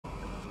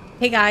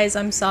Hey guys,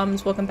 I'm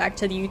Sums. Welcome back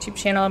to the YouTube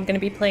channel. I'm going to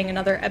be playing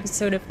another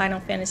episode of Final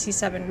Fantasy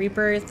VII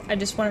Rebirth. I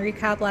just want to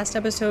recap last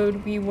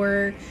episode. We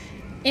were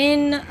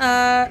in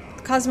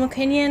Cosmo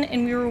Canyon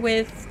and we were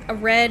with a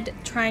Red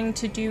trying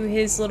to do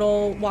his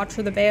little Watch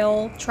for the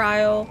Veil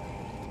trial.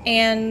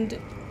 And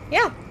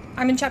yeah,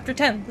 I'm in chapter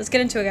 10. Let's get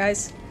into it,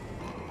 guys.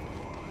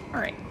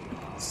 Alright,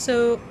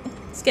 so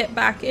let's get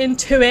back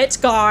into it,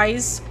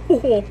 guys.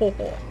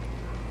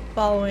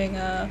 Following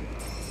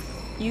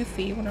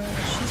Yuffie,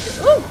 whatever she's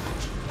doing. Ooh!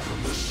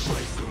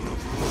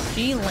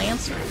 G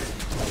Lancer.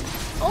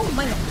 Oh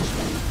my god.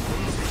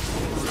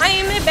 I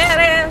am a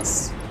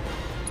badass!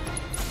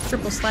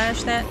 Triple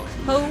slash that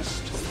hoe.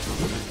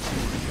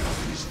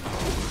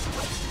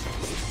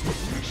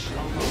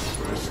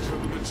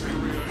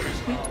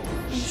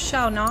 You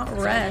shall not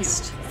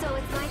rest.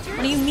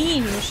 What do you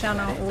mean you shall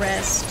not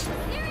rest?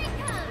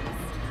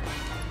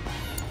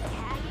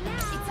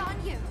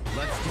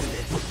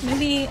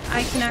 Maybe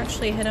I can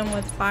actually hit him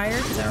with fire,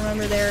 because I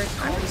remember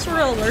I'm sort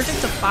of allergic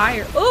to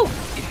fire. Oh!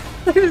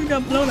 I just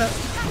got blown up.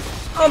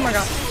 Oh my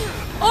god.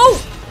 Oh!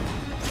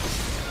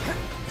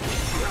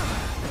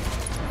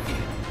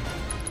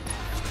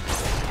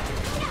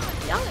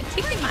 Y'all are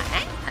kicking my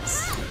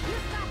ass.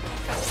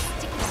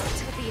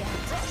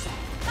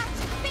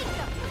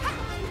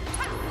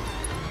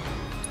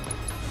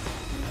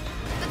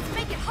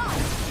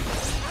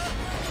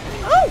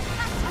 Oh!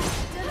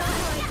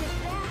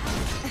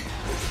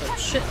 Oh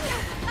shit.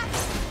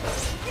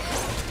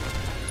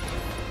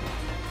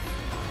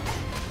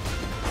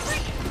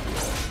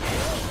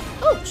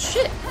 Oh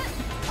shit.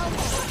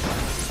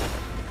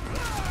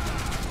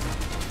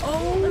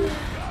 Oh.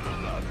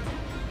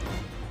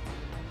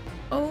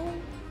 Oh.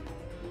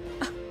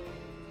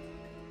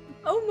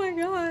 Oh my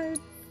god.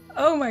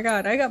 Oh my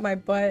god, I got my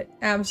butt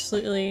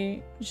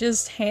absolutely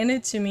just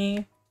handed to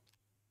me.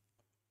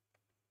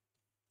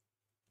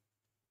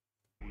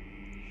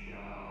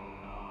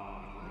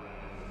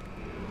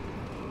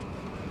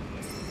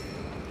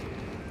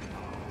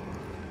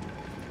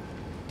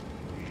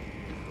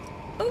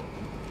 Oh.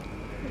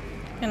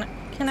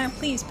 Can I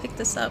please pick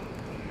this up?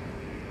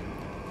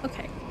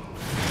 Okay.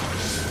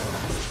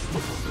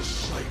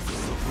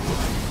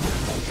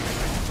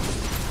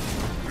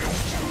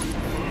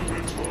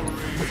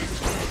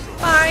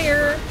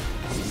 Fire!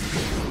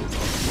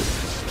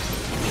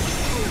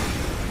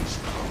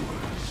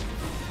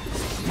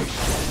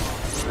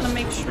 Just wanna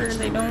make sure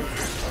they don't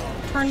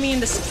turn me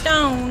into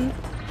stone.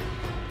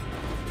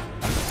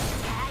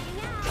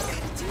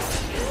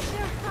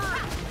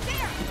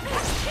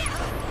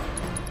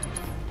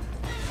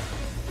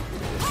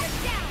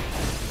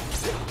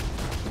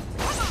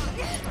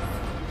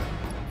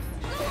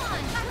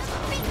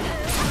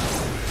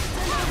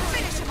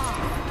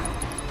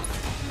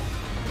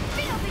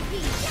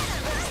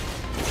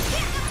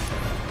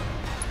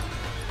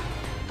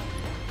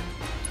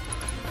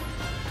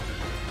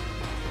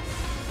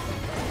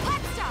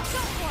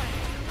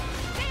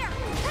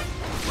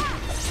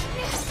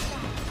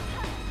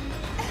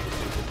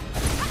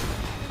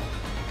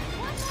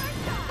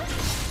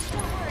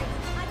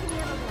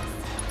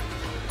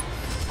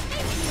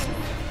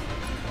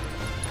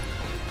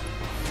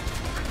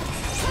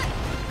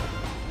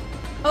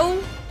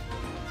 Oh,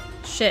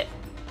 shit.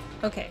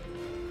 Okay.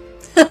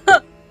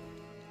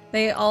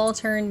 They all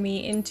turned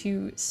me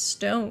into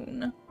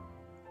stone.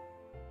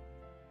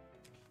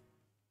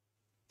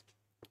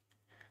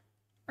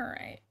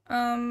 Alright,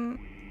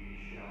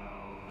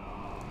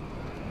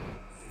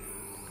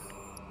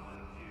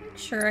 make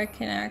sure I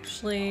can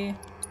actually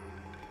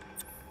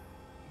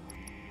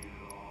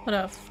put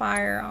a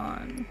fire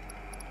on.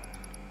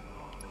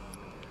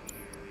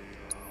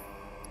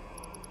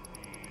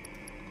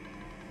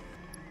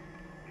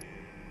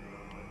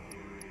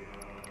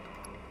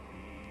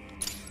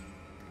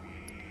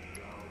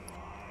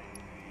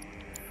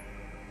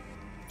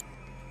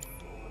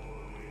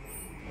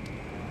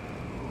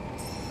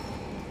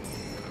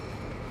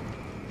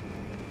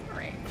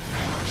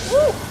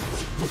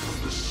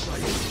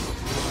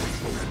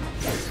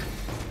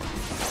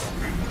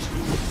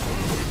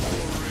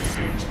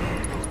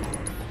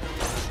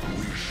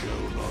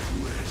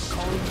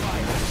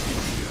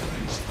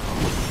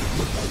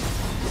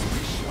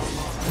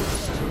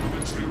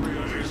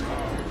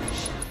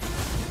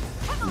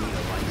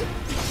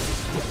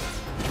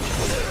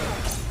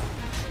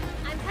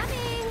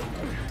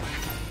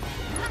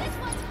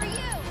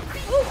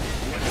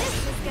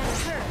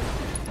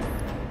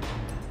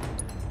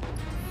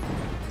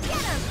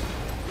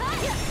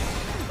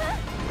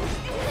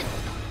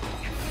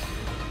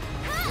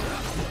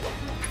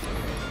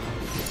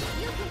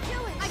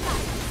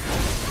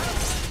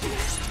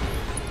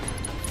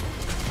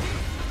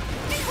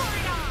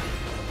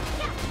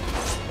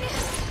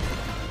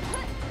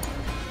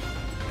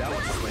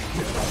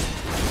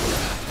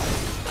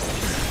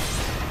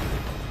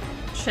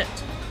 Shit.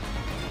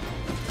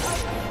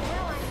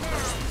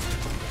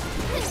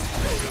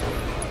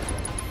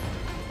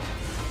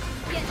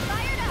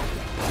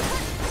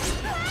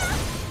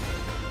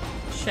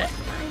 Shit.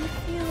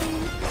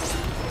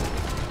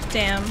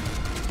 Damn.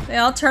 They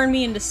all turned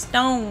me into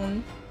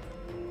stone.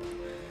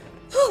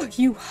 Oh,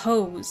 you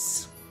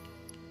hoes.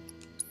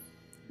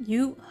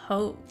 You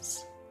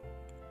hoes.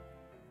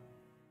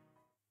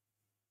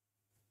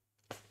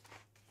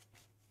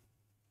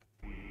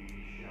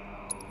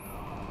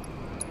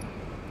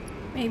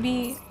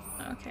 Maybe,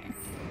 okay.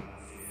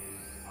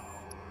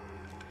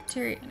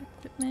 Materia and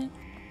equipment.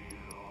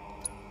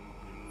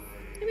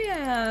 Maybe I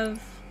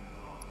have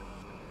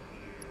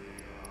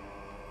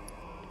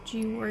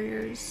G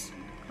Warriors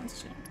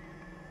constant.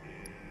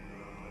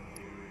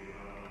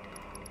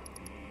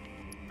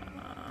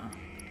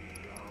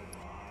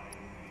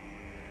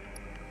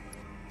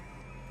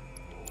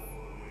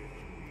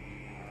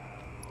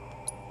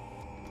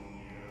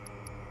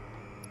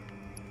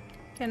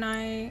 Can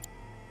I?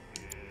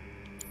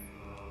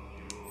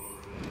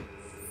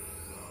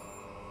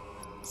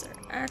 Is there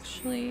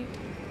actually?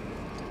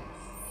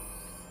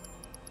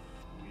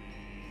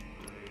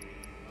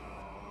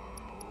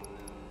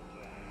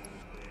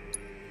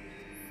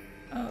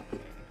 Okay.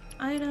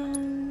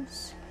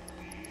 Items.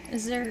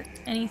 Is there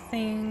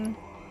anything?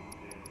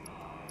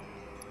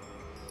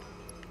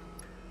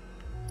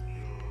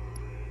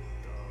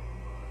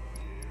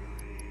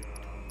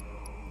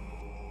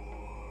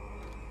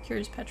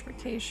 Cures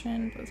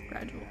petrification, both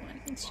gradual and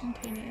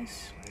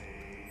instantaneous.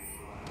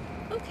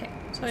 Okay,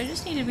 so I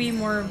just need to be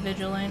more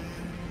vigilant.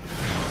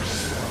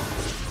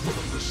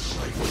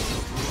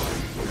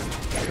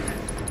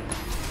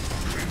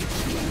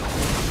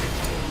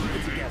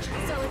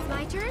 So it's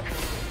my turn?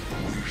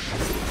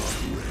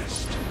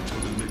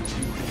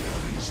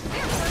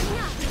 They're burning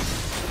up!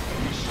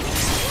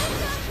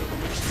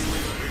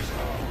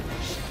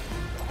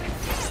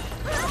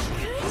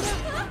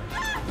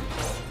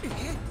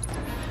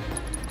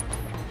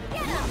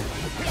 Get up!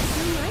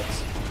 You right?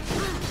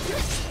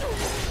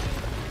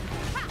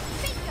 Ha!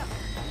 Bingo!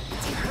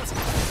 Damn it!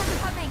 I'm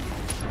coming!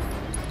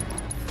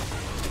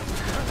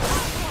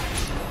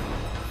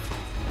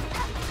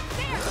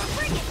 There!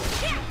 Bring it!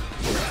 There!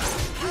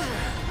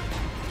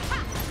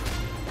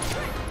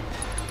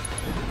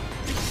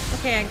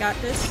 Okay, I got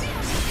this.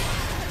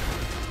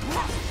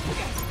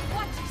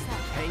 Watch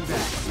yourself! Hang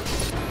back.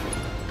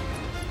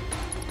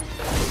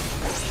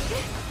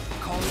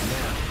 Calm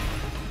down.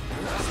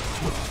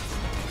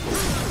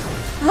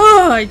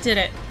 Oh, I did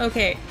it.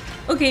 Okay.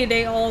 Okay,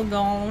 they all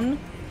gone.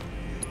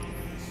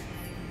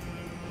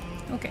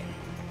 Okay.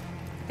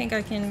 I think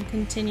I can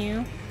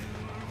continue.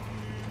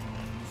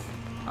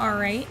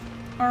 Alright.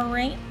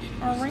 Alright.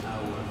 Alright.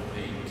 Our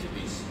fate to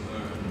be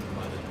spurned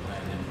by the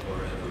planet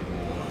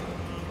forevermore.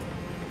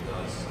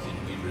 Thus did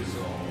we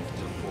resolve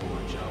to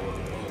forge our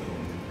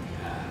own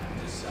path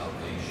to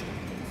salvation.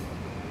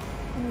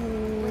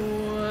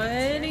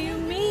 What do you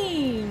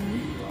mean?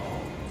 We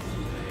all to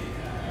lay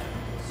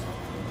hands on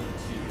the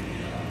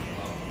materia of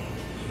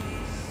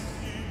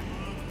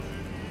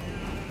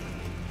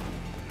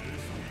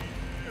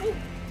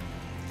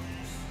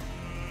peace.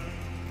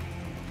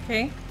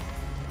 Okay.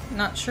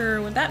 Not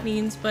sure what that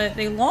means, but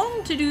they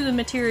long to do the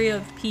materia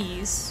of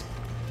peace.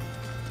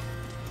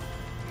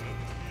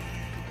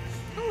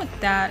 I don't know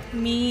what that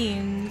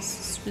means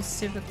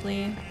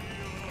specifically.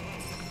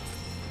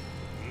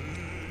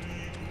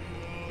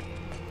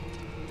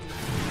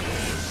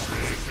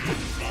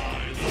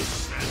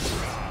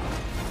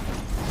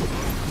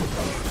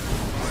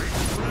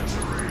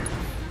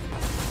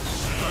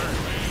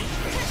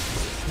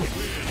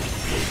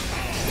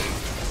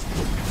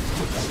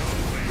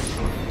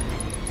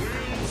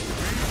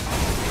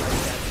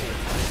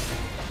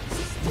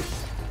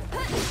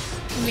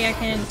 Maybe I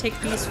can take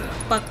these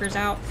fuckers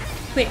out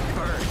quick.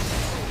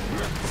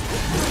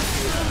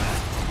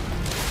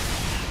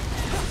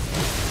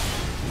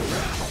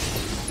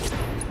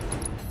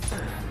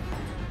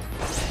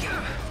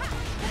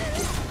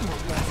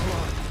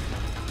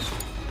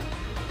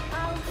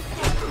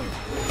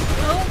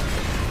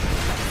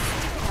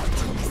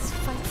 This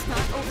fight's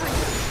not over.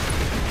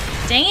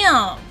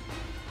 Damn!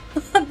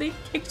 They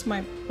kicked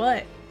my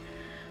butt.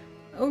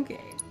 Okay.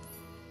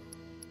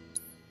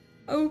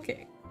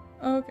 Okay.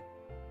 Okay.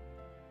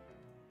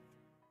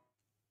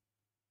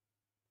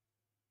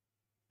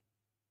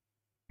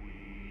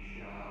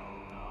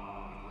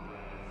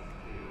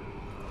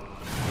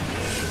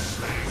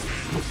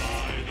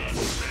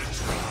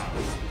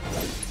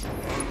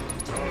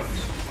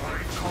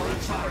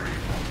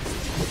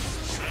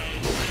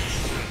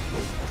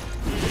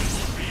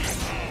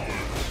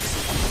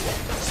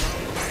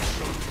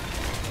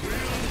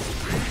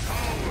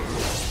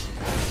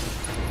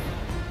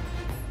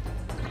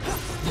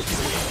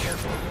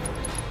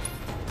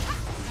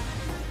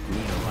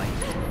 Need a light.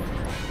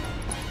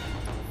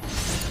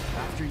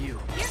 After you.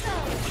 Here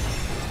goes!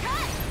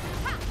 Cut!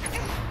 Back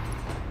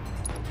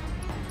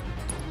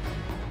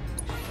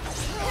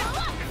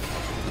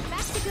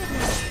to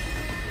goodness.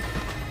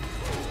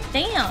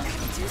 Damn!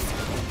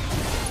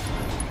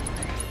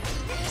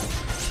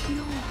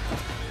 No,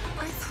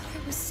 I thought I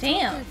was Damn!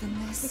 stronger than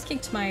this. They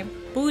kicked my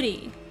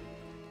booty.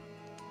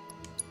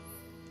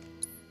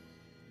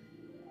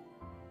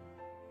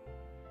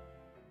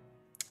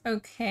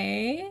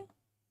 Okay.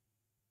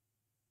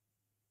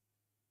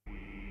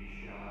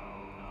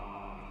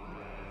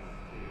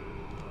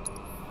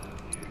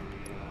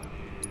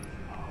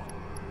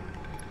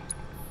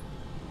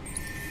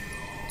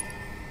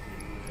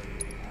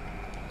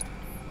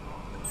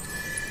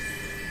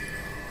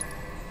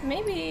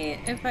 Maybe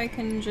if I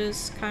can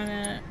just kind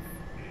of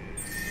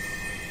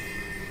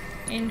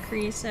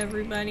increase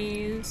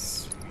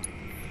everybody's.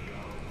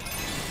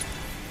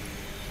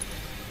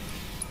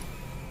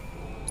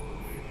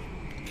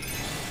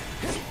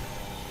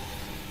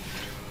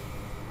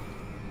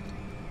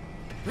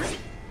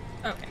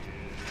 Okay.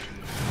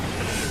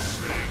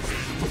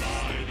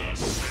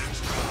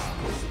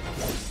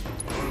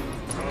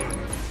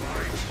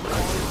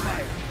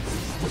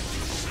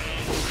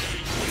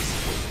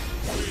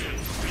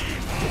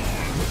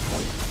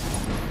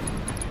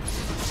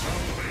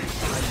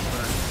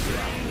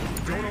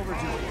 Don't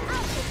overdo it.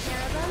 I'll take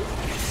care of them.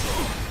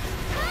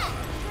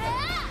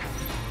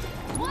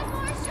 One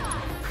more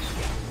shot.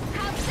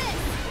 How's this?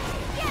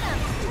 Get him.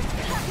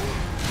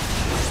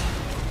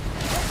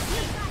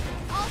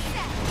 All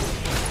set.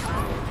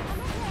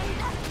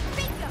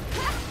 Bingo.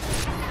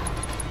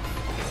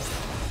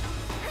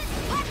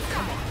 Let's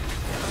go.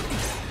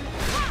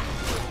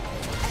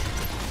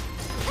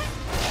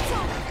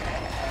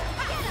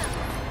 Get him.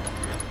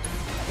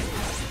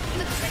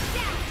 Let's get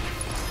down.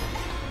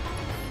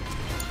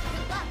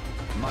 Good luck.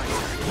 My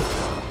turn.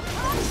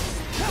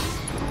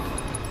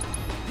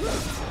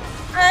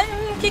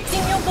 I'm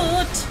kicking your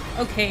butt.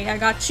 Okay, I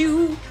got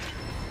you.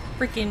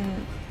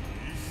 Freaking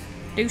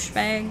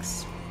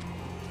douchebags.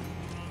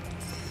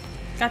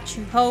 Got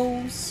you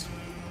hoes.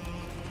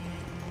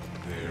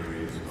 There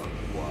is but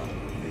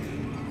one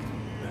thing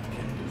that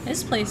can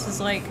This place is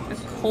like a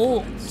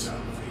cult.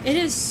 It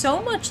is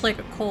so much like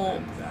a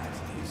cult. that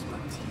is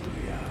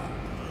materia.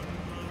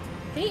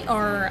 They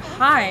are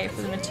high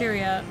for the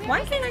materia.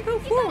 Why can't I go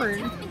forward?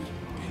 In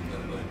the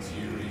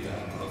materia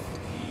of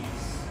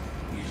peace,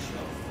 we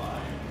shall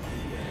find the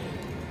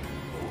end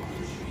for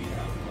which we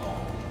have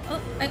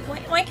longed.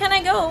 Oh, why can't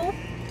I go?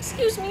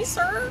 Excuse me,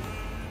 sir.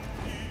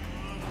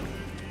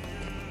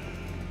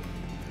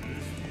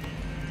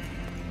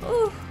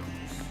 Ooh.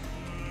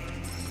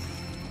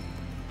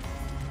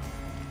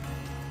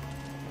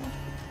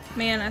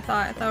 Man, I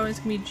thought I was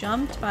gonna be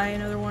jumped by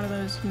another one of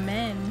those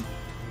men.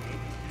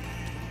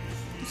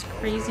 Those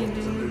crazy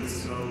dudes.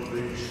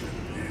 Salvation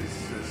is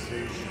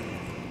cessation.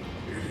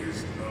 It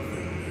is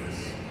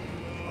nothingness.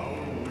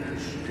 Our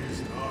wish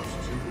is not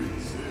to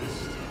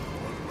exist,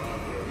 but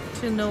rather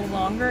To no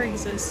longer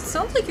exist.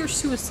 Sounds like you're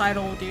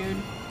suicidal, dude.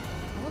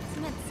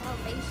 Ultimate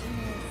salvation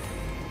is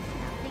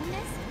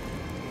nothingness?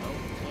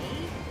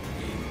 Okay.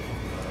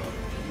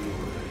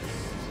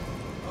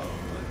 Of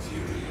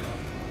materia,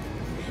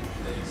 we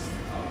place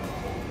our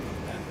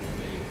hope and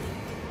faith.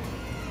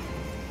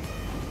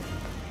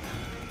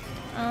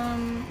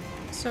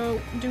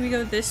 So do we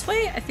go this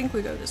way? I think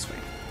we go this way.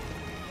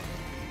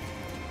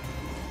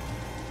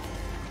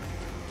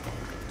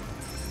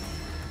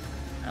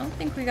 I don't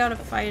think we gotta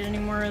fight any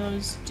more of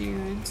those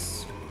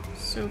dudes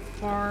so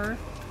far.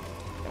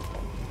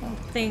 I don't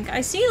think.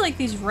 I see like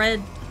these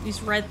red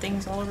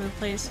things all over the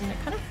place and it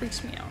kind of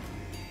freaks me out.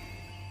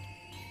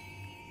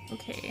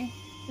 Okay.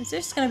 Is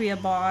this gonna be a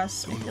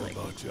boss? I don't feel know like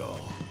about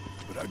y'all,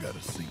 but I got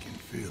a sinking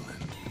feeling.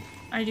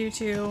 I do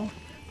too.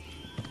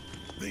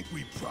 Think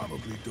we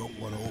probably don't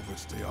want to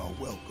overstay our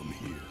welcome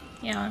here.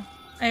 Yeah,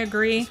 I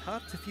agree. It's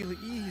hard to feel at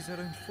ease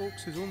around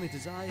folks whose only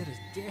desire is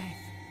death.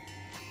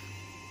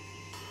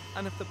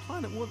 And if the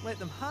planet won't let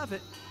them have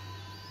it,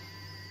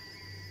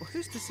 well,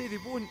 who's to say they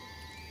won't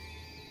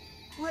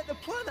let the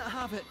planet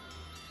have it?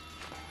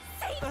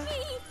 Save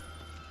me!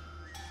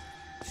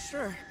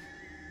 Sure.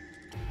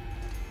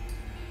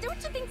 Don't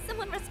you think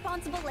someone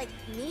responsible like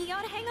me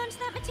ought to hang on to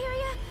that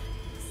materia?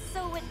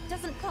 So it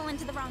doesn't fall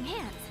into the wrong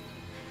hands.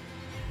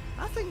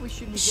 I think we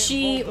shouldn't get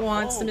She involved at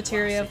wants the all,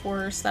 materia Lassie. for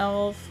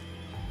herself.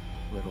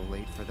 Little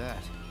late for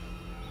that.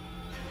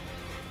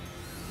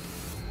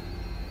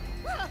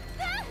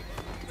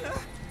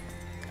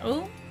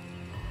 Oh,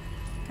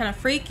 kind of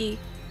freaky.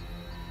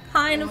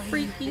 Kind of What do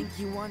you freaky. think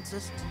he wants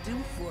us to do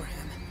for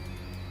him?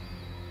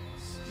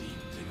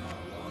 Steeped in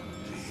our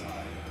one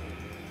desire,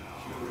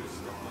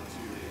 purest of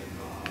materia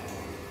no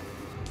more,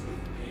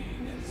 with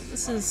pain and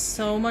This is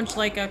so much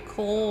like a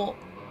cult.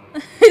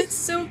 It's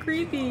so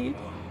creepy.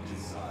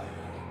 desire,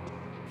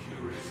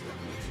 purest of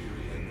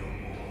materia no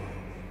more,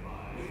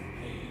 with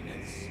pain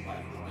and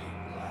spite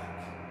made black.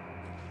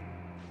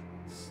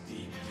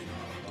 Steeped in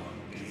our one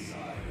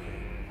desire,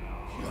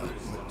 Black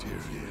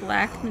materia.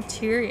 Black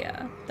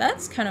materia.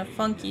 That's kind of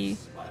funky.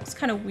 It's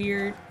kind of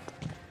weird.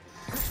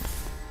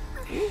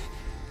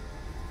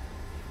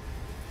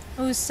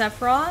 Oh,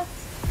 Sephiroth?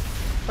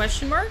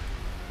 Question mark?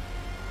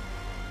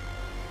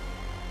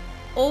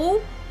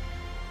 Oh.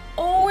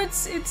 Oh,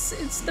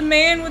 it's the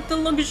man with the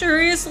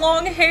luxurious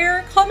long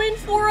hair coming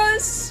for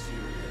us.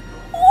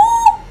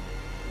 Oh.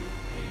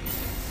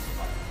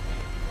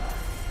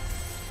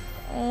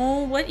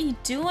 Oh, what he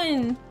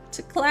doing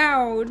to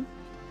Cloud?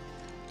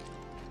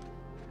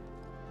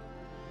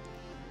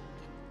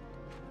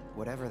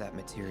 Whatever that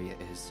materia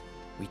is,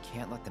 we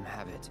can't let them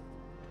have it.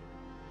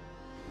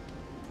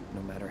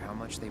 No matter how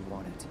much they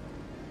want it.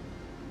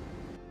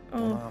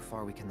 Don't know Oh, how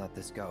far we can let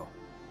this go,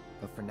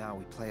 but for now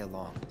we play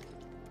along.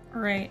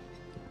 alright.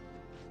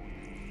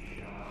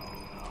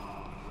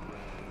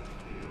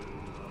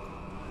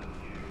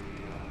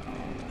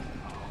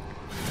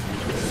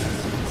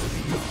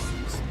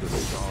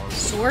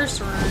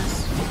 sorcerers.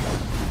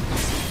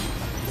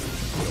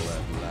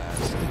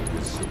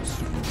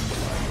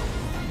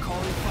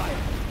 Calling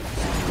fire.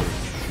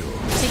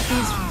 Take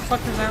these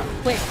fuckers out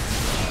quick.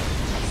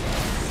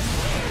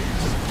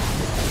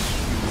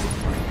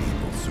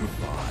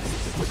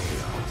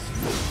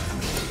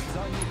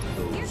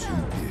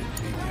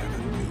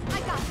 I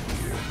got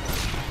this.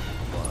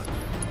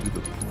 To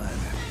the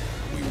planet,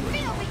 we were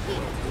Feel me,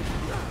 keep.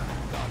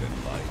 not in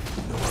life,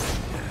 nor in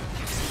death.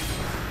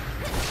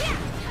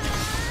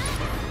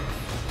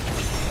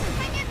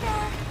 Hang in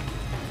there.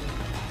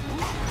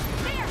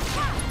 There,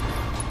 come.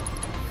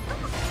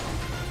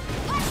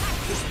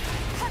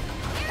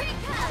 Here he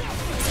comes.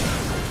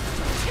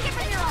 Take it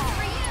from your all.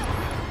 For you.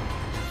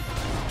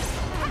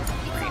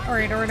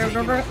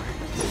 Alright.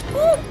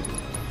 Woo!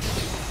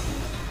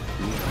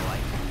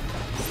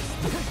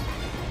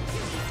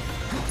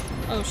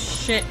 Oh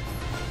shit.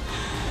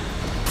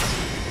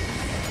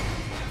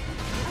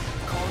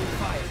 Calling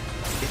fire.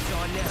 It's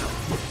on now.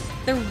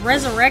 They're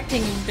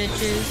resurrecting you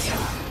bitches.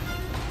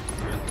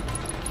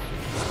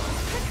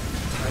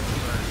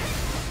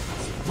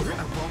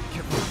 I won't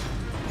give up.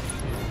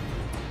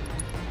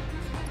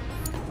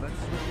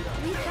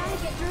 We've got to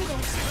get through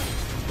this.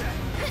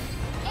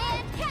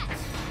 And catch.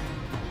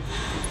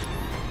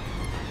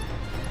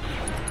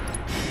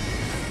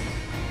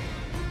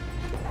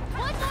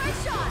 One more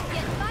shot.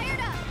 Get fired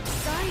up.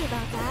 Sorry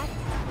about that.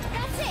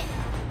 That's it.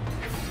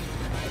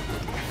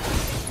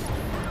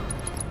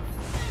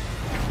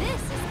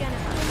 This is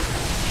gonna hurt.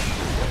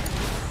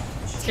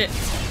 Shit.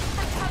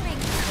 I'm coming.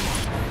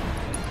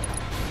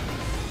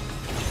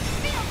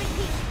 Feel me,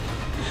 Pete.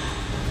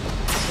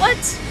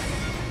 What?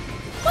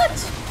 What?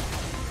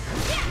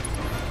 Yeah.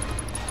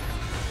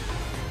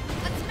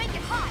 Let's make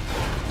it hot.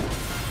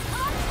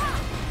 On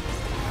top.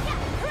 Yeah,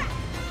 correct.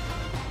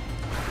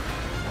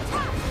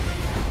 Top.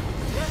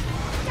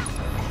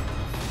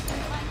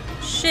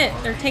 Shit,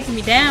 they're taking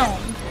me down.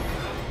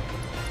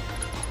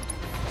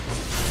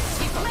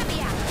 Let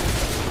me out.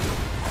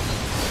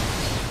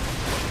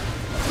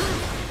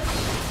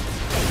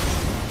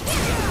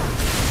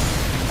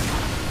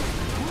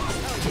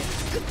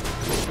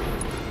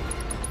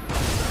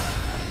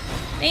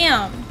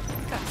 Damn.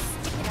 Gotta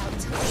stick it out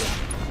till the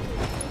end.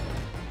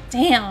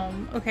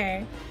 Damn.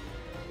 Okay.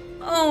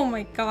 Oh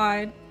my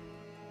god.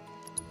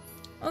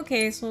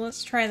 Okay, so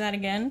let's try that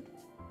again.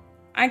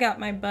 I got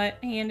my butt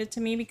handed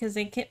to me because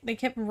they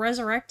kept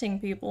resurrecting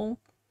people.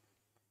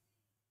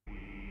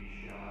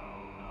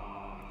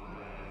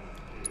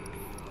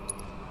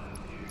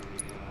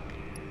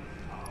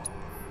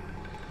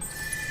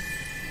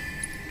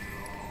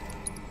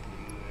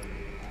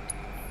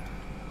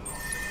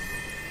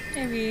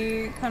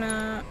 Maybe kind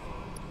of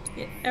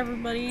get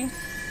everybody.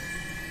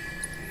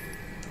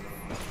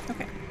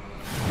 Okay.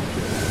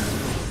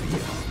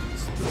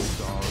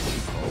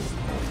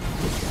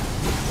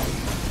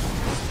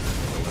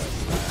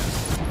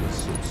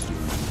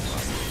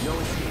 No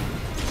escape.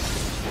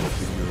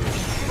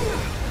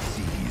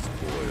 Seas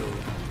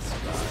boiled,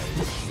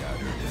 skies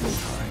shattered, and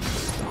time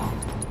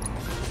stopped.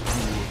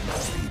 Who of my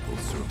people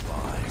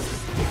survived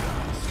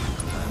chaos and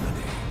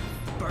calamity?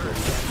 Burn.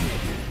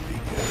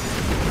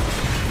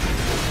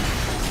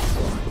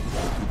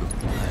 To the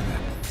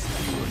planet,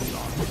 you are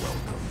not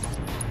welcome.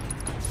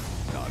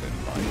 Not in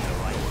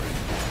life or in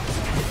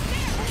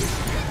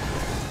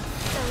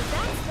So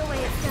that's the way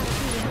it's gonna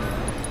be, huh?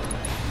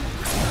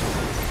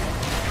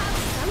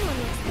 Someone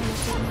is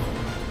gonna be.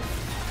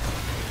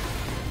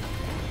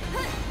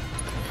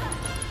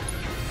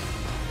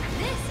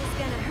 This is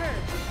gonna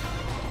hurt.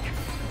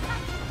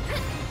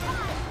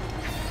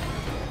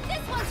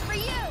 This one's for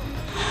you.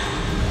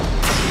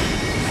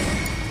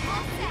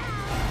 All set.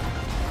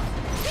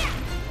 Yeah.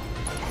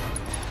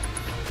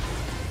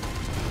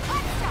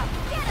 Let's go.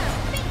 Get him.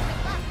 Beat the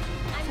luck.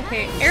 I'm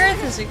Okay, not-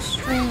 Aerith is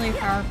extremely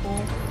powerful.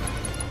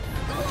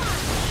 Go on.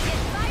 Get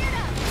fired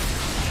up.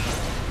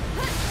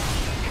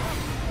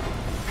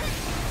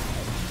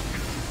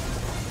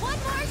 One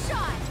more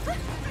shot.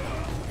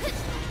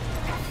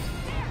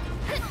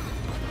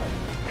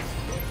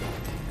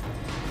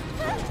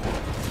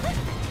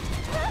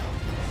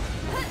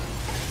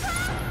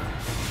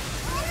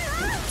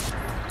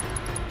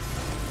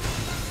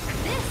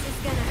 This is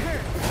gonna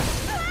hurt.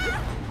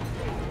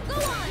 Go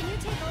on. Can you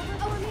take over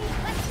for me?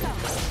 Let's go.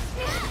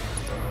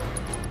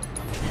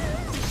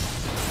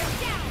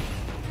 Down.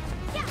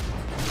 Yeah.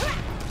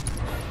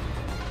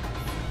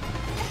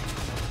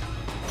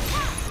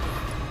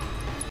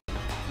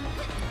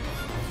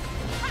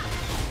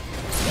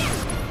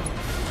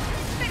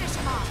 Finish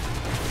him off.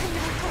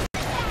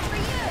 That for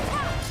you.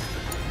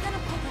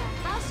 Gonna pull back.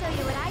 I'll show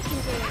you what I can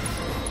do.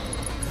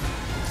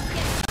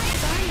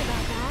 Sorry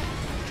about that.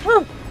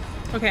 Woo!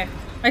 Okay,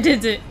 I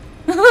did it.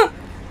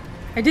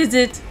 I did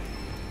it.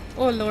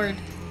 Oh lord.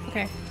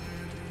 Okay.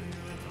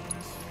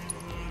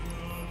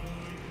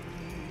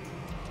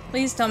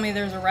 Please tell me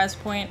there's a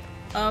rest point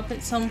up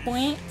at some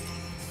point.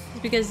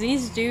 Because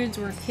these dudes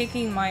were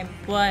kicking my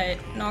butt,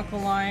 not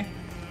gonna lie.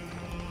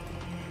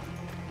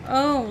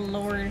 Oh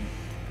lord.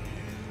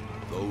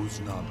 Those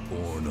not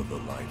born of the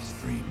life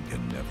stream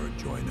can never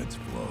join its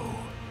flow.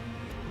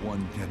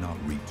 One cannot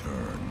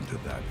return to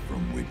that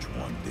from which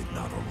one did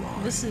not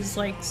arise. This is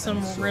like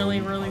some So really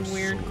our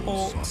weird souls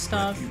cult sought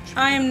stuff. refuge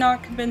I am there.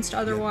 not convinced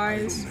Yet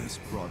otherwise. idleness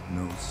brought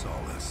no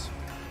solace.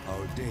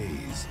 Our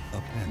days,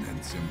 a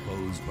penance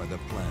imposed by the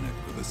planet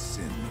for the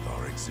sin of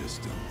our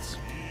existence.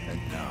 And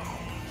now,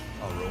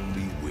 our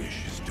only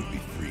wish is to be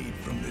freed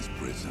from this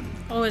prison.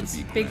 Oh, to it's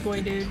be big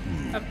boy granted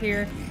dude true up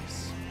here.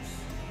 release.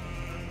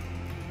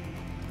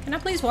 Can I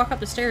please walk up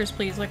the stairs,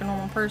 please, like a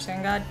normal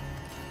person? God.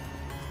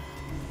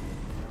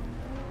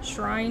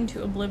 Shrine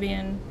to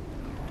Oblivion.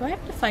 Do I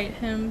have to fight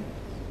him?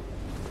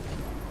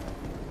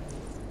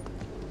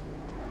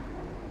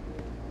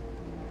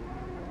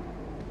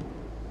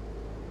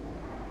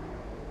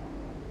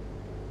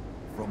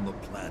 From the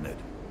planet,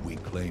 we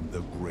claim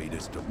the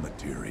greatest of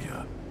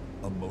materia,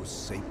 a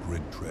most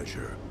sacred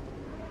treasure,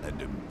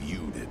 and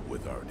imbued it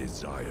with our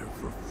desire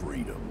for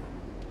freedom.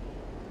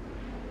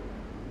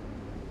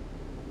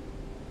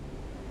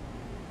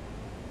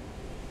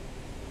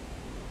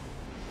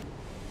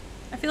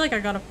 I feel like I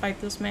gotta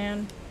fight this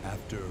man.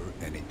 After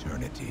an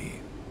eternity,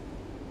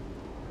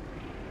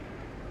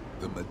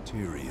 the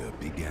materia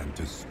began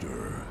to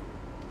stir,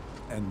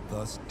 and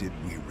thus did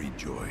we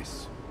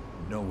rejoice,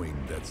 knowing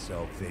that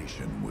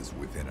salvation was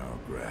within our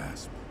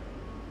grasp.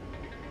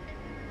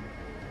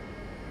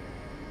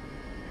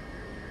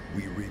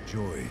 We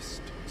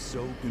rejoiced,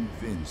 so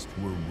convinced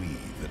were we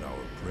that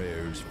our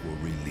prayers for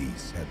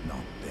release had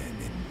not been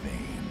in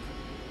vain.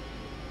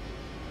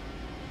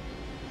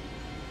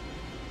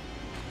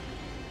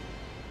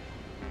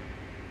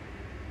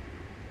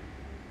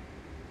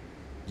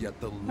 Yet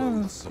the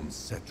loathsome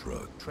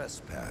Cetra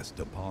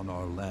trespassed upon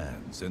our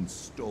lands and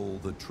stole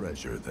the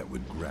treasure that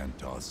would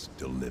grant us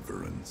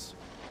deliverance.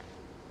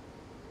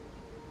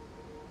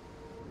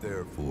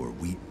 Therefore,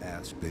 we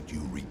ask that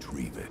you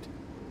retrieve it,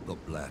 the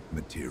black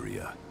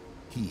materia,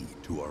 key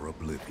to our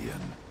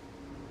oblivion.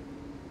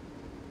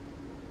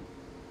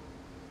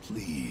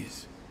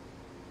 Please,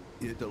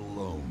 it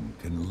alone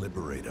can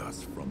liberate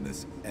us from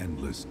this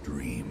endless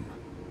dream.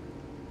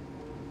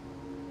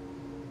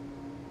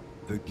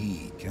 The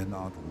Gi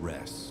cannot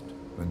rest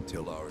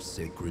until our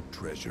sacred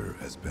treasure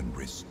has been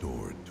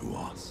restored to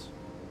us.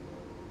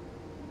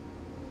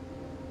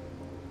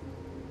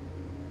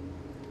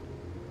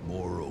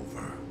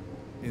 Moreover,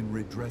 in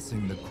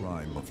redressing the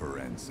crime of her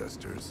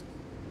ancestors,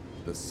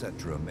 the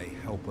Cetra may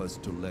help us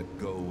to let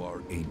go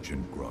our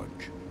ancient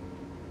grudge.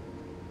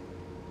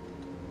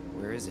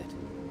 Where is it?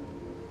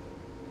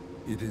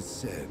 It is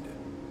said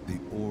the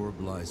orb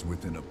lies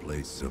within a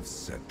place of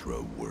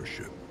Cetra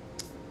worship.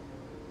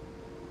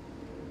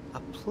 A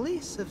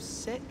place of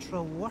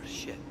Cetra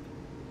worship?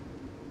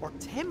 Or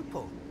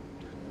temple?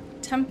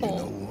 Temple. You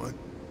know what?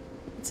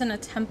 It's in a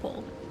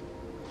temple.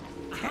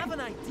 I have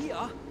an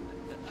idea.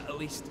 At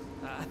least,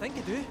 I think I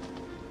do.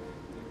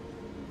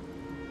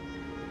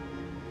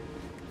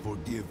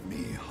 Forgive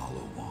me,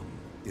 Hollow One,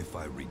 if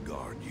I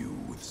regard you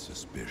with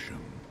suspicion.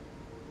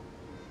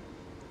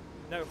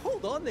 Now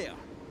hold on there.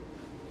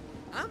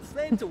 I'm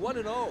friend to one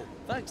and all,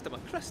 thanks to my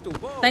crystal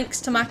ball. Thanks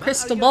to my No matter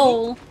crystal your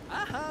ball. need,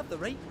 I have the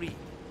right read.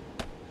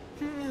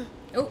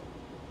 Oh.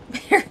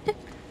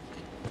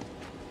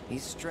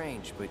 He's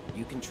strange, but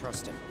you can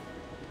trust him.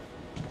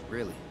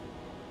 Really.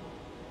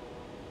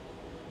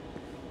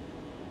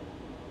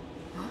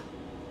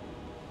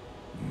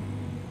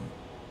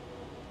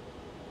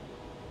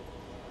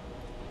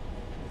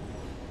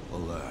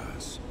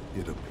 Alas,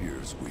 it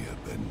appears we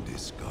have been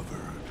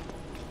discovered.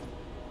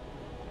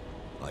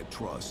 I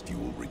trust you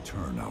will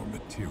return our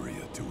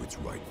materia to its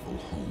rightful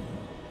home.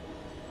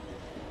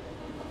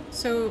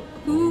 So,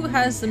 who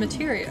has the You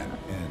materia?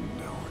 can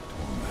end our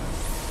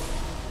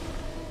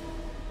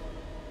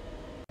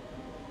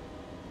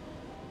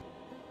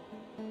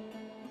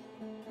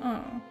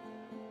torment. Oh.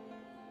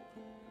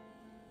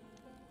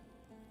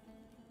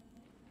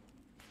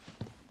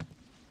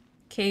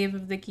 Cave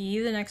of the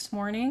Gi the next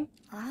morning.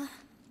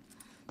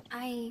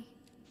 I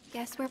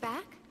guess we're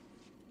back?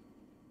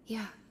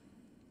 Yeah.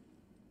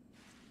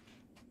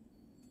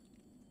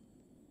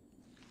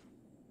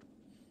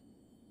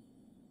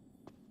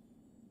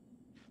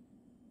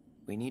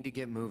 We need to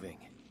get moving.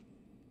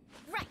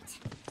 Right.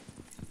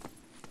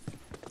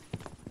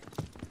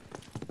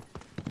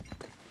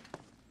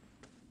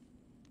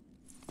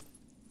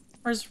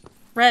 Where's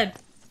Red?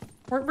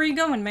 Where are you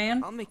going,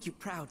 man? I'll make you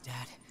proud,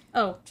 Dad.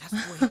 Oh.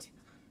 Just wait.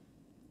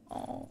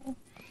 Oh.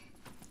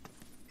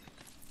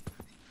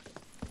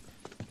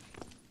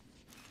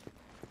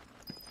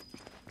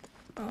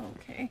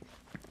 Okay.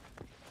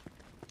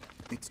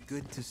 It's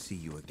good to see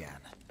you again.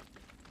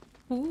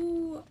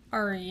 Who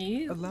are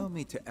you? Allow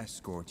me to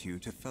escort you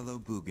to fellow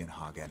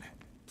Bugenhagen.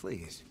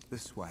 Please,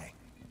 this way.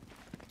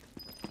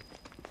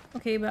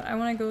 Okay, but I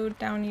want to go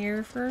down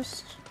here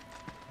first.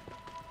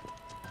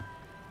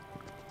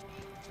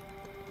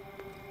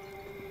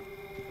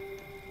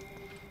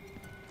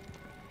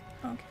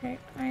 Okay,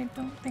 I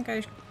don't think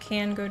I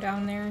can go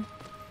down there.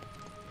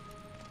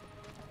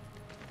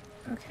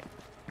 Okay.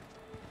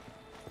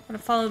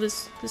 Gotta follow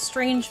this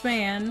strange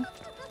man.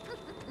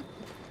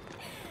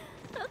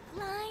 Hook,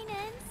 line,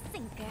 and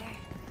sinker.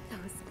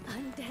 Those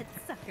undead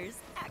suckers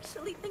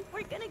actually think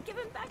we're gonna give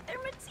him back their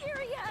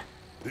materia.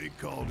 They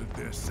called it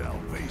their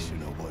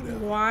salvation or whatever.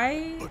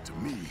 Why? But to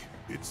me,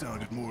 it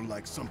sounded more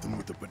like something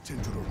with the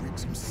potential to wreak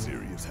some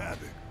serious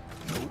havoc.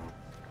 Nope.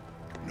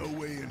 No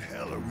way in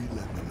hell are we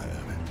letting them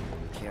have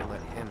it. Can't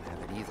let him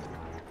have it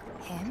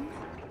either. Him?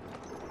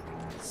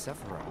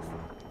 Sephiroth.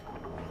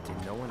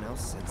 Did no one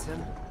else sense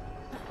him?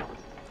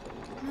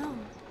 No.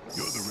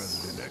 You're the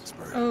resident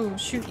expert. Oh,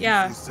 shoot, If you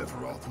yeah. say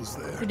Sephiroth was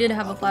there, We did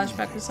have a I'll believe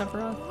flashback you. to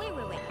Sephiroth. Wait.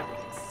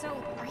 So,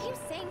 are you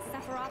saying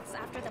Sephiroth's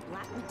after the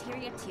black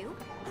materia too?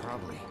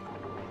 Probably.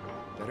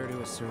 Better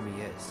to assume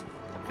he is.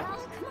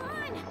 Oh, come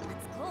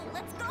on!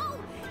 Let's go!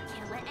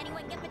 Can't let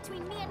anyone get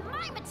between me and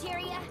my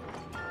materia!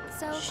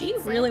 So, She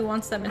Sid, really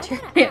wants that I gotta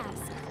material.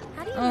 ask,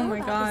 how do you Oh know my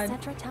about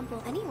God. the Cetra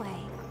Temple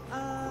anyway?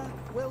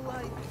 Well,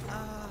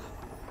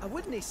 I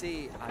wouldn't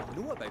say I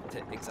know about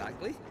it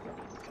exactly.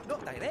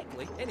 Not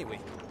directly, anyway.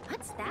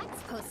 What's that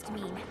supposed to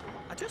mean?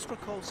 I just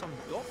recall some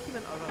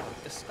document or other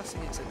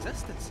discussing its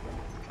existence.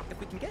 If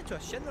we can get to a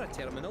Shinra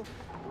terminal,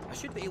 I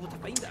should be able to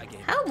find it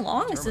again. How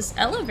long is this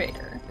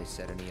elevator? They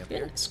set any up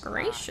here? Goodness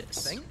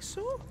gracious. Think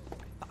so?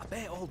 But I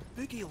bet old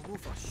Boogie will know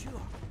for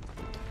sure.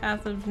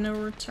 Path of no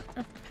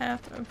return.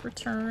 Path of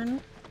return.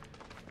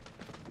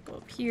 Go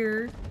up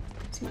here.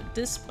 See what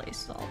this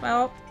place is all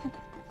about.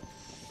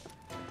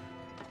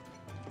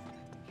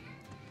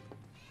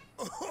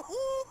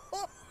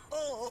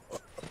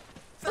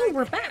 Oh,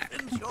 we're back.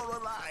 You're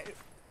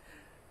alive.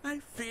 I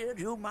feared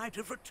you might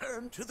have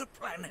returned to the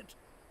planet.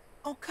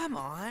 Oh, come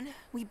on.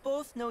 We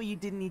both know you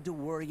didn't need to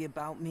worry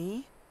about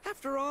me.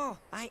 After all,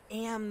 I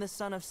am the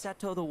son of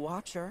Seto the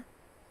Watcher.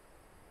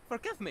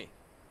 Forgive me.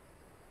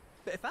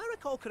 But if I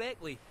recall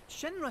correctly,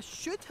 Shinra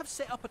should have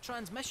set up a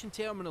transmission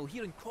terminal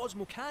here in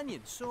Cosmo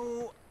Canyon,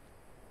 so...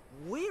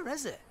 where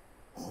is it?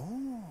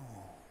 Oh.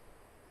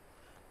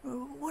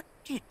 What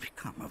did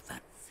become of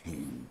that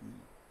thing?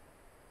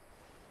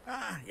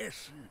 Ah,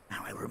 yes.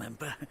 Now I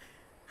remember.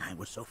 I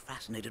was so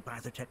fascinated by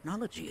the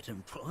technology it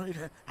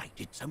employed, I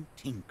did some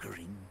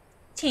tinkering.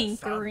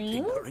 Tinkering?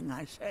 Some tinkering,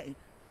 I say,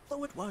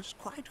 though it was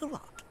quite a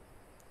lot.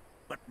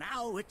 But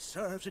now it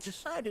serves a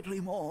decidedly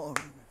more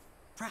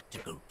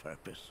practical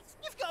purpose.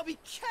 You've got to be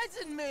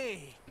kidding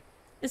me!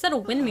 Is that a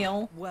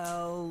windmill?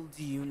 Well,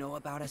 do you know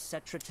about a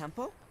Cetra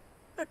temple?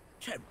 A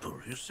temple,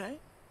 you say?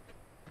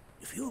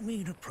 If you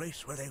mean a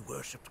place where they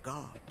worshipped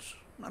gods,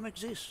 none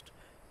exist.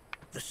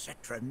 The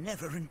Cetra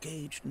never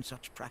engaged in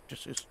such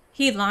practices.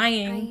 He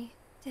lying.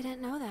 I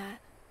didn't know that.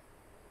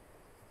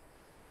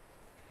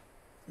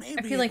 Maybe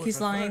I feel like it was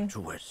he's referred lying.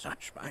 to as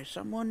such by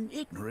someone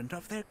ignorant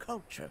of their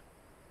culture.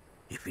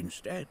 If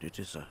instead it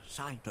is a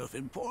site of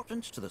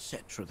importance to the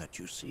Cetra that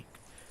you seek,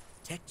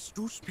 texts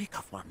do speak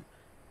of one,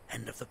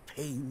 and of the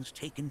pains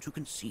taken to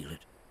conceal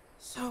it.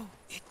 So,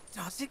 it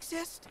does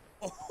exist?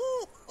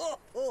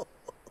 Oh,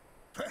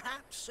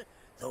 perhaps,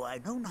 though I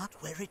know not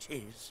where it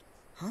is.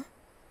 Huh?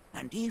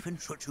 And even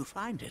should you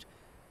find it,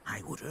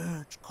 I would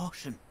urge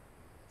caution.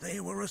 They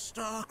were a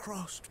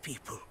star-crossed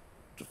people.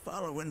 To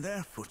follow in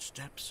their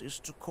footsteps is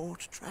to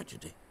court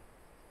tragedy.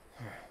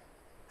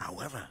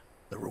 However,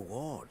 the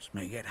rewards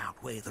may yet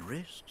outweigh the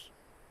risks.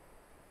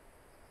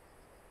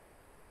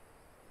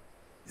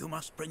 You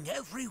must bring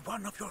every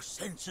one of your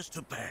senses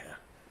to bear.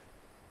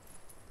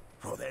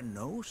 For then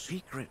no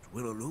secret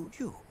will elude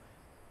you,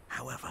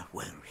 however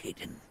well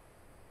hidden.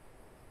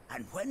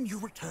 And when you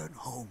return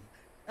home,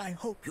 I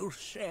hope you'll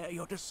share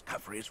your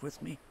discoveries with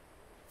me.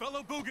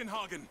 Fellow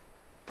Bugenhagen!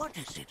 What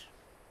is it?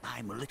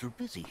 I'm a little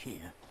busy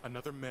here.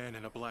 Another man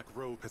in a black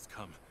robe has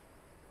come.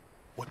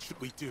 What should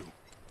we do?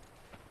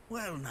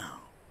 Well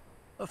now,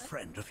 a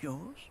friend of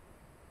yours?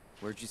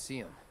 Where'd you see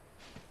him?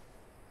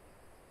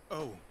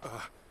 Oh,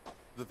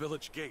 the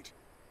village gate.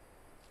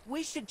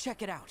 We should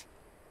check it out.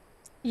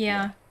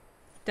 Yeah,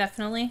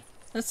 definitely.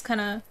 That's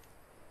kind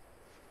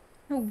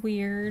of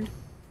weird.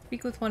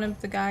 Speak with one of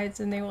the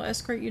guides and they will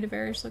escort you to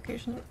various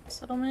locations of the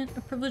settlement.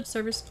 A privileged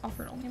service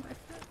offered only by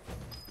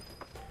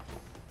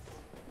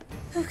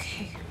friend.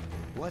 Okay.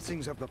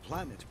 Blessings of the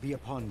planet be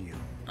upon you.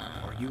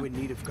 Are you in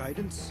need of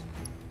guidance?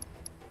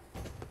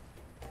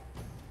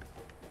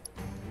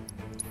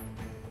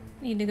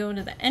 Need to go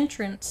to the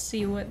entrance,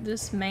 see what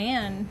this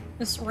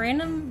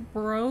random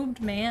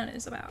robed man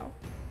is about.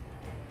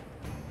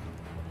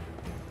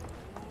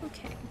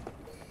 Okay.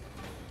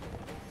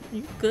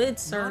 You good,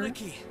 sir?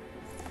 Monarchy.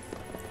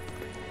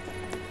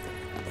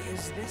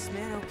 Is this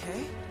man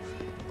okay?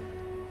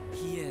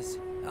 He is,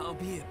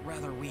 albeit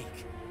rather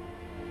weak.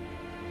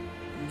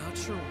 Not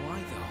sure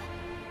why,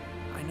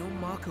 though. I know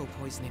Mako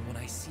poisoning when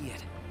I see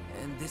it,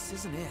 and this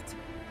isn't it.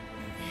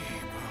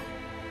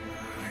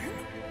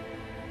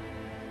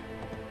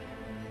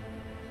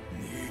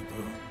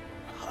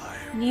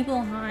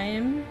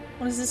 Nibelheim?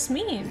 What does this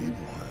mean?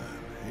 Nibelheim,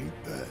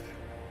 ain't that?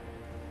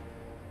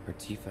 Where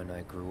Tifa and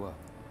I grew up.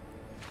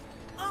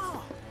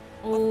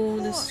 Oh,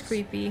 this is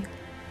creepy.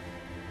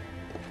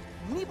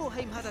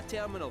 Nibelheim had a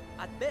terminal.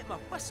 I'd bet my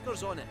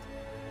whiskers on it.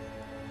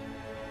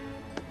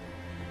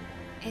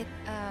 It,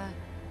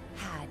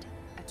 had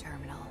a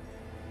terminal.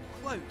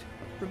 Cloud,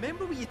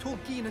 remember what you told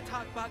Guy in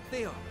attack back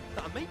there?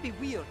 That I might be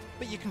weird,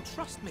 but you can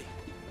trust me.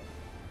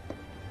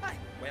 Aye,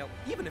 well,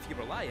 even if you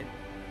were lying,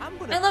 I'm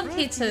gonna I love prove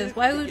Kate to you says,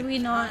 why that would you we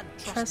not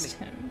can trust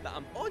me, him? that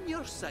I'm on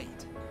your side.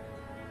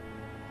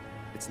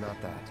 It's not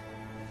that.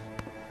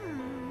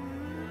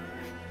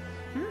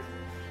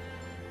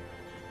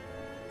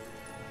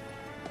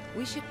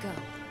 We should go.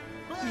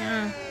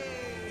 Yeah.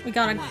 We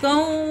gotta You're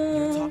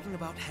go. talking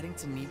about heading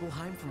to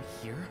Nibelheim from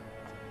here?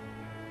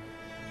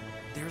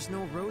 There's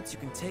no roads you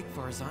can take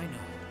far as I know.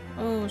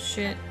 Oh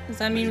shit. Does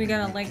that mean we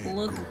gotta like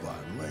look? Go by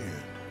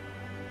land.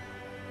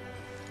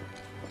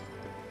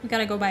 We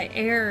gotta go by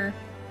air.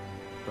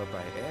 But by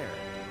air.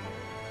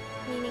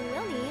 Meaning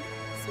we'll need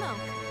smoke.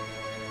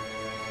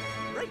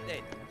 Right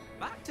then,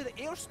 back to the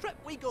airstrip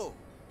we go.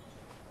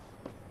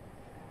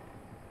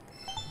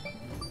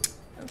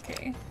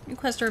 Okay. New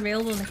quests are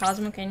available in the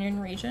Cosmo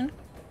Canyon region.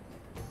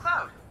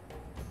 Cloud.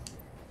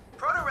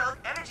 Proto-relic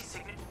energy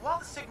signature. While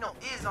the signal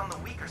is on the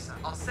weaker side,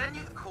 I'll send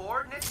you the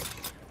coordinates.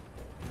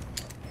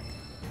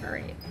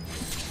 Alright.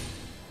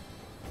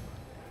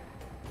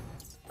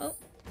 Oh.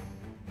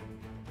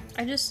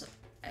 I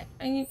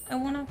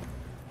wanna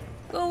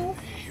go.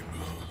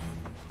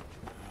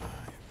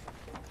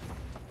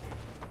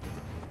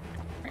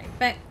 Right,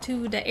 back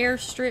to the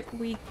airstrip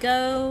we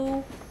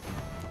go.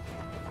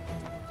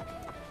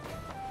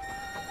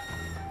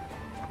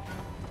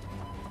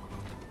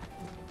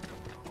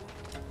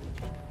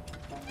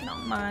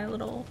 Not my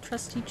little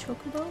trusty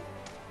chocobo.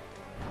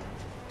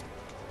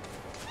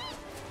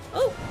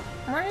 Oh!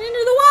 I'm running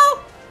into the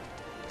wall!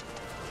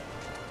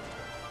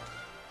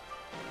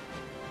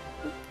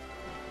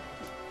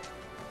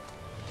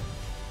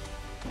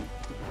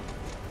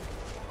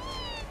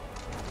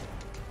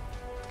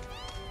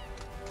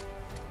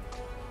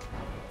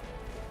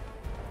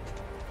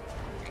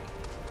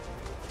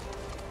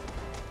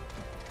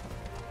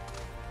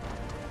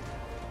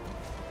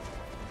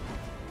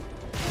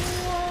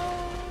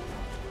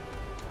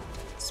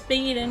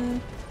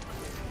 Speeding.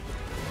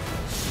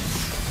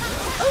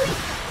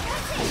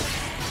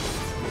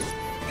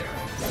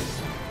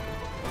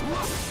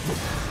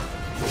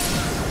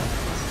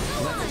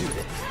 Let's do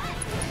this.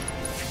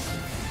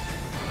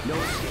 No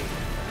escape.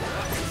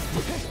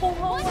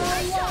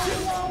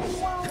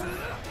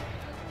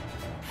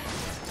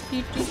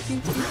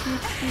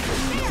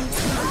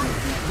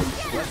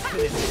 Let's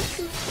finish.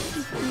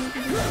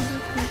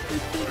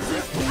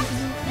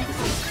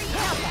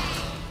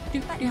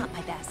 But not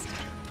my best.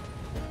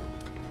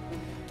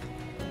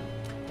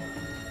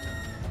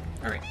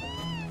 Alright.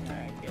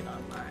 Alright, get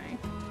on my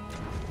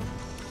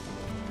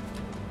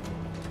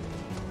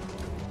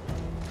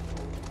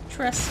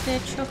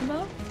trusted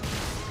chocobo.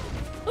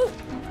 Ooh,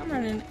 I'm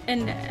running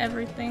into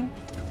everything.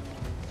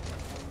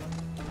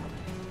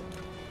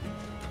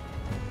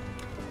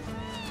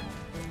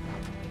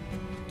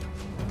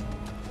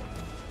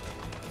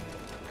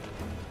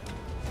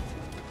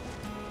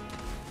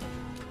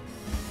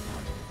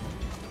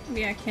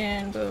 Maybe I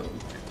can go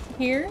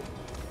here.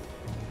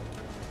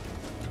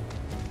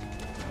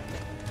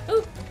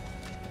 Ooh!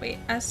 Wait,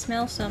 I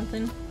smell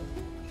something.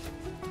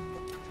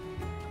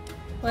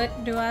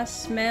 What do I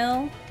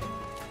smell?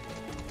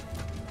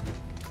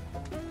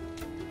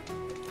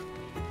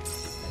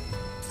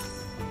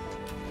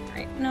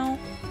 Right, no.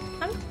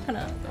 I'm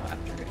gonna go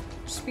after it.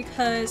 Just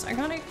because I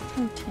gotta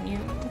continue.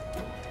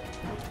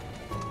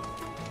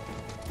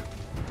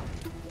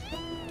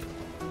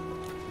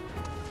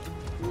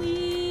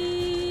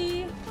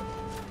 Whee!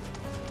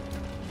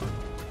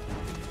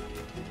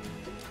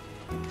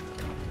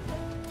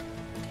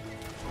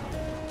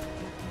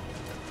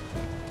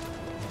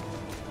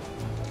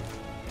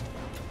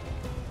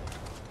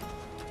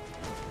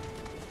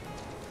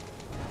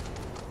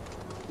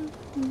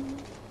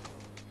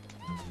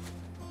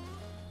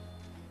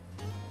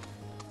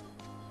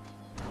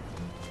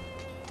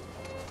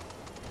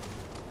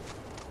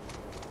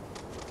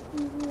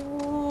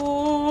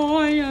 Oh,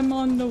 I am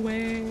on the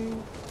way.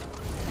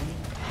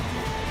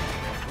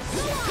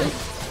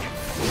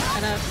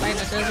 Gotta find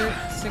a desert,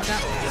 so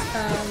got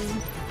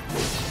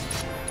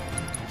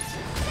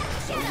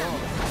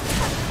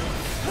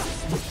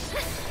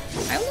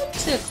I want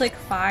to click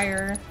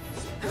fire.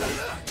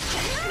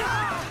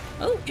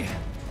 Oh.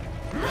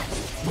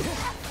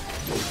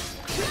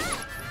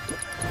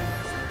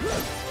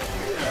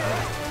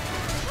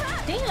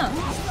 Damn,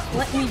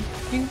 let me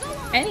do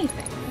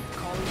anything.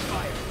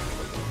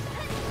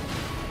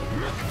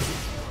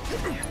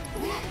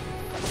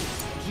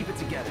 Keep it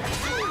together.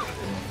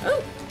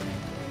 Oh!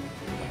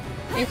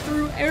 They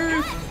threw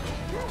arrows.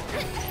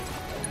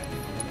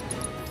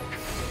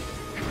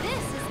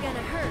 This is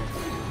gonna hurt.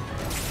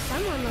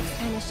 Someone looks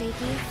kind of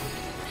shaky.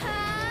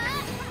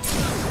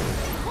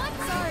 What?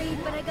 Sorry,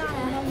 but I gotta.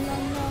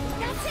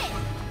 That's it.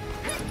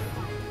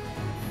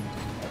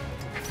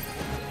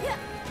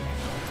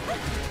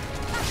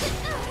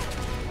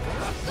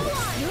 Go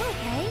on. You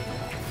okay?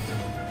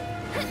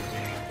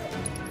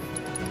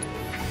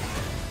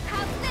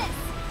 How's this?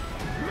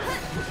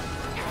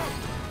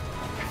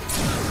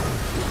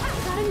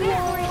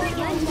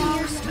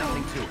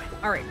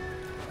 Alright.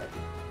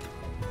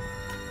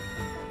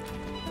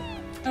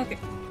 Okay.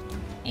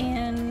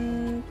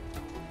 And...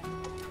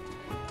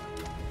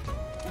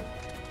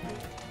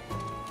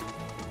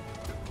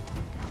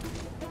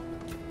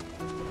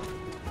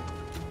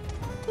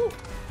 Ooh.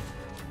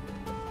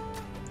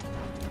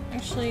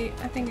 Actually,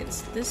 I think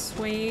it's this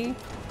way.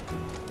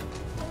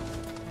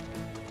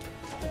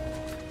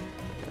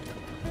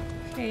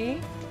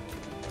 Okay.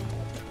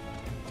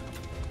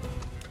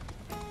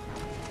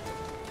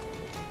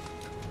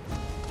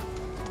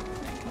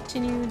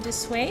 Continue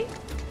this way.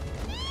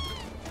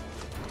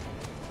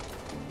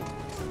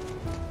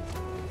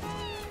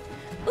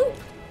 Ooh.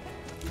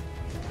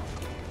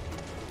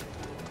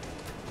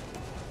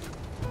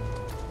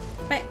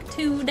 Back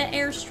to the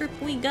airstrip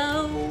we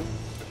go.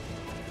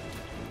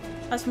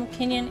 Cosmo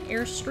Canyon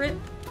airstrip.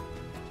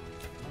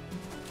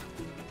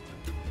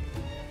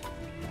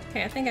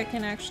 Okay, I think I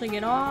can actually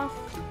get off.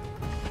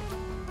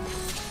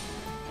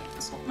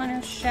 Salt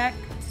Miner Shack.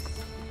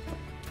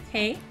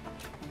 Okay.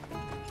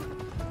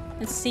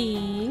 Let's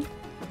see.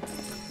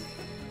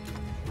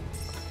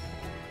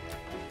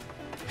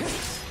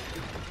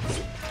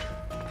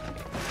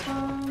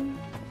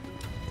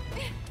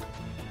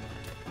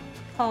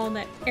 Call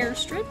that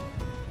airstrip.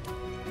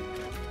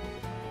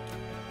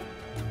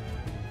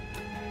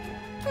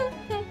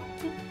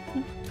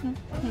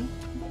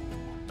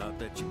 Not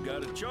that you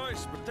got a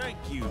choice, but thank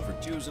you for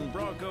choosing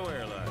Bronco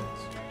Airlines.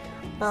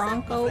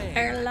 Bronco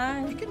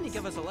Airlines. You couldn't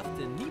give us a lift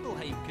to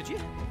Nibelheim, could you?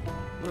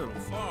 A little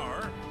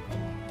far.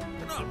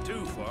 But not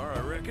too far,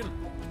 I reckon.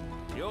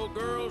 The old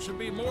girl should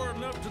be more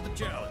than up to the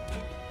challenge.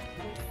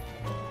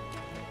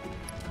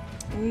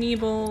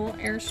 Nibel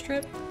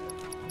airstrip.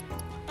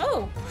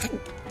 Oh!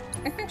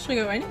 I can actually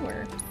go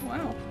anywhere.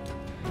 Wow.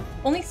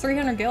 Only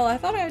 300 gil. I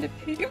thought I had to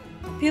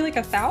pay like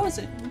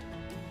 1,000.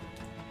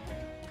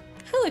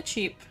 Hella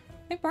cheap.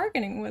 They're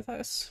bargaining with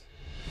us.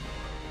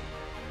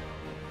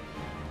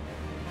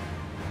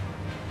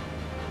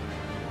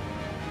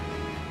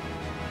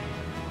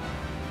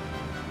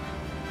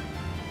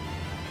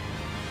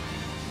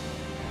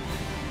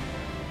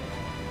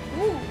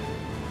 Ooh.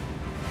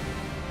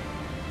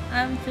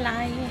 I'm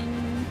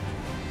flying.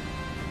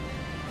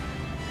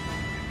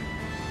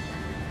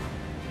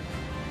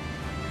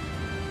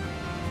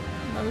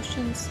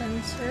 Motion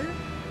sensor.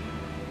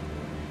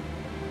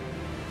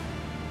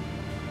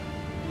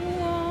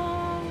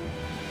 Whoa.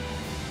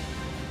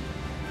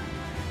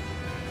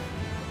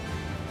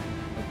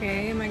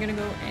 Okay, am I gonna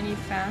go any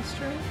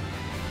faster?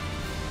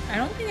 I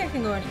don't think I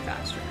can go any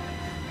faster.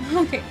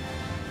 Okay.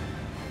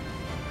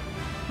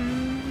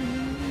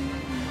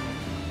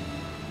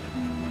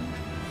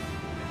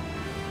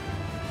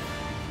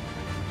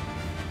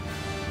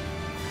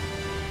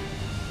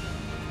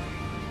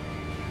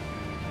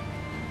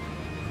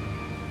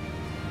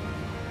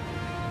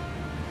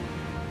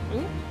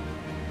 Ooh.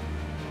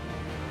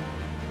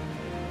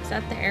 Is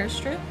that the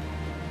airstrip?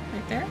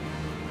 Right there?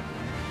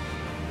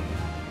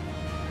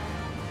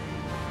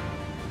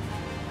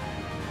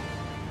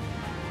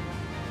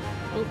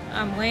 Oh,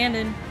 I'm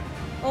landing.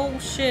 Oh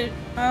shit,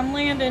 I'm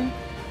landing.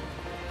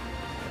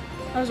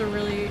 That was a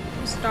really...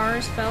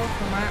 Stars fell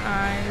from my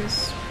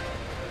eyes.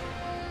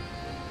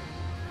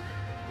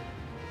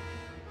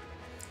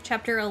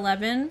 Chapter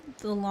 11,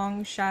 The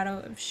Long Shadow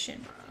of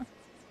Shinra.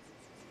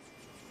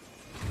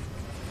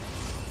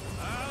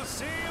 I'll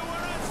see you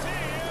when I see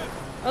you.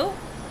 Oh,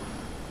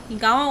 he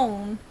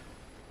gone.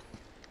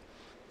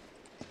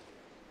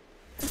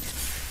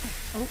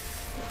 Oh,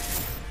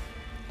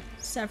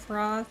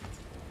 Sephiroth.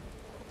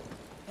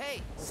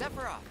 Hey,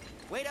 Sephiroth,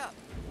 wait up.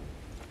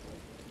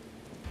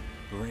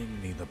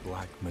 Bring me the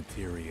black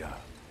materia.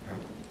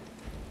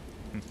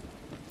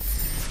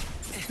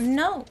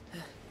 No,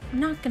 I'm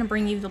not gonna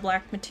bring you the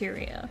black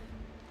materia.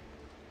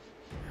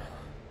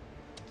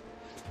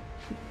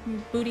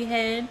 You booty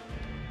head.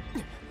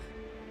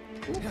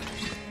 Ooh.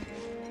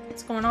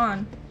 What's going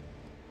on?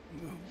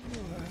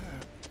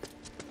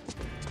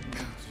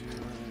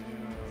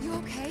 You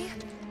okay?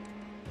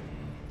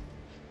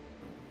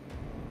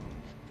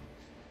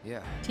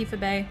 Yeah. Tifa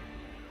Bay.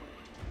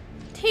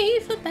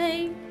 Tifa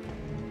Bay.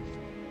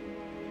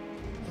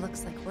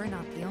 Looks like we're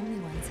not the only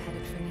ones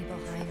headed for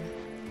Nibelheim.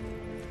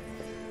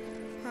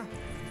 Huh.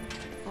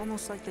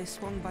 Almost like they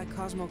swung by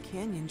Cosmo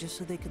Canyon just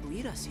so they could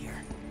lead us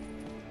here.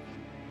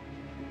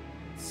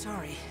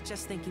 Sorry,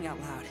 just thinking out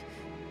loud.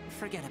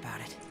 Forget about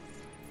it.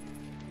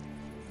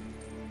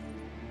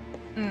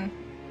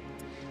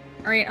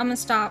 Alright, I'm gonna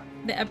stop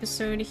the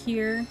episode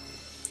here.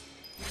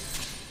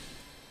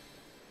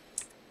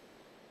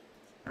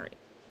 Alright.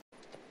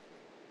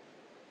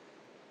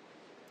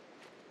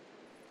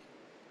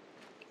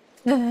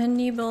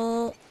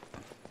 Nibel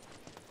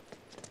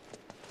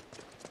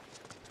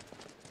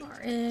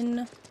are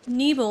in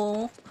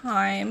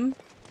Nibelheim.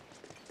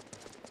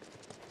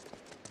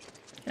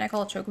 Can I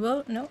call it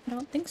Chocobo? No, I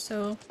don't think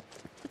so.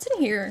 What's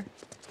in here?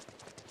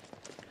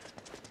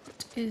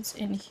 What is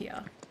in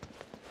here?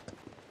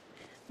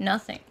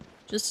 Nothing.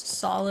 Just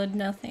solid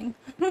nothing.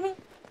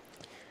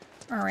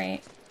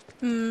 Alright.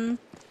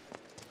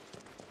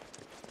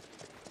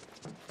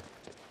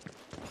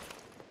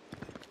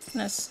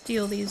 gonna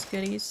steal these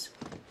goodies.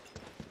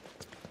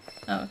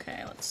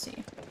 Okay, let's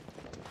see.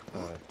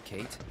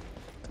 Kate?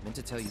 I meant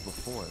to tell you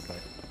before,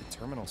 but the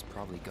terminal's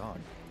probably gone.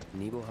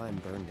 Nibelheim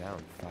burned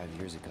down 5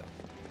 years ago.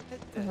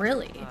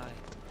 Really?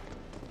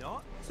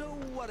 Not to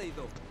worry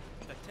though.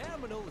 The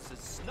terminal is as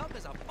snug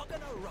as a bug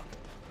in a rug.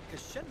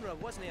 Because Shinra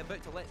wasn't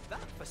about to let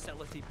that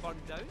facility burn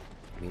down.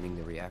 Meaning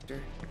the reactor?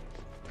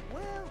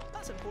 Well,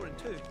 that's important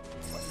too.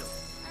 But no.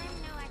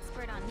 I'm no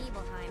expert on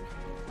Nibelheim,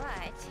 but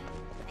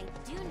I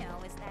do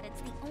know is that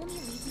it's the only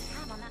lead we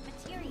have on that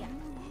materia.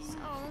 So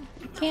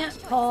You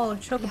can't call a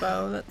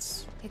chocobo,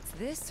 that's... It's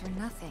this or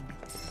nothing.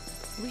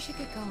 We should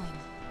get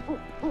going.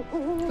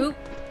 Oop.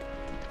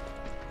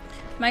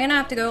 Am I gonna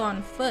have to go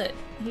on foot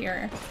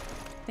here?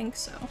 I think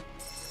so.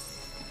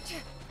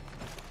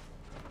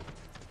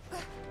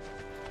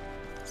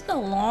 It's a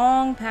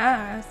long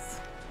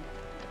path.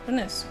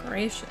 Goodness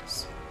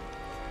gracious.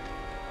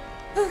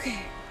 Okay.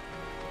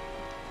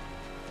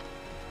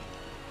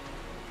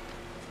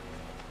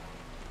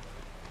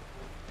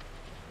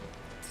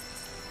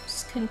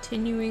 Just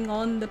continuing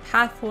on the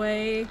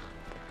pathway.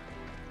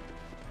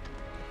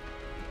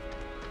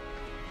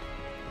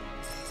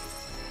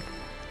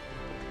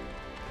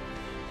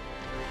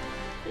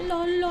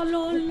 La la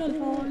la la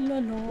la la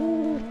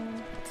la.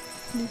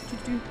 Do do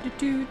do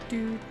do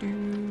do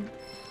do.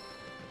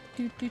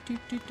 Do do do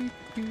do do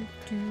do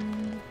do.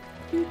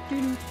 Do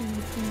do do do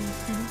do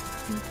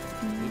do.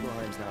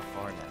 Nibelheim's not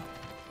far now.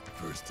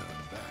 First time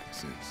back,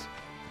 sis.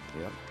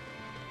 Yep.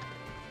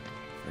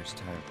 First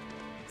time.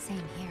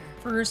 Same here.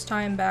 First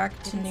time back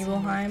to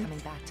Nibelheim.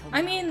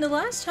 I mean, the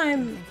last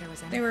time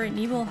they were at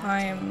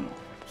Nibelheim,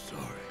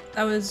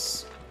 that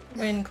was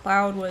when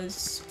Cloud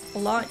was a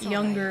lot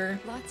younger.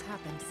 Lots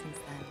happened since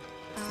then.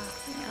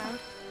 Cloud,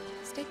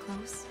 stay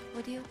close,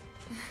 would you?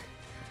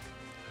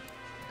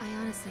 I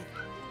honestly...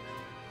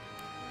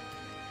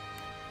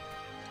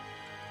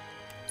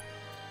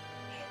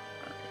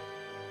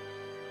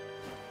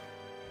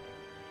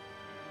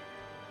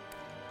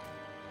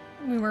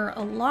 We were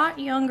a lot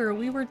younger.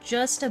 We were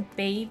just a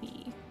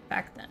baby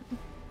back then.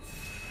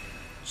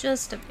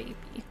 Just a baby.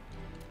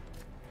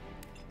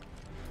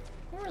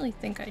 I don't really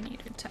think I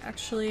needed to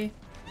actually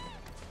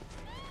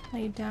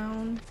lay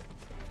down.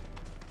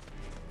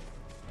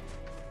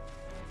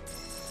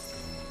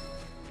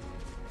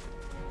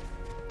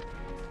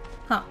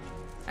 Huh.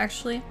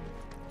 Actually,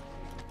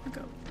 I'll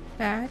go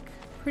back.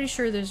 Pretty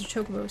sure there's a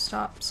chocobo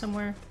stop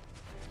somewhere.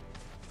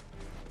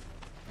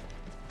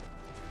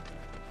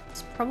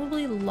 It's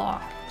probably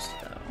locked,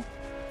 though.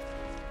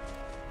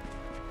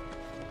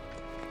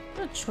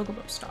 Where's the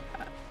chocobo stop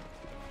at?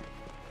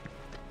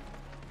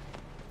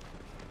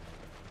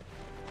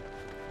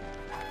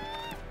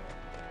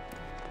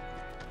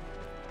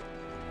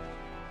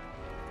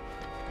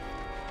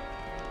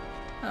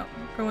 Oh,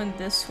 we're going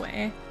this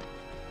way.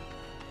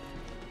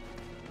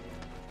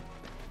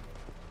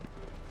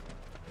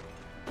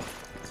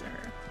 Is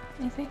there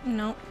anything?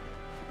 Nope.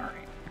 Alright.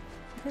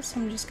 I guess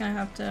I'm just gonna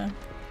have to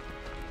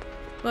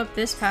go up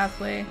this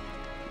pathway.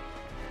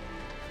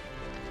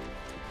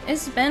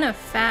 It's been a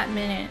fat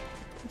minute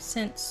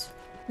since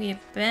we've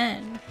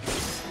been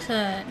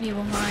to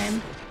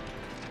Nibelheim.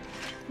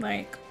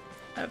 Like,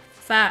 a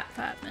fat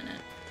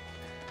minute.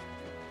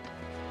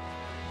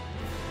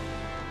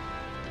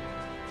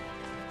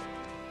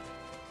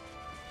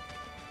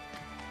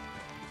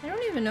 I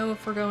don't even know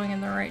if we're going in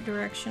the right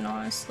direction,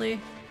 honestly.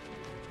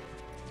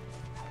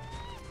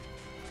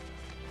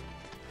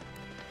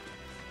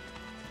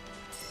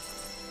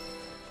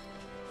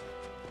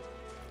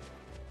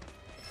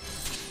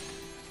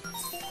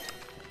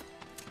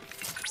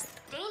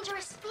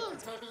 Dangerous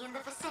fiends may be in the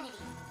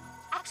vicinity.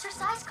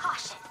 Exercise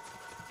caution.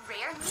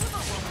 Rare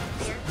Nibelheim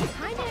appear.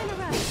 Kinda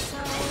interrupt, so...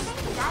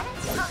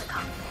 Guidance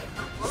protocol.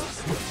 The wolves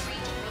in this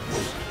region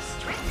maintain a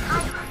strict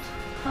hierarchy.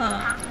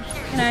 Huh.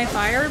 Can I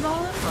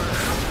fireball him?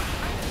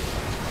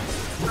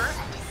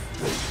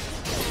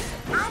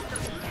 As the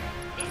leader,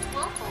 this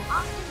wolf will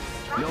often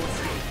destruct the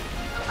prey,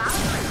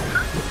 allowing for the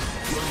hunters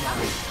to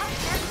catch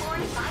their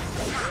quarry by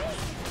surprise.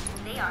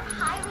 They are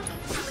highly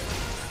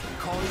intelligent.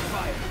 Calling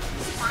fire.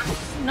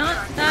 Not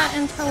that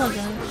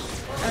intelligent,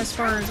 as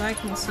far as I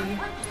can see.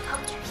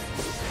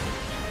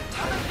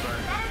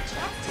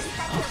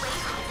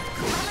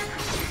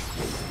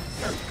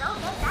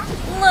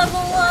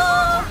 Level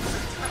up!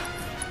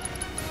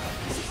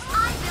 I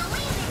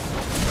believe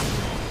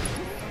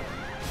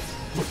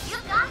it! You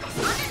got this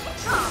under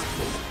control!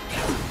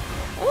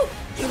 Oh,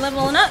 you're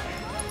leveling up!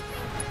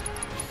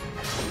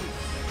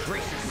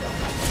 Brace yourself.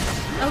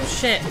 Oh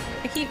shit,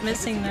 I keep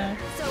missing the...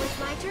 So it's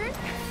my turn?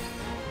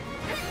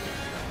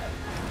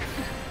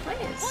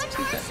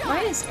 Why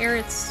is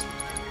Aerith's...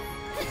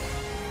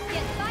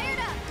 Get fired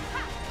up!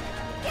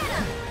 Get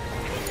him!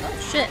 Oh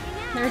shit,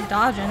 they're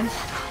dodging.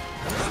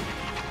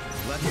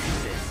 Let's do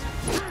this.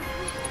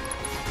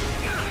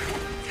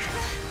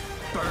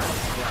 Burn,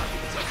 Cloud.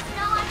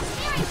 No, I'm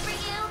cheering for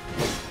you!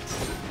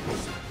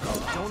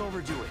 Don't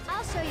overdo it.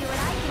 I'll show you what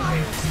I can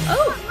do.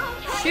 Oh,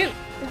 shoot.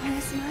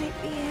 This might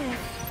be it.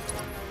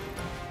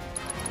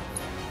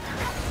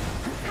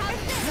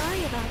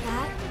 Sorry about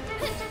that.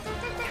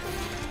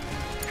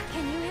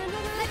 Can you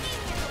handle that?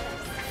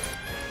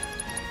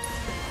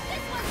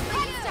 This one's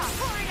for you!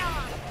 Pour it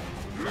on!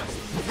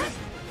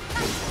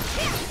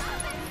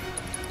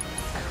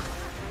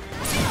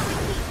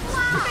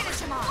 Wow!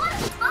 Finish him off! What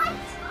a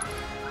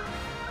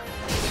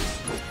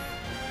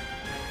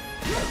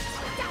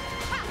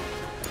fight!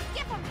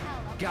 Give him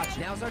hell, okay? Gotcha.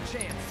 Now's our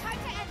chance. Time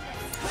to end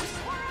this.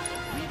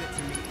 Leave it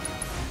to me.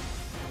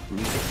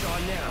 Music's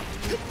on now.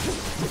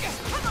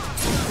 Come on!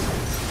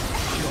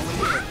 Going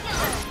in.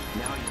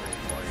 Now you're ready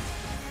for it.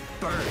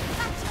 Burn.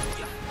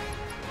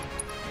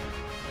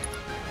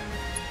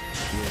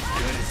 You're as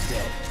good as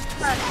dead.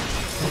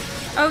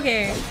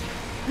 Okay.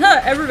 Huh,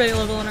 everybody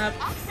leveling up.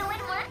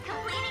 Excellent work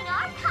completing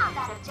our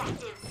combat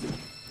objectives.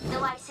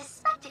 Though I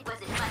suspect it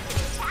wasn't much of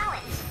a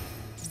challenge.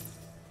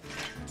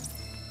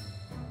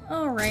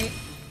 Alright.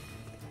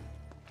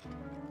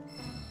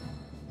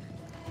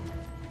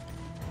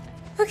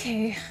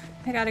 Okay,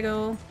 I gotta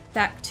go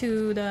back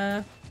to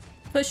the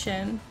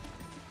push-in.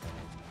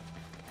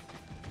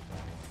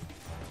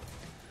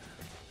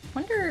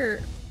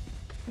 Wonder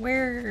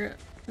where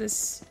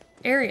this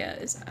area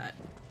is at.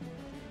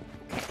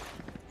 Okay.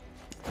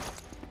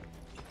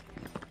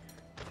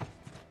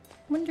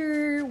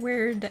 Wonder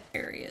where the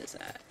area is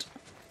at.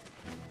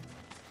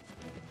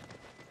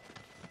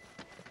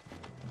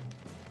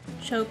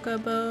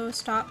 Chocobo,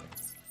 stop.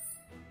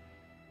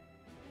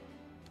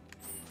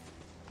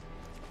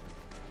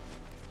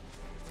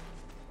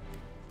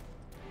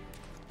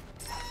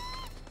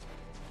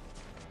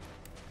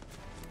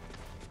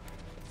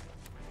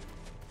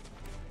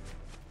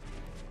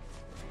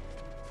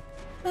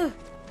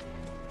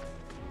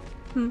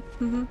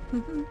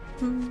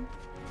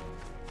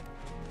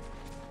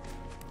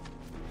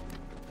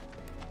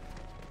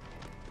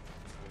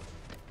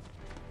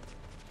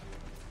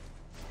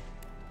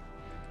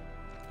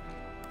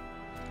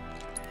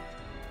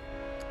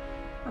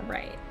 All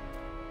right.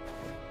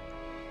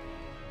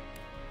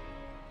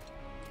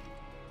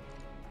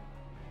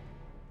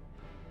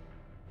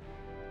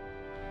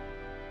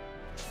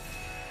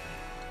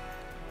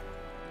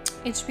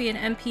 HP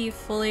and MP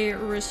fully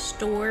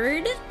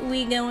restored.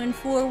 We going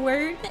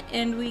forward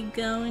and we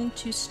going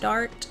to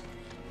start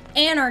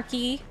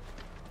Anarchy.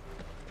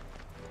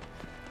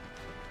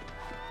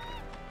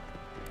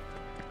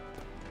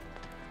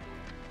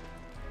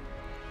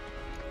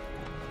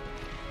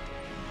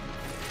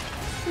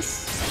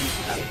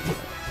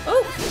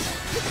 Oh!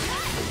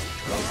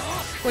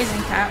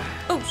 Poison cap.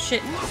 Oh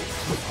shit.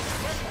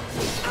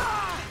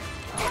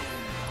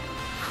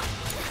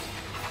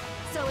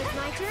 So it's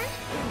my turn?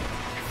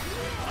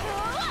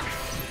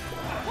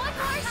 One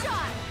more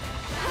shot!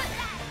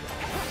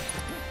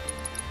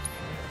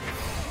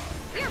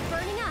 You're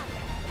burning up!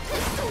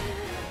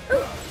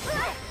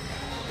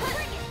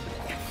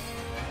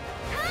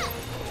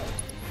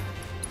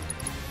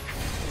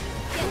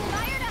 Get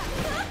fired up!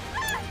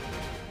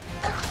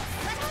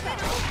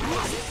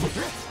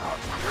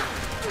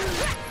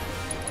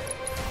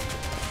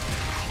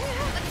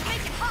 Let's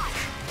make it hot!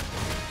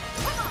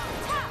 Come on,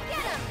 tap,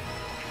 get him!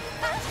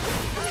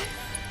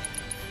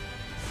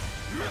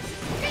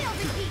 Failed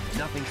defeat!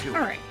 Nothing to it.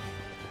 Alright.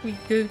 We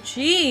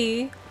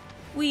Gucci.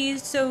 We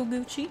so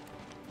Gucci.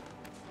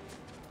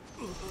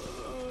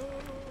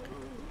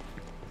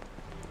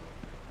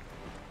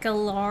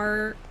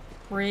 Galar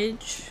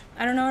Bridge.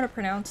 I don't know how to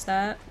pronounce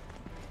that.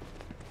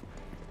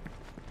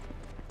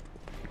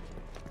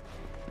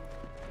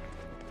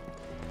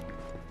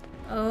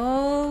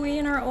 Oh, we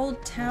in our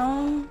old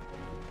town?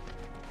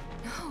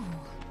 No.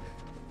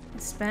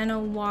 It's been a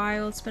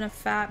while. It's been a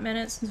fat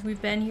minute since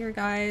we've been here,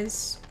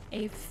 guys.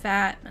 A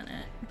fat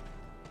minute.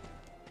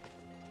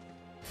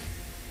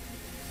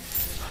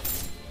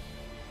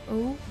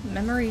 Oh,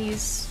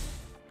 memories.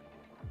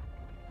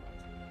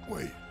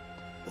 Wait,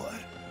 what?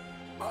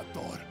 I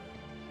thought...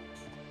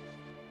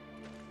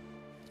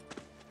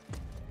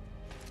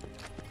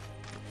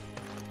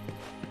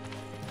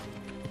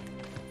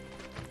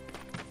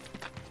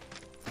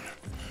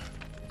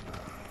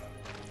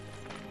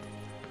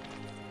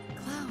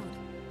 Cloud,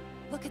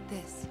 look at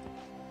this.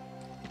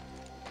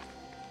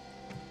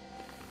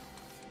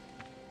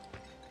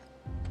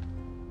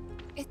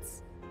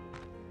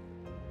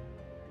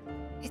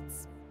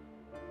 It's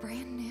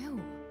brand new.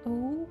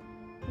 Oh,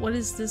 what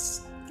is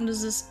this? What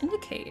does this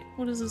indicate?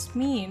 What does this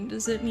mean?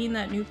 Does it mean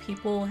that new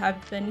people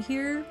have been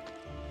here?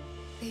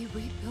 They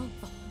rebuilt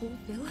the whole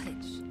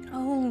village.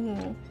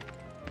 Oh.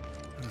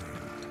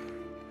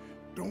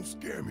 Don't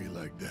scare me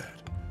like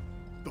that.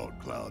 Thought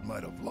Cloud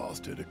might have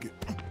lost it again.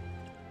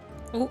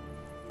 Oh.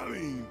 I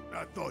mean,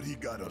 I thought he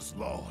got us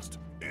lost,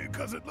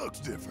 because it looks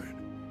different.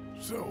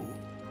 So,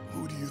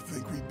 who do you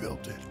think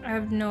rebuilt it? I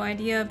have no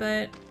idea,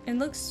 but it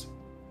looks...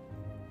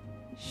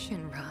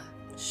 Shinra.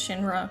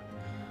 Shinra.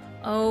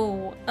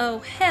 Oh. Oh,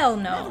 hell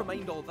no. Never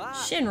mind all that.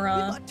 Shinra.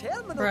 We've got a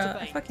terminal to Bruh,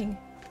 I find. fucking...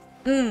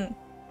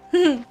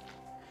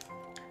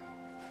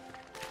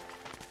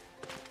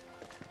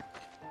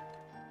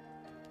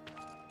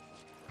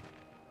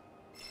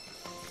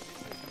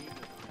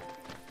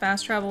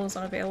 Fast travel is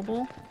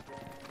unavailable.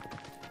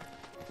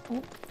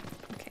 Oh,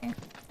 okay.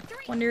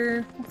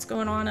 Wonder what's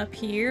going on up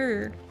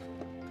here.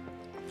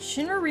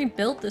 Shinra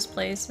rebuilt this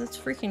place. That's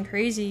freaking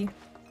crazy.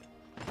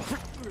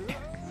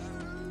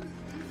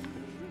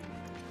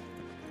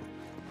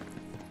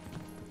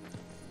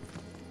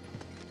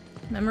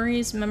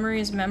 Memories,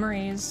 memories,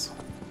 memories.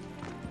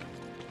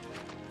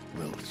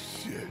 Well,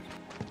 shit.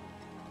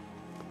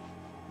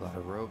 A lot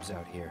of robes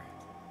out here.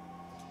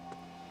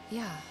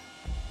 Yeah.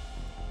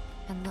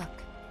 And look.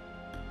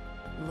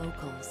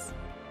 Locals.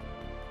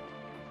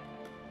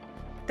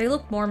 They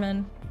look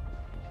Mormon.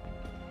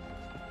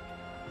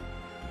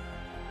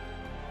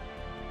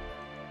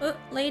 Oh,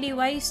 lady,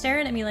 why are you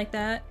staring at me like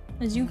that?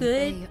 Is you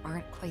good? They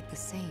aren't quite the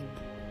same,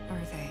 are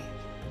they?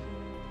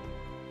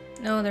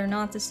 No, they're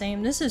not the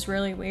same. This is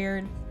really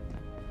weird.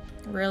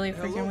 Really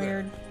freaking Hello there.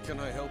 weird. Can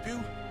I help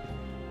you?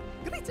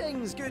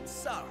 Greetings, good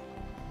sir.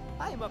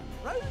 I am a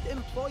proud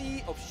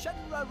employee of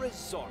Shinra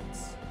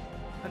Resorts.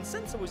 And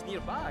since I was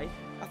nearby,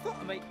 I thought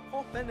I might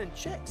pop in and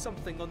check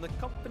something on the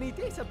company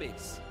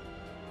database.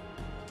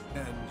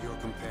 And your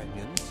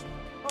companions?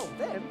 Oh,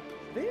 them?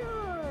 They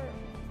are...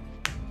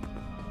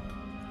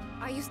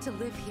 I used to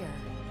live here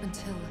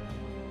until,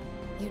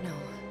 you know.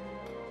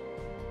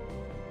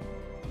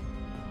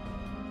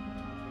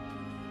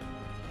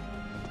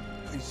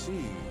 I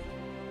see.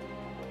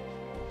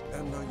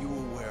 And are you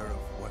aware of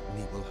what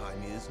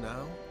Nibelheim is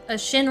now? A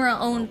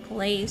Shinra-owned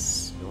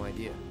place. No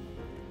idea.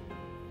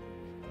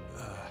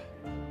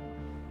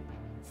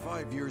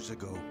 5 years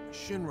ago,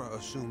 Shinra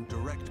assumed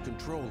direct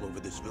control over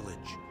this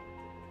village.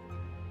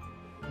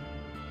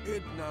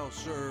 It now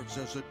serves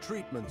as a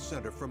treatment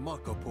center for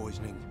Mako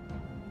poisoning.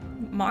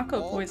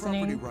 Mako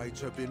poisoning? All property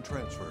rights have been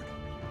transferred.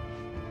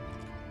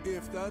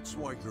 If that's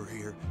why you're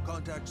here,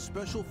 contact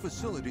Special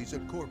Facilities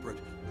at Corporate.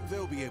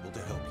 They'll be able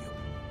to help you.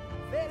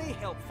 Very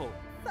helpful.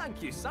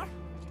 Thank you, sir.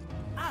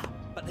 Ah,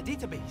 but the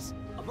database.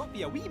 I'll not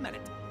be a wee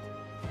minute.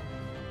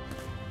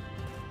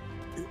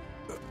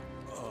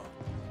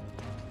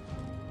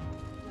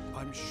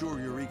 I'm sure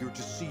you're eager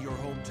to see your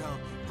hometown,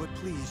 but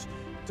please,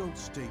 don't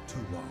stay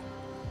too long.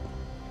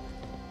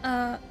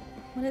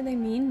 What do they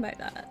mean by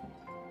that?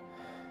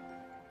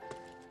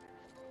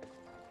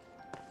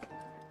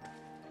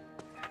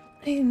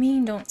 What do you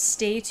mean don't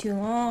stay too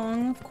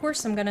long? Of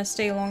course I'm gonna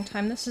stay a long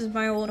time. This is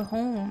my old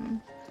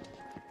home.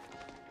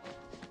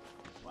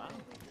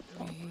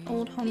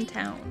 Old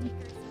hometown.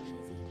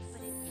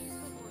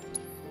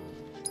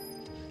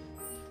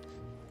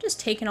 Just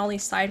taking all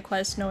these side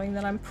quests knowing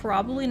that I'm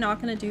probably not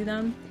gonna do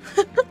them.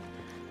 Life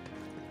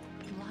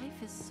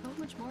is so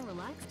much more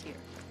relaxed here.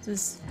 This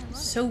is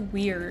so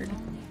weird.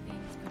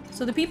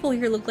 So the people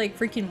here look like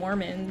freaking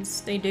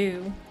Mormons. They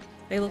do.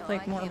 They look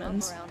like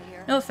Mormons.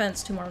 No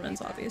offense to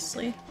Mormons,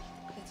 obviously.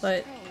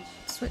 But,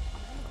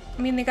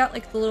 I mean, they got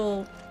like the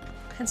little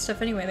head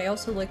stuff anyway. They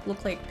also like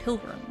look like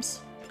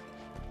pilgrims.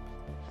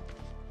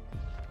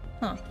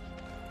 Huh.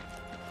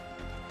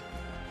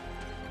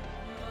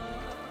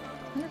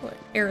 I wonder what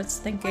Aerith's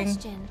thinking.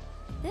 Question.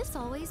 This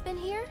always been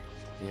here?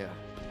 Yeah.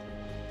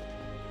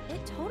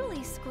 It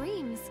totally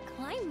screams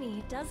climb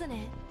me, doesn't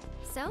it?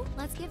 So,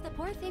 let's give the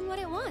poor thing what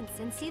it wants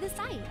and see the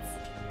sights.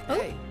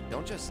 Hey,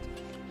 don't just...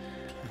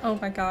 Oh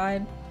my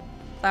god.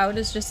 Cloud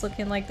is just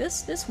looking like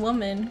this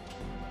woman.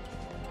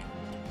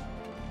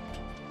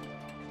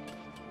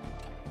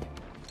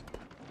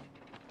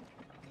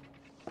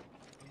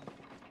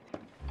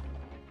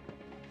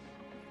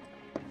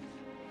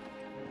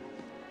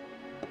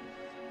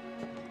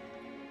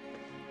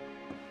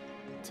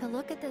 To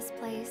look at this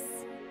place,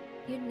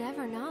 you'd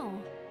never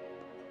know.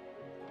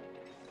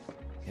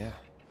 Yeah.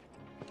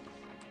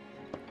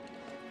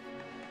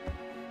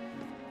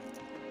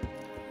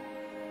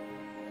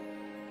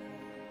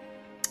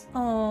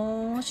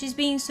 Oh, she's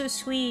being so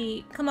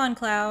sweet. Come on,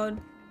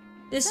 Cloud.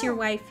 This So, your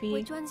wifey.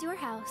 Which one's your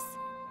house?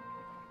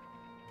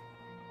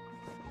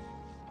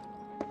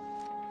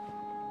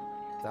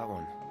 That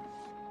one.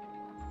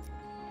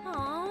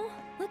 Aw,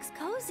 looks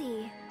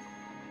cozy.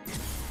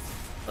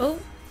 Oh.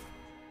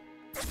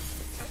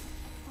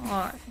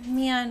 Aw,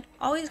 man.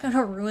 Always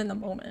gonna ruin the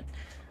moment.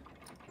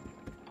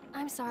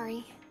 I'm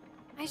sorry.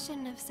 I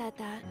shouldn't have said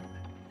that.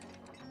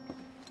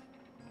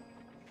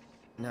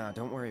 Nah,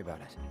 don't worry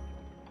about it.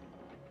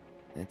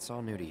 It's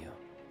all new to you.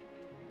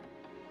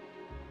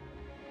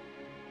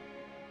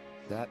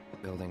 That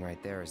building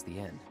right there is the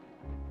inn.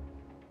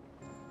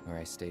 Where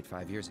I stayed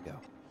 5 years ago.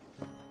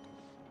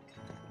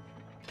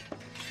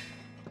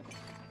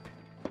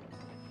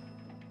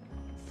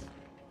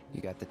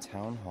 You got the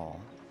town hall.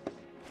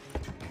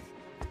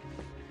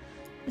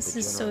 This the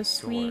is so general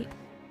sweet. store,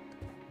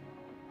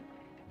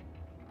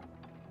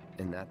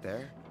 and that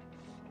there?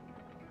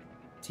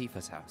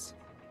 Tifa's house.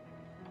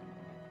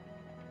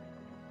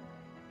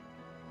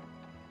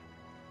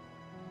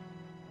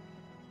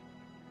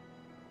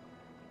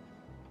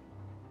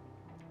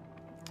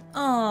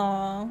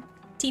 Aww.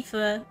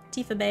 Tifa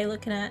Bay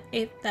looking at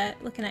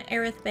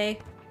Aerith Bay.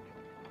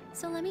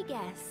 So let me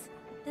guess.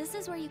 This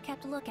is where you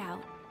kept a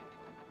lookout.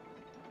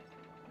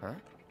 Huh?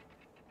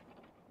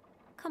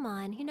 Come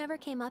on, you never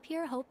came up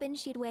here hoping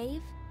she'd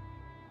wave?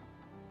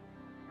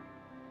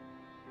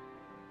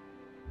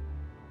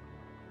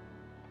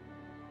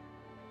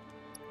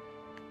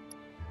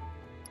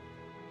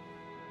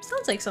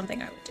 Sounds like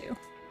something I would do.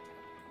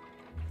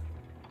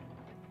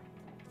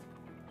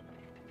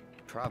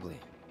 Probably.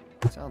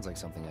 Sounds like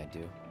something I'd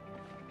do.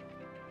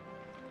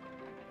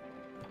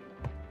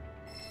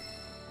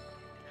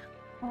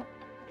 Oh.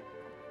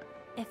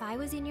 If I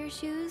was in your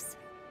shoes,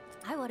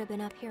 I would have been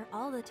up here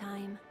all the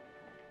time.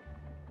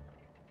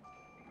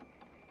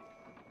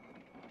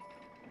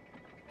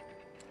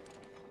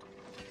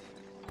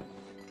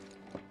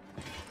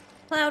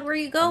 Cloud, where are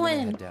you I'm gonna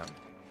going? head down.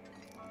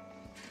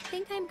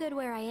 Think I'm good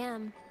where I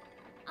am.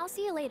 I'll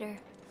see you later.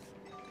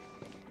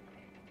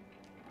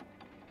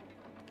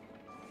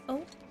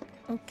 Oh,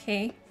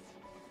 okay.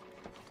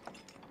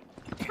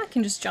 I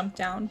can just jump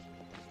down.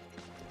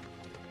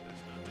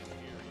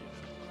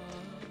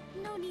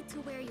 No need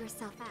to wear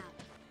yourself out.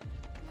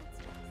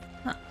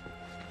 Huh.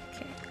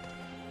 Okay.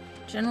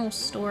 General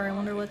store. I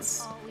wonder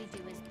what's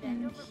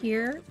in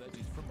here.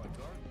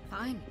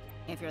 Fine.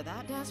 If you're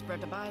that desperate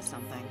to buy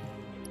something.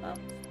 Oh,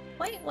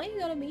 why you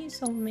gotta be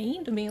so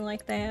mean to me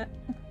like that?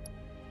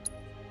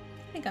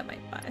 I think I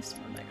might buy some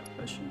Omega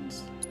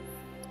potions.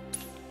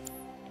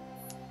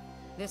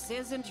 This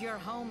isn't your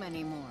home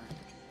anymore.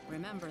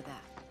 Remember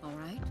that,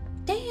 alright?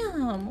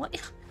 Damn!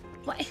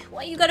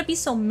 Why you gotta be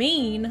so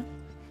mean?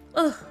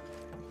 Ugh.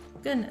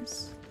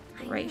 Goodness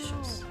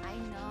gracious. I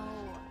know.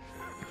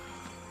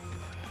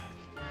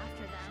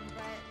 After them,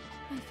 but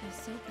I feel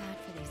so bad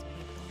for these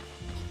people.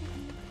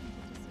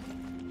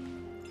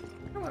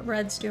 I wonder what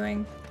Red's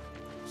doing.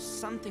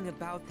 Something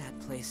about that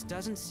place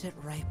doesn't sit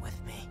right with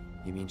me.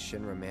 You mean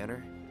Shinra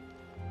Manor?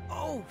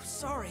 Oh,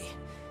 sorry.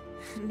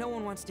 No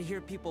one wants to hear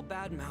people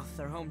badmouth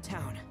their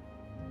hometown.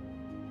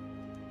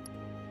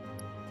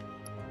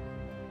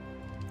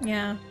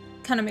 Yeah,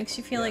 kind of makes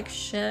you feel like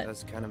shit.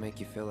 Does kind of make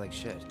you feel like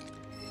shit.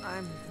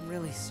 I'm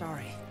really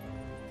sorry.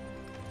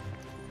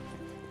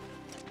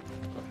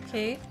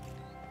 Okay.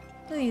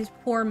 Look at these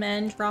poor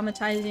men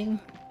traumatizing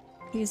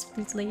these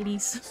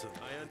ladies. Listen,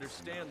 I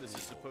understand this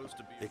is supposed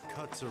to be. It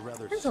cuts a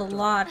rather. There's a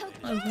lot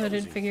of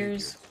hooded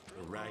figures.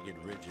 The ragged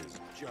ridges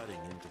jutting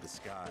into the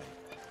sky,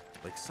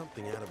 like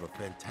something out of a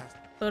fantastic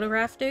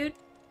Photograph dude?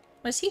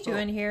 What's he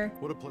doing here?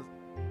 What a pleasant.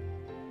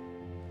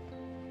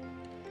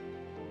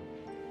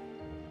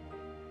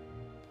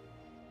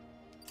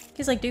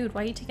 He's like, dude,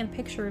 why are you taking a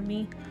picture of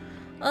me?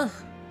 Ugh.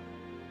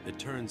 It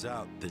turns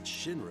out that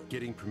Shinra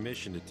getting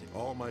permission to take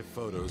all my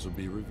photos will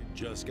be reviewed.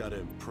 Just gotta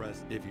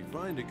impress. If you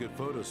find a good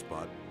photo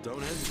spot,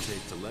 don't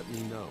hesitate to let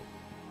me know.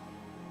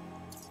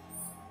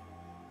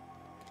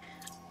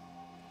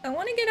 I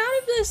want to get out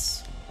of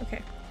this.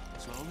 Okay.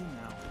 Slowly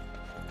now.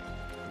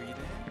 Breathe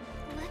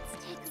in. Let's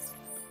take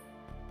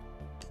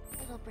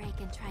a little break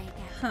and try again.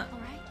 Huh. All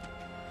right?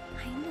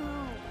 I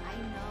know.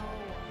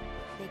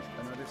 They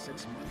can't. Another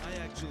 6 months.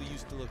 I actually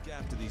used to look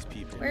after these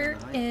people. Where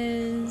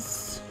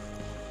is...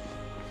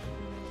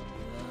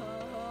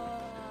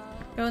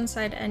 Go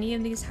inside any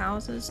of these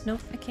houses?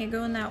 Nope, I can't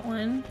go in that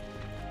one.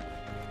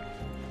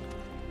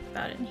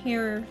 About in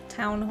here,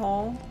 town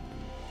hall.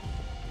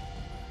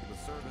 The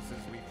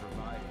services we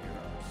provide here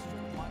are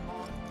streamlined.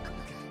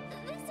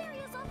 This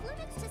area's off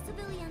limits to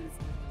civilians.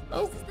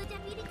 Oh. This is the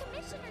Deputy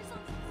Commissioner's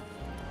office.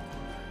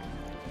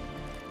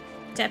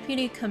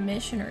 Deputy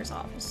Commissioner's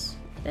office.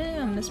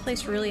 Damn, this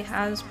place really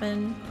has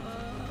been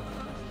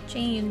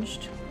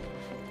changed.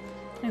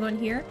 Can I go in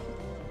here?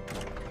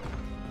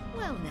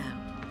 Well now,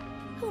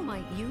 who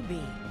might you be?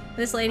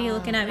 This lady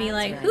looking at me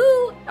like, right.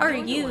 who are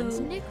You're the you ones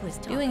Nick was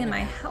doing talking in my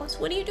about. house?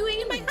 What are you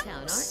doing in my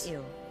Town, house? aren't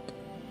you?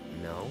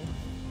 No.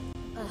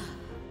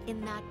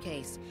 In that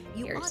case,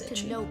 you Yours ought to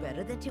itchy. know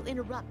better than to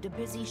interrupt a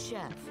busy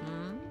chef,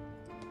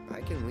 I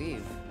can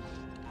leave.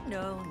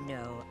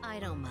 No, I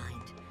don't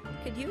mind.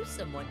 Could use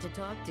someone to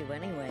talk to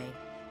anyway.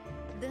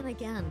 Then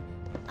again,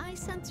 I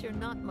sense you're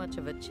not much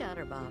of a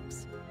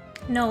chatterbox.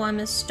 No, I'm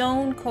a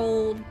stone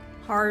cold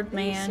hard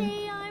man. They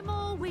say I'm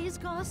always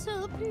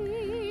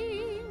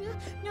gossiping.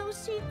 No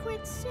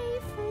secret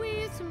safe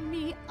with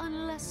me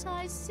unless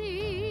I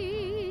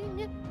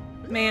sing.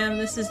 Man,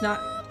 this is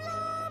not...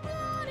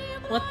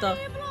 What the...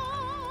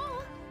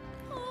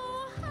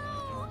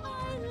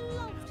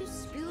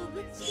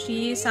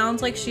 She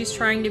sounds like she's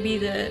trying to be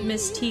the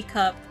Miss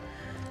Teacup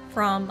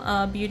from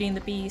Beauty and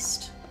the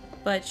Beast,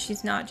 but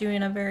she's not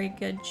doing a very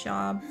good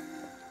job.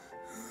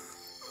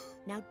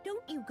 Now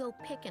don't you go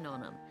picking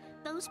on them.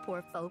 Those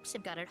poor folks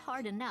have got it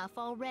hard enough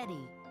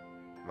already.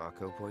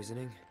 Mako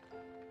poisoning?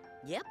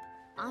 Yep,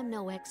 I'm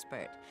no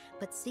expert,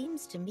 but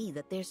seems to me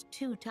that there's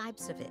 2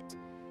 types of it.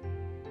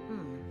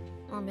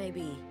 Or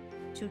maybe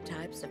 2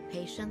 types of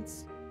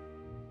patients.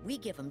 We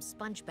give them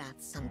sponge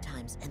baths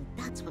sometimes, and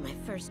that's when I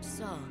first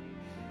saw.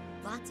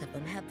 Lots of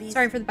them have these...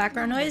 Sorry for the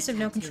background noise, I have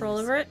no control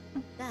over it.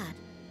 That,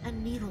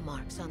 and needle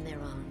marks on their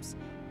arms.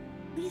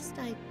 At least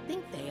I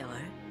think they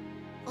are.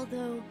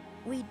 Although,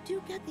 we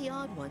do get the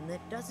odd one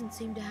that doesn't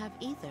seem to have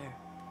either.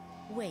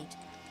 Wait,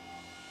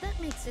 that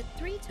makes it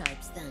 3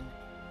 types then.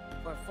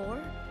 Or 4?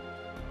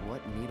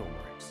 What needle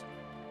marks?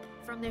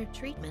 From their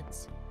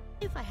treatments,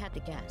 if I had to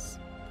guess.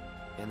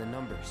 And the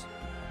numbers?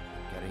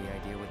 Got any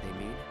idea what they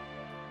mean?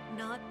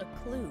 Not a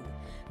clue.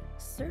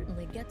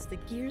 certainly gets the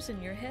gears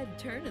in your head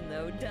turning,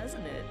 though,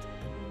 doesn't it?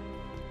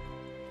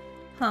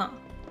 Huh.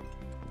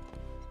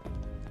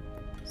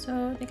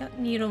 So they got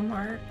needle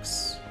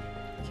marks.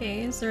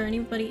 Okay, is there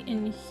anybody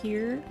in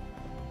here?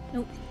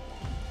 Nope.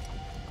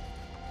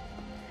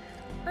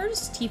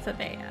 Where's Tifa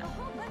Bay at? A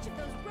whole bunch of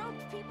those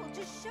robed people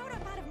just showed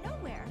up out of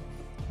nowhere.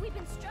 We've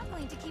been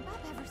struggling to keep up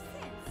ever since.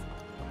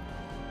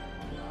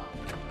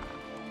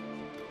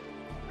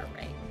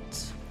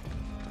 Alright.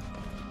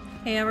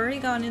 Hey, I've already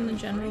gone in the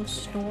general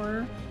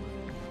store.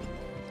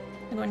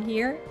 I'm going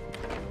here.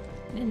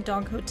 In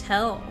Dog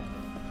Hotel.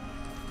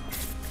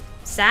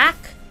 Zach?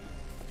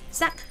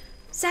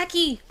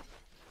 Zachy!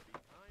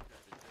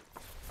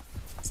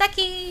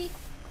 Zachy!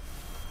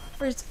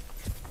 Where's...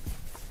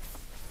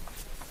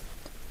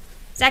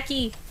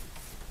 Zachy!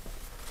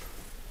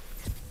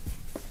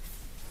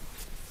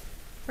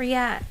 Where you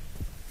at?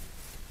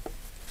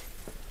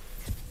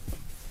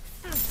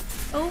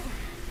 Oh.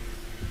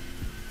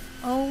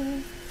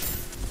 Oh.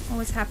 Oh,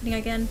 what's happening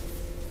again?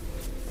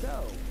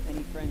 So,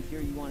 any friends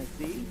here you want to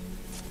see?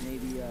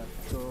 Maybe a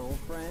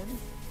girlfriend?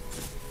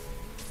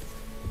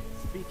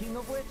 Speaking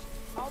of which,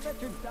 I'll bet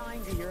you're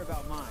dying to hear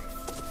about mine.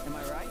 Am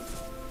I right?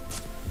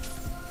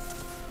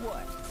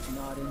 What?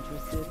 Not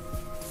interested?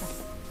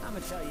 I'm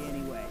gonna tell you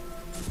anyway.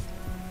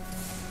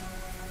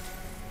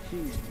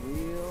 She's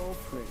real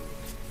pretty.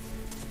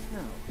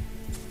 No,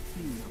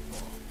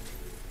 beautiful.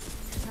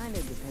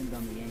 Kinda depends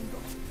on the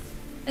angle.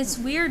 It's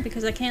weird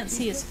because I can't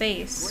see his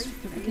face.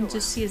 I can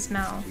just see his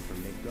mouth.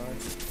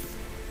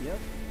 Yep,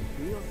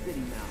 real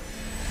city mouth.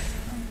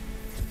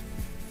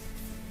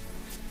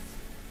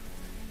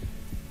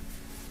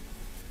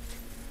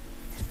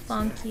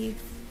 Funky.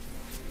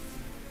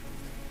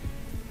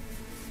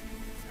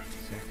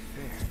 Zach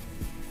Fair.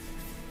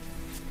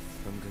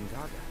 From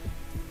Gungaga.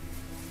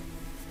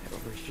 Head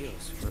over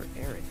heels for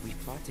Eric. We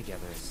fought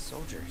together as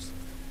soldiers.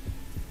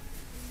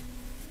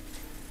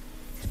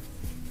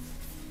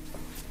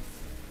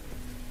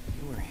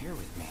 You were here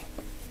with me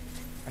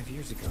 5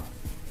 years ago.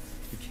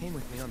 You came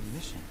with me on the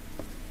mission.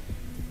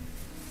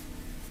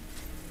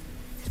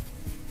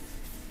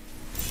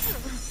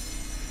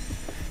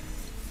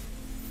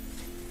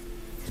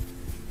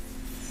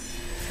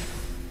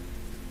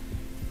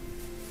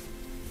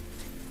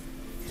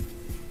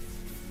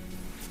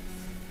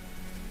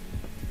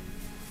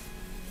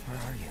 Where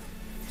are you?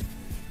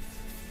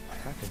 What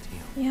happened to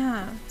you?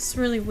 Yeah, it's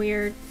really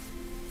weird.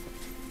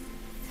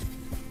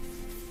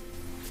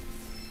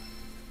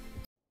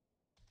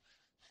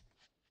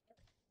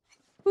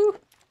 Whew.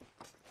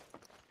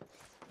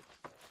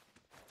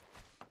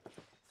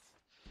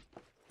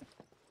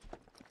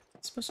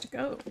 It's supposed to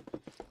go.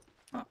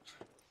 Oh,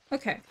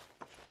 okay.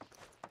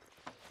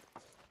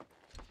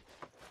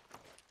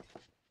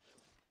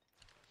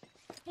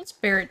 What's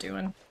Barrett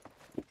doing?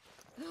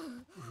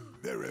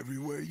 They're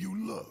everywhere you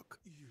look.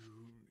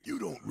 You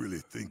don't really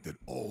think that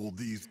all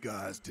these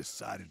guys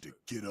decided to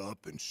get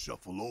up and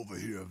shuffle over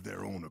here of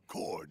their own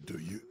accord, do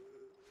you?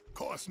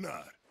 Course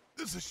not.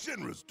 This is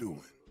Shinra's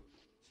doing.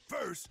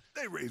 First,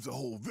 they raise a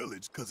whole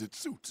village because it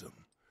suits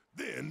them.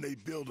 Then they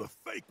build a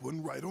fake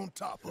one right on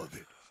top of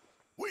it.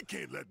 We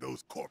can't let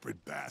those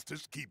corporate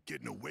bastards keep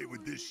getting away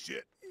with this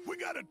shit. We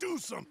gotta do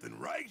something,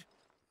 right?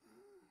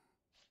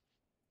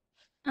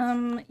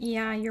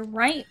 Yeah, you're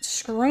right.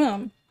 Screw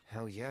him.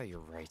 Hell yeah, you're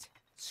right.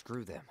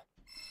 Screw them.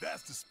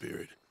 That's the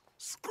spirit.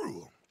 Screw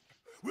them.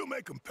 We'll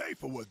make them pay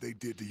for what they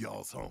did to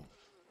y'all's home.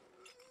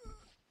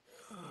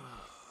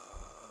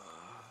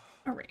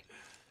 Alright.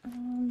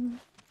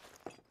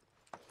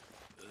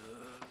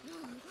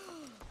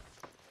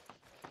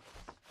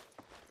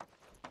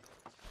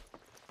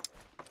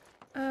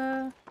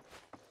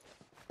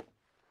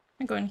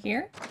 I go in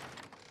here?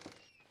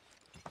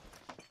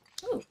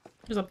 Ooh,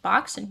 there's a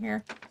box in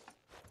here.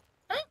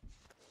 Huh?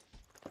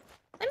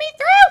 Let me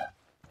through!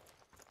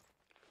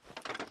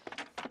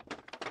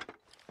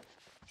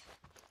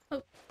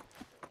 Oh.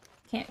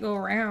 Can't go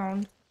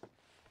around.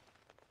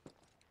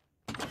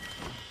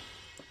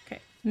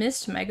 Okay,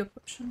 missed mega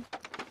potion.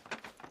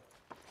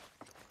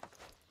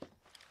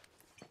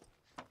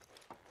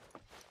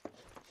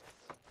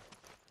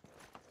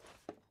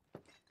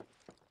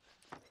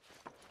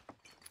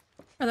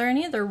 Are there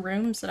any other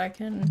rooms that I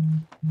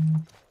can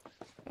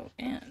go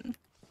in?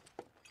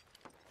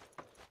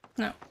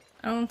 No,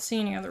 I don't see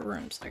any other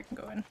rooms that I can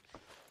go in.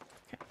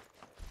 Okay.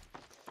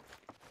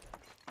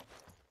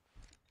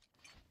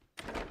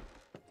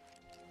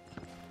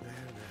 There.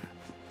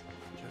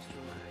 Just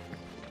relax.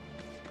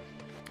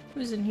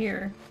 Who's in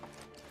here?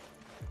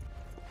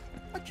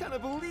 I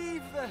can't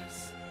believe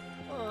this!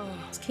 Oh.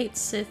 What's Kate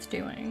Sith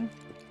doing?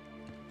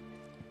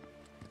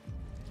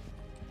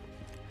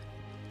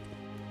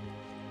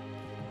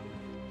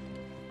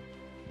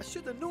 I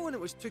should have known it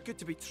was too good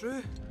to be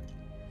true.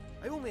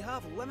 I only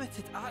have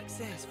limited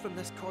access from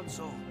this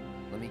console.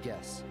 Let me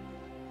guess.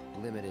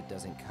 Limited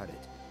doesn't cut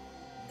it.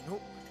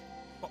 Nope.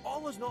 But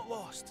all is not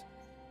lost.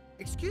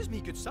 Excuse me,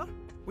 good sir.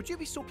 Would you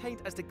be so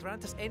kind as to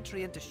grant us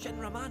entry into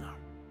Shinra Manor?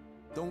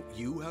 Don't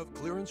you have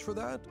clearance for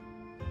that?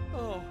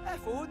 Oh,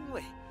 if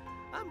only.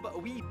 I'm but a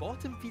wee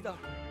bottom feeder.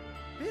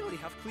 Barely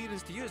have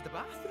clearance to use the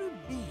bathroom.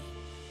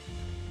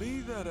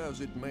 Be that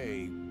as it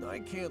may, I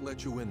can't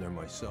let you in there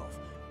myself.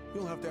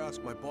 You'll have to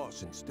ask my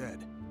boss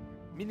instead.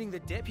 Meaning the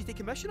deputy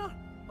commissioner?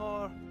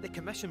 Or the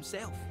commission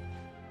himself?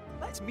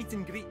 Let's meet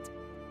and greet.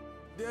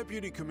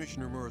 Deputy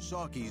Commissioner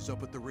Murasaki's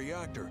up at the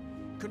reactor,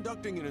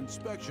 conducting an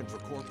inspection for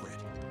corporate.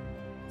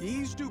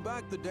 He's due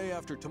back the day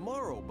after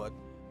tomorrow, but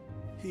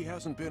he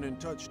hasn't been in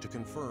touch to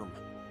confirm.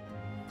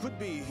 Could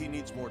be he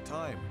needs more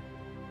time.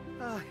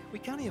 We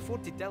can't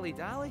afford to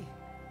dilly-dally.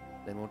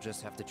 Then we'll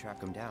just have to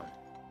track him down.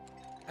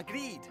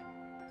 Agreed.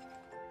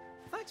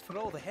 Thanks for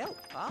all the help,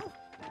 pal.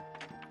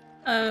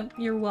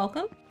 You're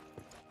welcome.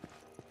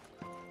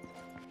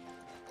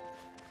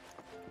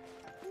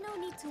 No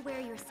need to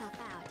wear yourself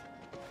out.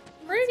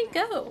 Where did he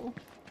go?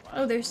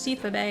 Oh, there's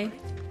Tifa Bay.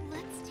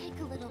 Let's take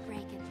a little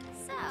break and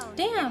so.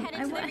 Damn,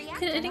 I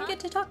didn't get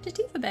to talk to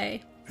Tifa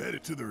Bay.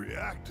 Headed to the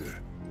reactor.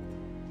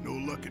 No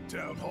luck at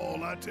town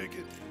hall, I take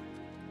it?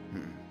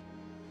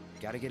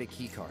 Gotta get a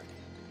key card.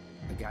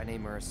 A guy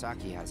named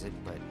Murasaki has it,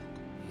 but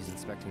he's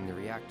inspecting the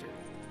reactor.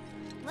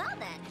 Well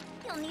then,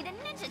 you'll need a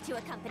ninja to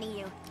accompany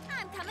you.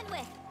 I'm coming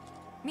with.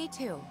 Me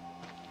too.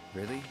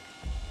 Really?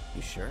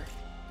 You sure?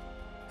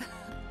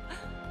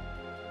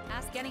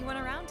 Ask anyone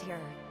around here.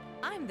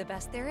 I'm the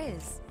best there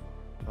is.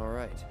 All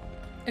right.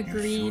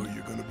 Agreed. You sure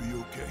you're gonna be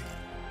okay?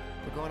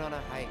 We're going on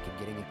a hike and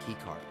getting a key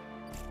card.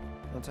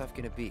 How tough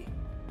can it be?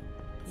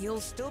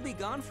 You'll still be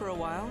gone for a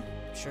while.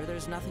 Sure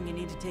there's nothing you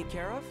need to take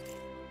care of?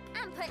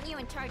 I'm putting you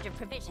in charge of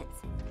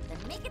provisions. Then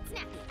make it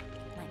snappy.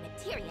 My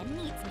materia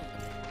needs me.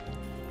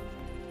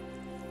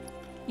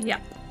 Yeah.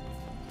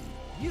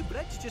 New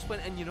bridge just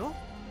went in, you know.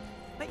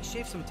 Might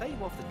shave some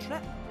time off the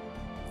trip.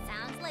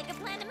 Sounds like a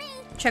plan to me.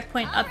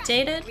 Checkpoint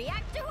updated.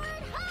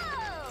 Reactorward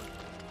ho!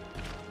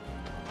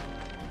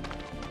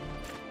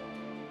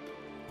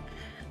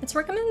 It's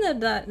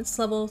recommended that it's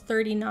level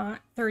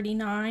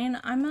 39.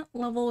 I'm at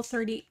level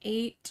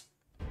 38.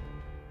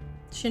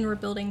 Shinra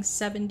Building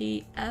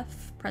 70F,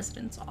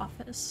 President's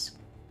Office.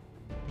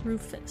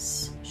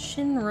 Rufus.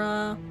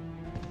 Shinra.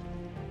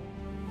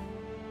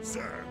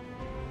 Sir,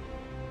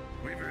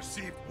 we've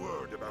received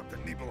word about the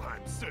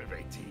Nibelheim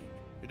survey team.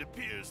 It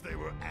appears they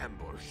were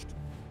ambushed.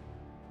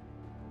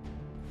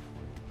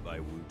 By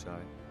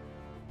Wu-Tai?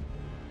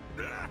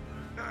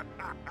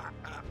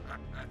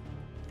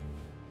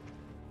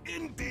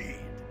 Indeed,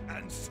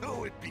 and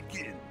so it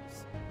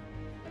begins.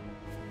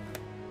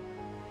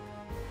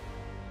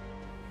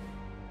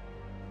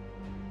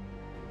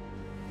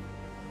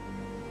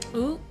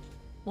 Ooh,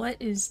 what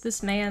is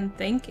this man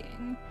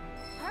thinking?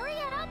 Hurry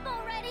it up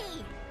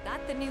already!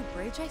 That the new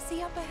bridge I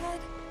see up ahead?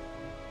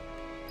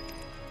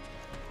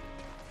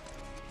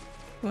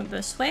 Went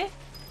this way?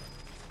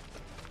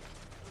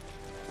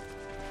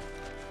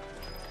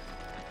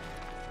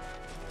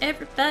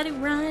 Everybody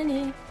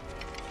running.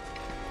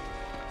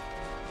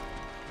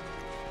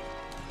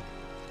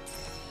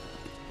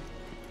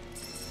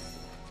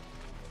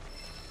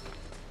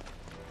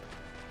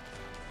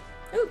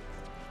 Ooh,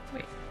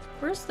 wait,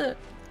 where's the...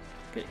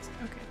 Good,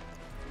 okay.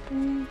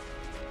 I'm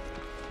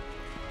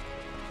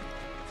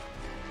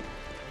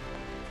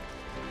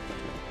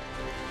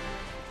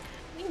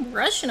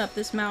rushing up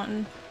this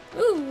mountain.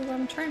 Ooh,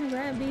 I'm trying to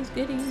grab these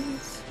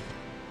goodies.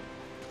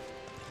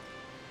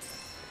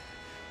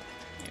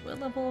 Wait, what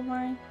level am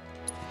I?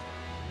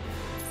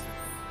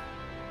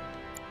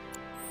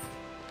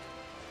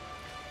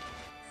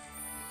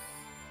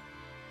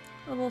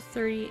 Level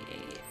 38.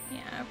 Yeah,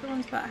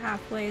 everyone's about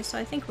halfway, so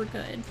I think we're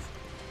good.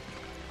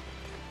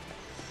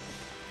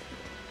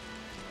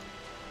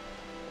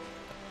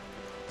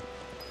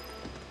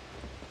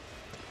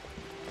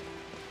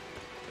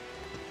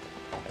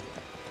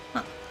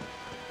 Huh.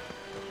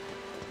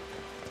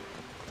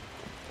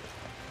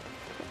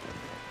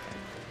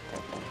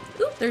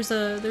 Ooh, there's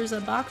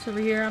a box over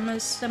here. I'm gonna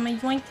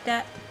yoink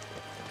that.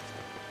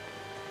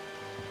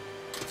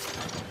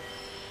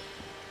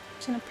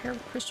 In a pair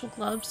of crystal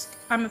gloves.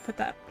 I'm gonna put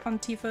that on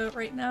Tifa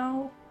right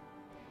now.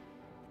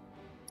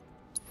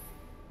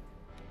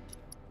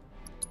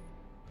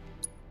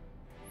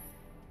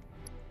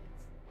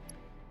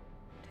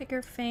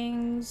 Tiger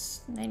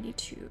Fangs,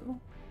 92.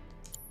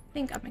 I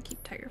think I'm gonna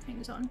keep Tiger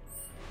Fangs on.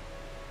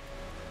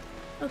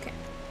 Okay.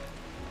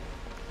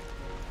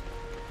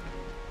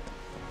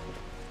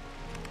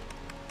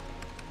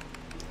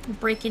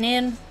 Breaking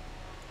in.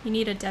 You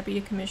need a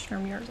Deputy Commissioner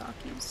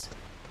Murasaki's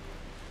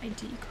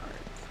ID card.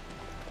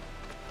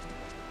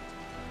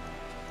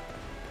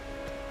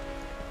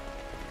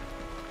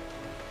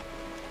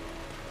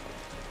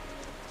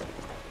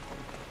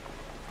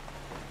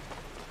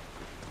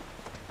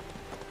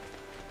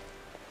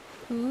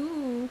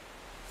 Ooh.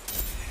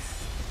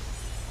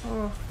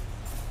 Oh.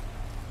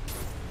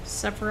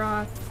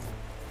 Sephiroth.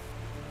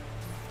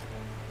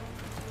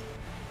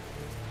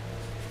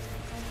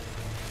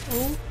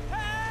 Oh.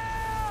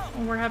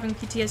 Oh, we're having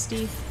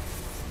PTSD.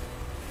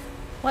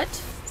 What?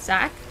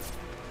 Zach?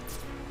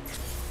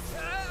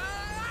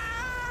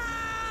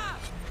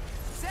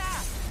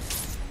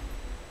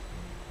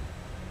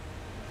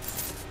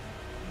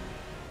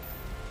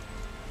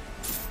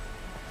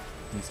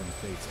 He's in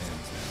fate's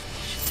hands now.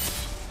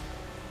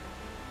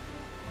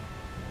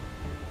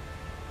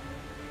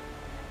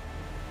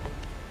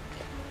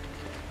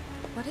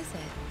 What is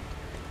it?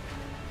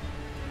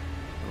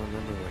 I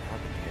remember what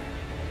happened here.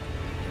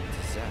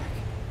 To Zack.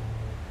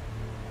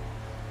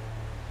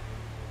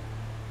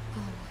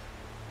 Oh.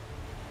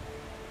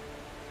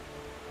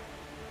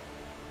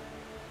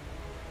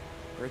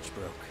 Bridge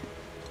broke.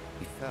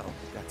 He fell,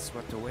 got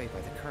swept away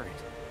by the current.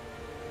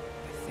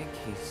 I think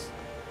he's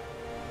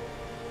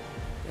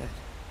dead.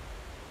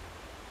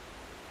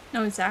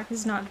 No, Zack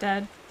is not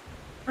dead.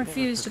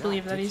 Refuse to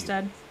believe that he's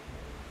dead.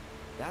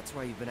 That's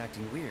why you've been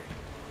acting weird.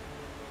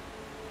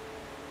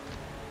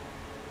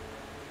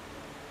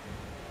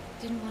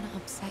 Didn't want to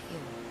upset you.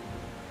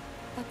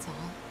 That's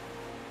all.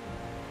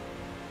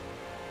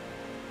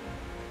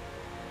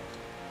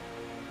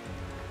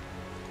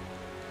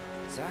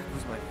 Zack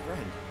was my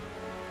friend.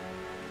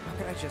 How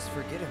could I just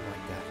forget him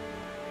like that?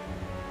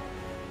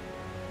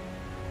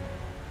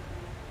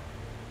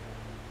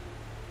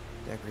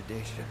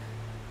 Degradation.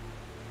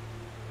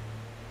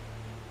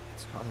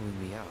 It's hollowing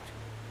me out,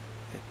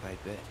 bit by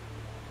bit.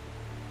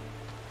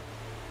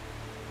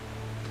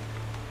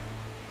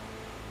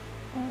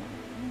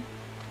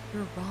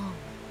 You're wrong.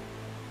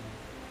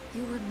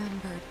 You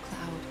remembered,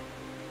 Cloud.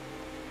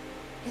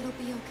 It'll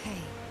be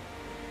okay.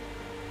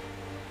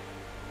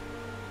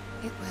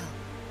 It will.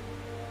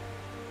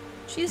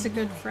 She's a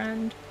good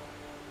friend.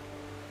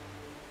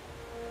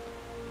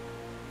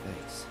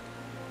 Thanks.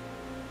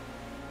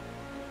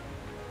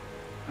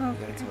 Okay. You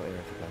gotta tell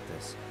Eric about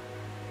this.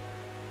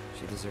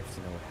 She deserves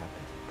to know what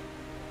happened.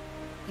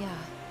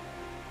 Yeah.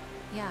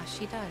 Yeah,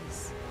 she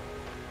does.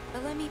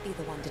 But let me be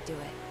the one to do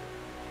it.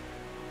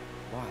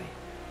 Why?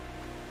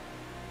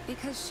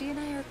 Because she and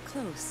I are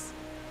close,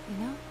 you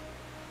know?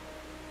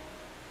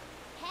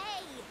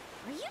 Hey,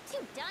 are you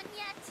two done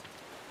yet?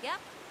 Yep.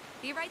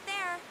 Be right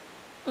there.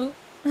 Oh.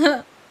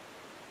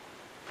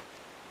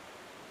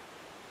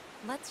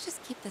 Let's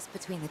just keep this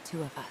between the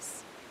two of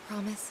us.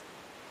 Promise?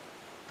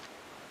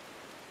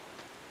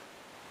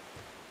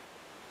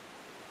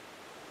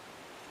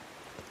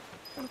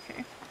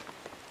 Okay.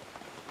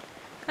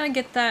 Gotta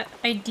get that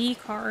ID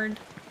card.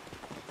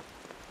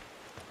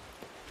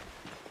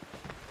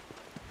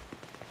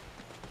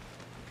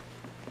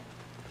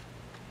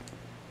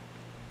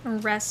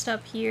 Rest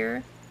up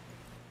here.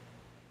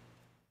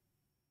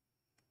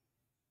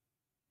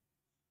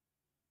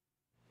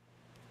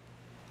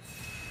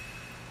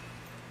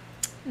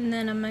 And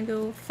then I'm gonna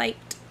go fight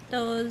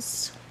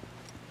those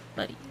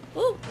buddy.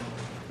 Ooh!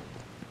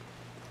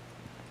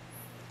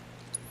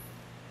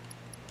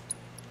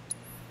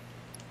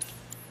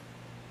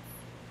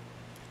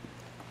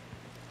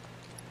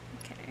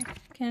 Okay,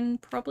 can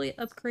probably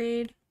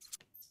upgrade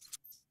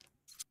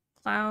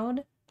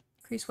Cloud,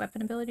 increase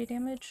weapon ability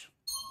damage.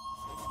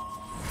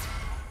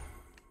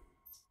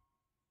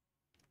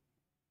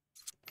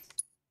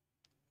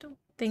 Don't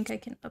think I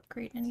can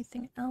upgrade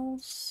anything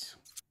else.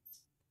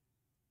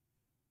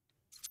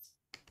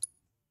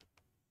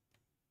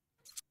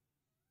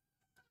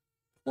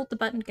 Hold the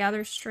button to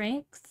gather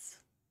strength.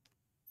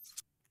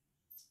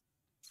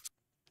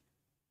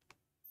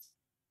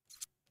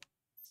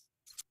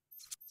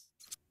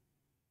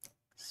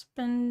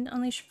 Spend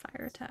unleash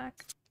fire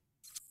attack.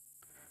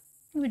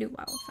 We do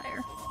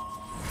wildfire.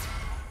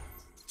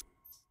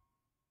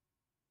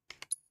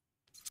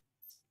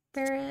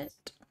 Barret.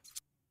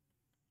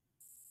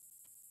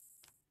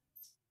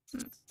 I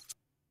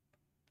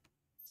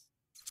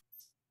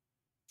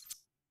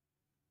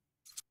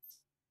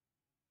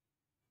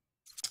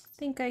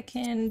think I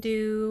can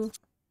do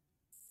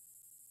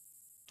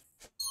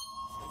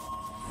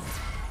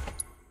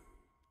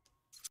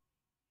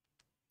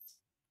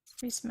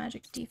increase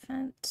magic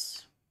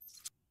defense.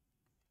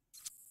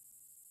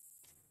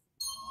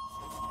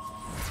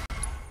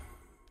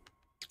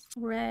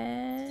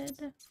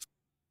 Red.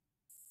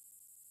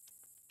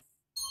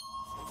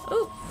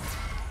 Oh!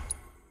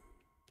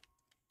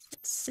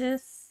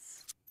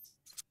 Sith.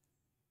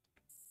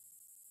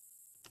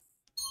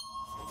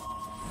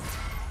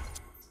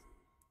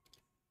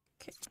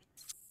 Okay.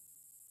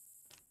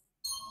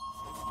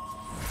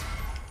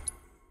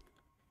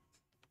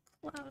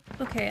 Cloud.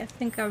 Okay, I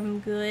think I'm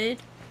good.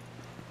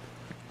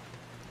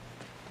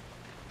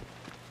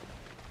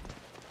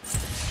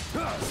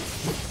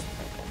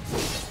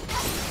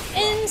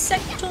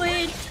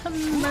 Insectoid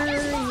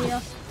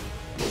Maria.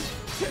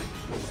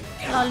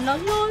 La la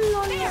la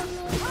la la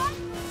la.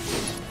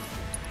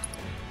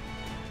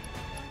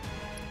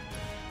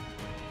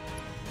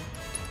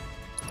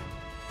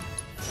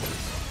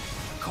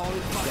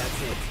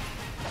 That's it.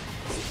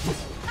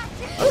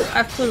 Oh,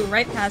 I flew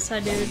right past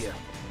that dude.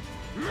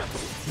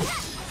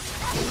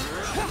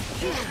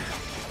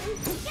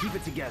 Keep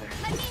it together.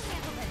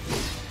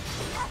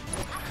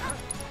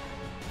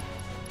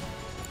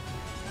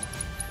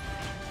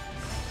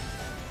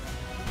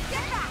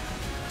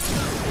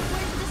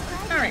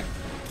 Alright.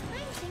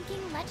 I'm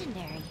thinking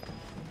legendary.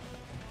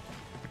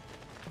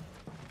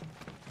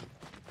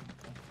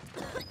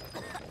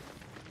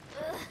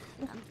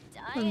 I'm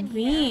dying here.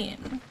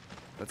 Mean.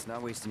 Let's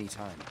not waste any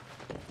time.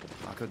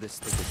 Mako this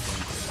thick with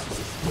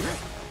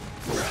dangerous.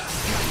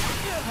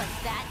 Was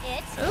that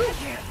it?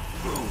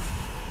 Oh.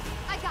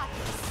 I got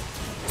this.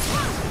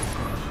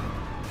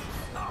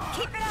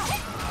 Keep it up.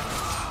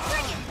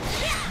 Bring it.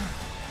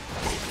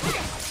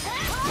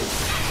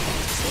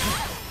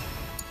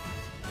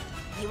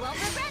 You won't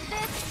regret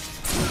this.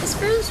 This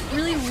feels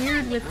really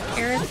weird with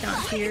Aerith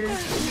not here.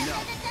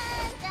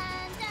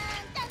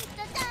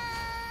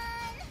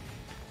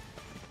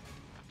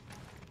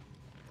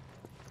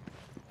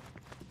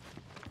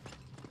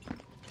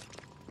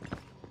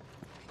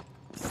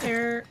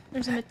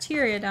 There's a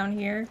materia down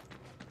here.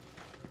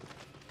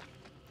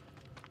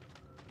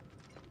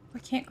 I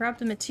can't grab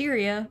the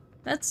materia.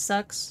 That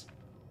sucks.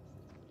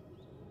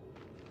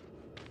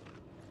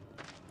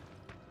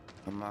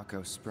 A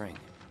Mako spring.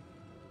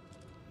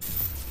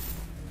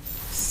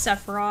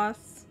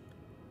 Sephiroth.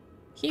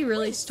 He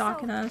really Wait,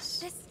 stalking so us.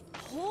 This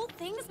whole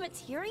thing's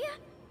materia?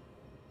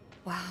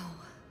 Wow,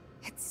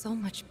 it's so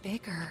much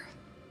bigger.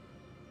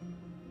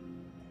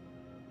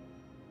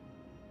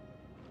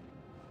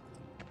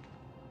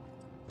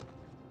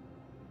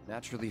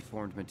 Naturally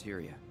formed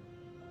materia.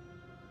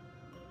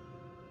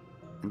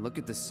 And look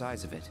at the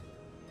size of it.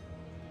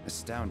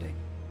 Astounding.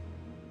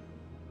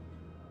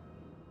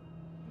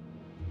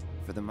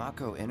 For the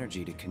Mako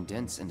energy to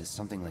condense into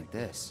something like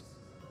this,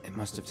 it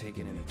must have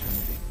taken an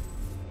eternity.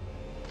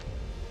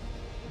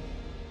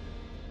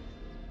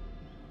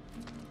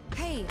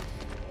 Hey,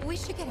 we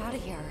should get out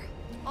of here.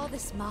 All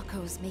this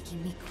Mako's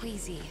making me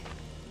queasy.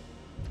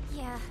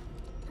 Yeah,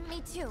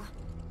 me too.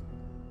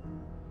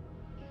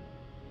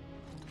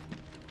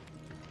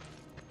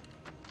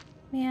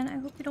 Man, I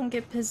hope we don't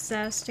get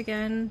possessed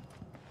again.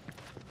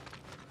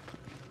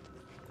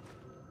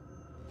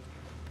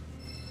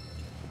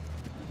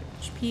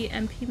 HP,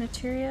 MP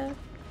materia.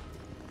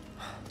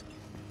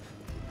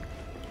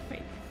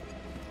 Wait.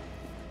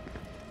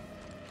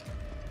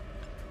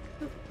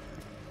 Oop.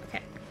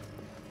 Okay.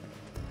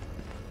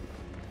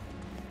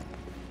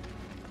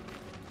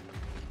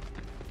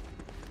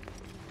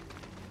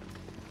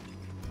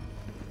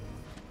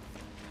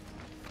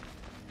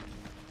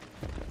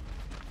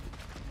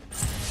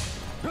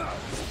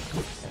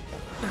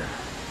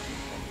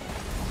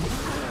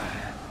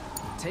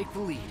 Take the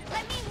lead.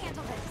 Let me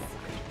handle this.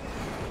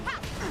 Ha!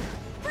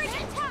 Bring it!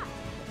 Ha!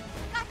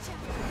 Gotcha!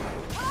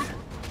 Oh!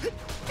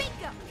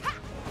 Bingo! Ha!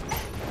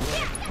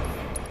 Yeah!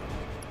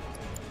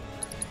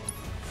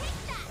 Take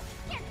that!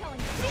 You're going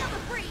to feel the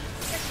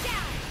breeze! You're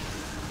down!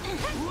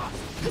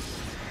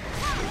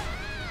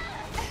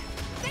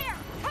 There!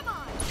 Come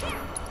on!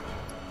 Here!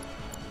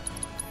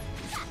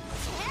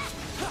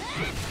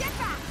 Get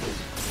back!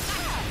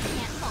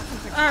 Can't fall from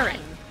your All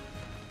right.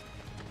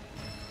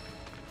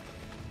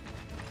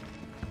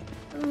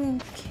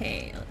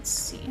 Okay, let's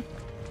see.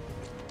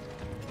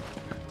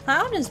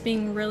 Cloud is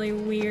being really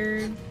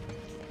weird.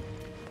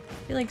 I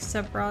feel like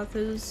Sephiroth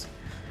is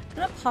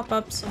gonna pop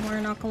up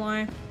somewhere, not gonna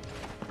lie.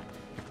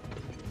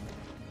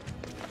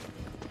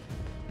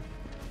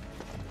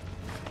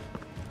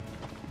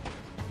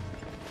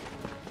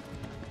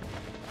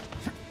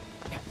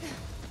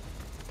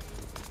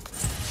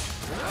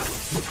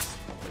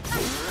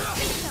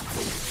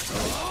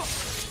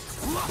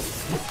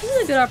 This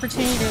is a good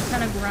opportunity to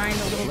kind of grind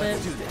a little bit.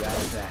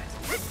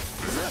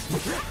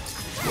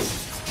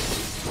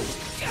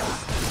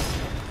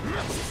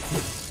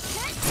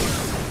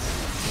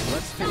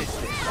 Let's finish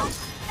this.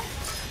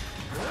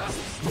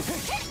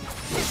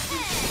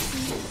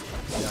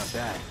 Not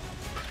bad.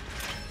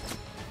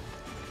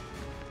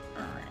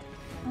 Alright.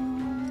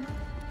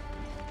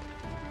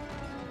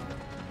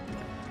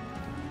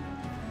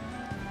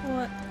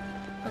 What?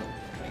 Oh,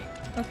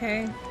 wait. Okay.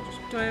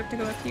 Do I have to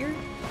go up here?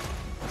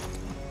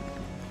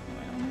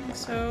 I don't think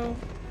so.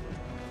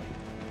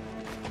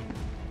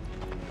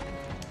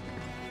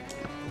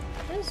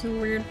 This is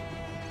weird.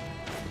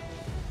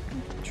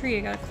 Tree, I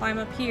gotta climb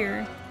up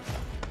here.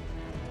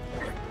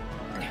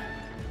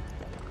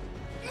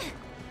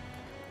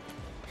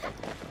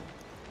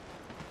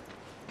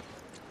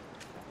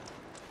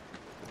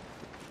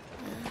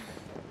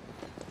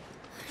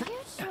 Are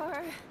you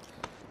sure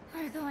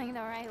we're going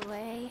the right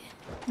way?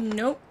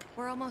 Nope.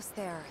 We're almost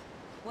there.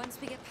 Once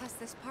we get past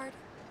this part,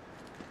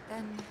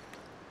 then...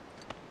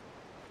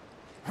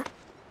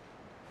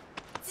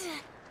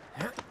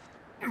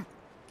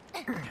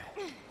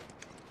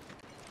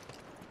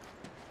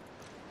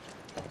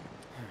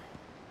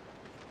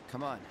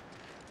 Come on.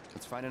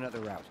 Let's find another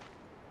route.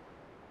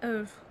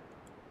 Oh.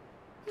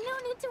 No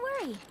need to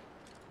worry.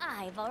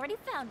 I've already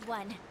found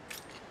one.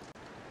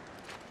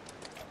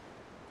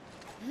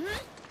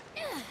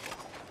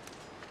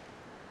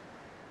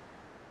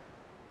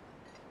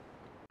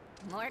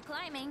 More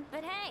climbing,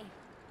 but hey.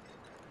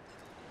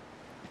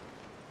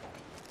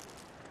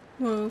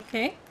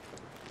 Okay.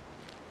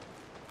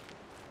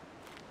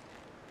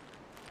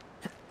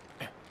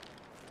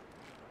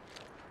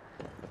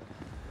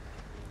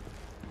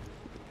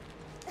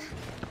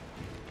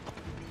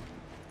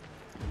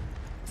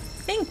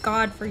 Thank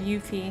God for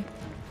Yuffie.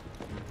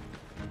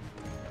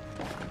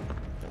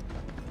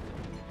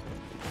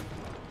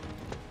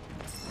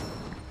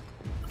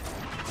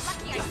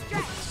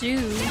 do.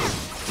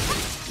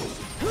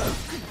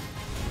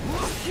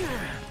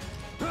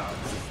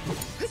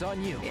 It's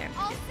on you. Yeah,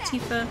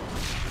 Tifa.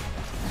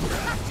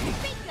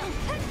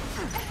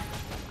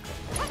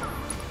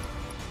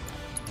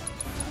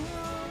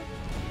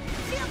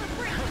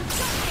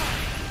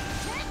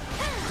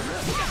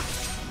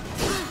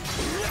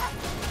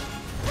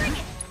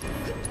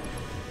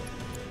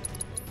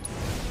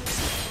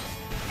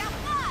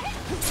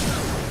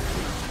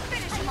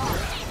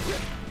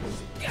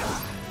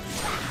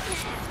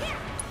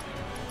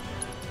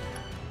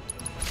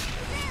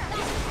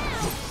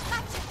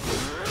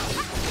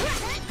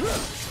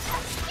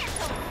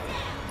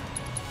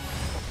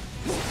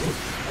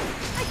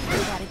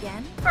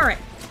 All right.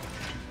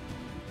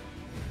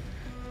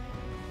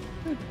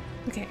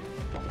 Okay.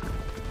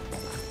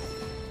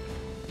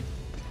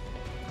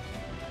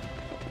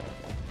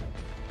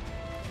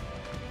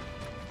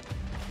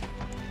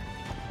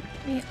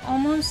 We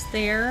almost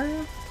there.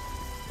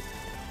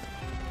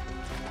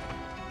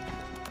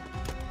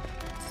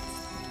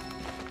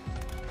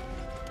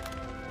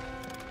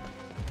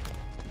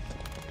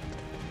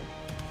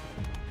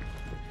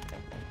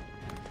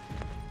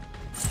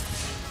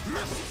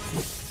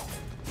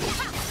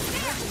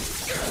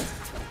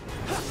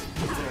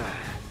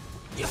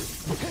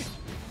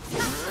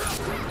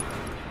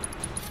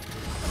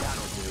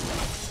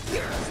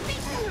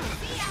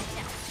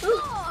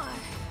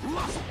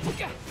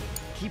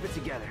 Keep it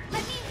together.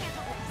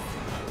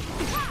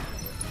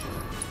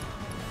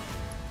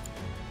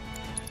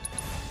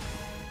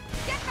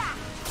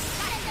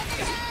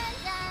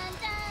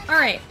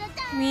 Alright,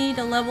 we need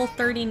a level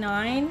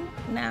 39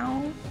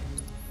 now.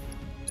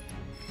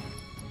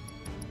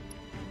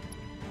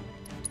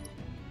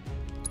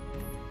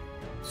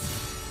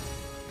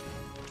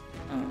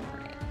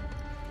 Alright.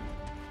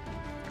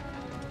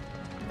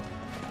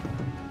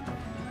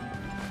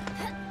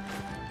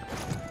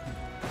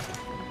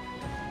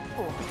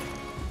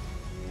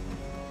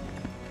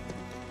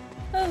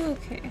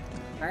 Okay,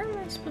 where am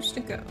I supposed to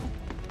go?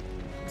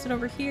 Is it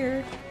over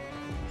here?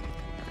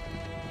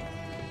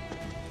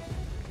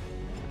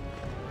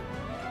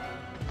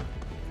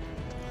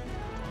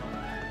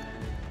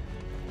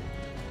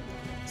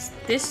 It's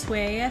this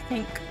way, I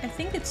think. I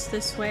think it's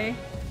this way.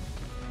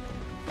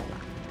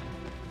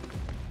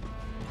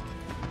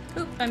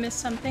 Oop, I missed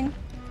something.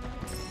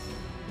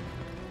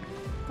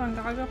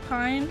 Gongaga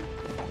Pine.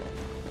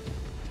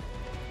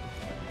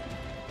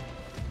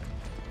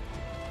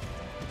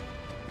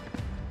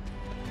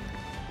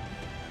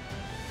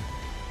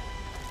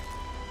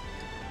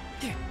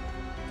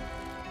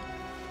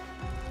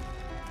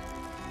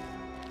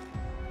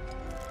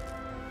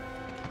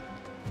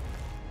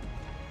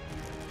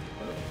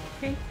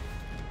 Okay.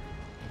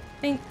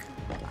 I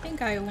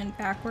think I went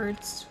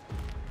backwards.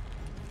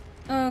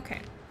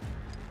 Okay.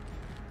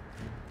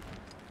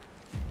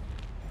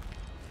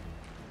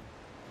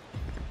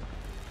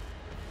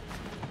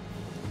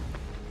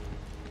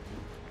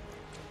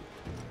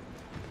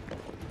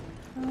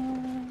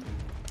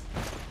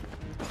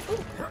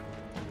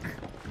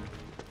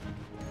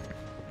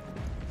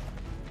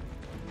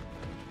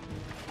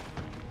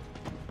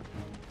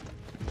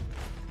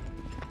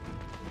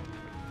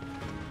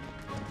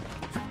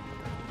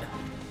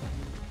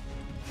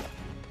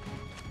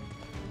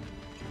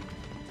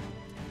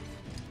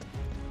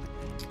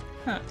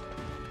 Huh.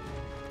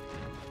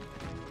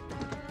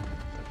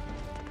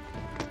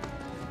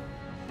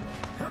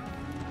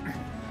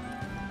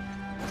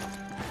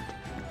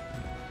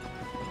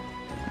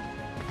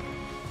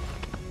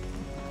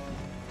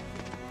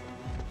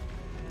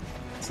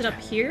 Is it up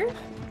here?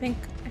 I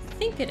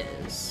think it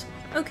is.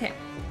 Okay.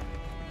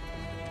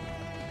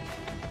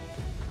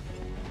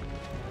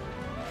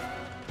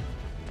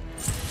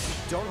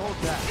 Don't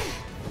hold back.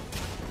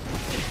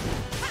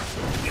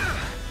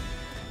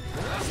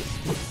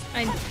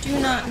 I do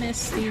not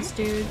miss these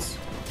dudes.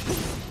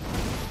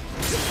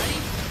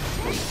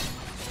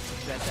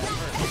 Bet that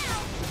hurt.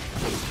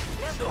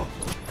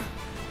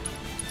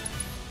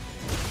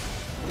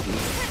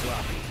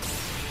 Sloppy.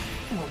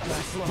 Won't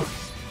last long.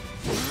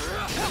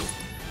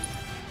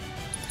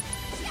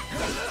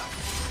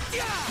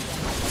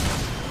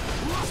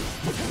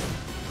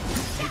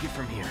 Take it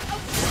from here.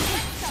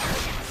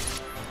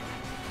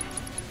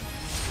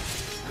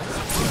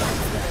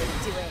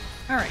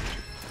 All right.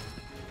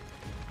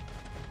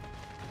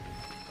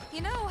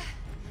 You know,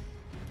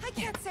 I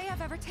can't say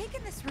I've ever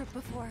taken this route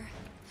before.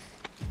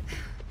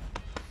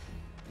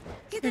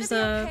 You gonna There's be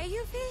a- okay,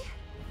 Yuffie?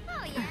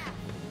 Oh yeah,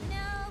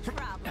 no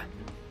problem.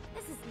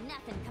 This is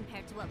nothing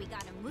compared to what we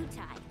got in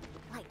Wutai.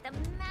 Like the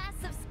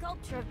massive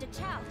sculpture of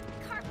Dachau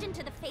carved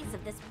into the face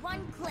of this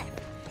one cliff.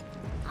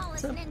 All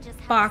us There's a ninjas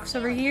have box to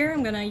over scale it. here.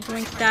 I'm gonna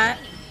yoink that.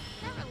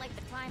 Never liked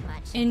the climb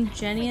much.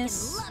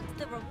 Ingenious. Loved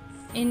the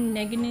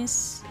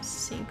Ingenious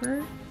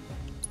saber.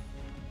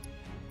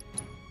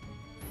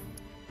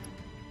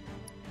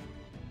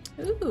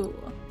 Ooh.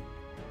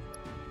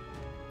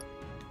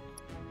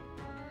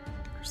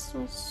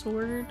 Crystal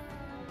sword.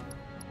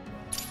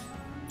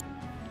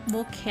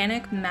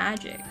 Volcanic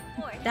magic.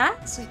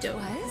 That's dope.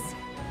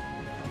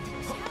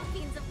 Dachau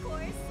fiends, of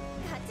course.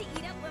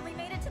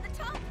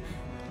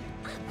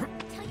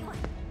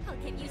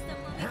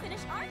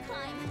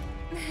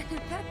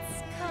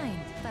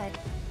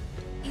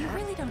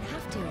 don't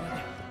have to.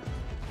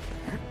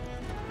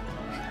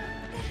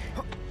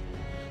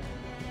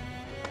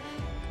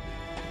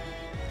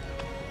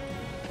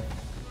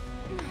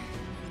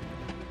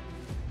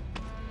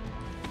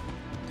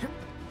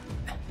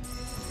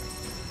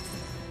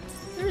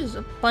 There's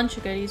a bunch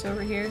of goodies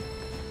over here.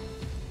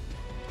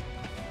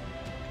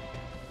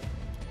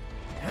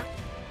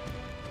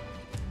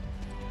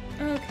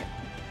 Okay.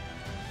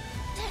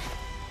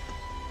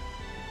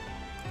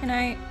 Can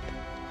I...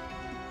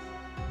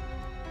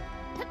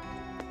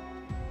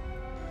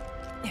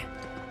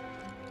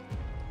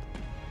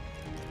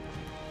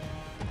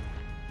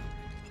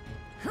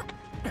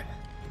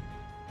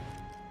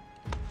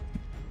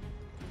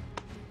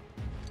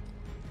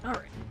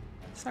 Alright.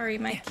 Sorry,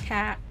 my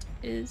cat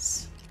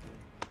is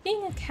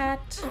being a cat.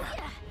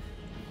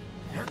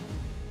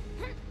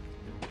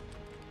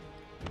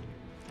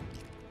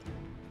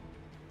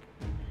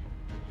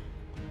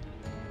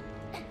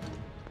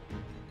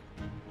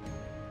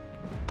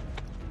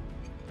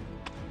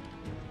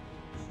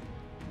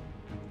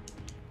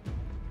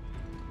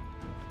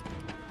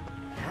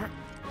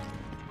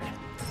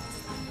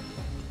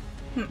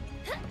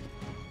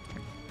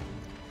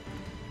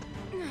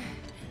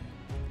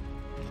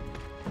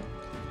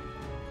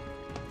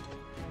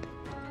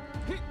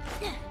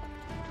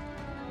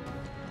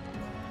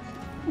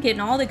 Getting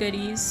all the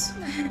goodies.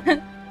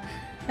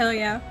 Hell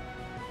yeah.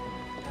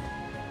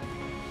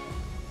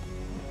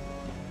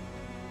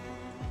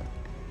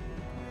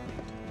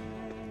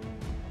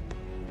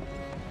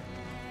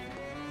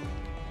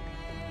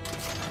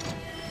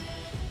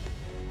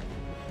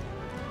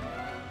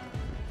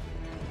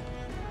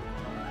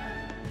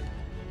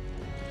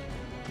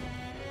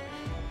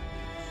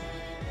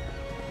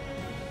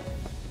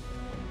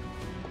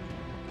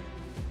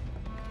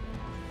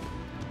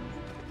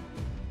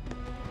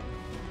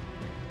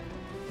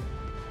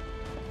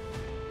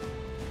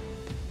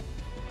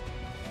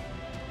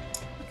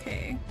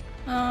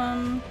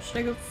 Should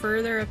I go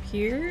further up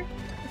here?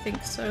 I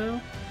think so.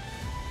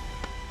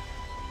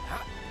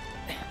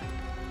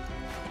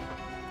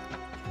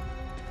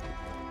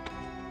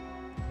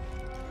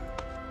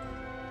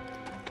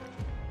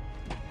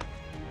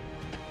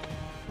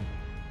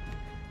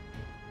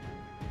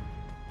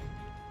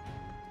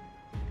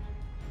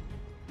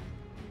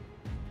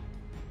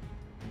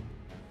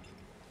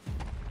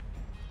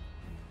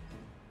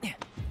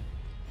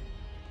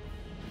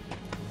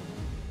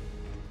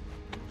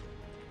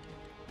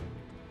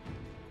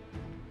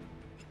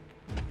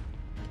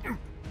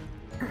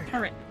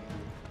 Alright.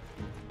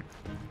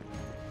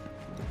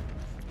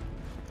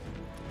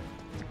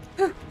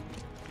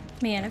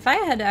 Man, if I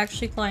had to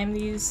actually climb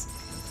these,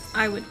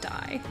 I would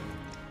die.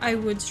 I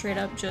would straight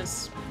up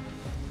just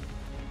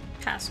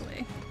pass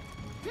away.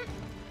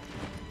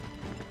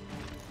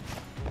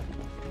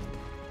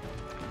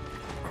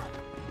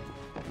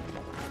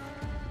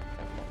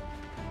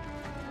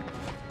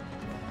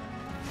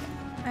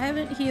 I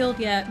haven't healed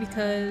yet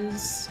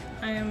because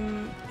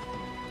I'm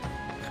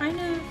kind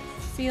of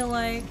feel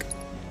like...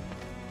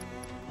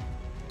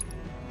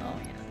 Oh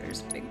yeah,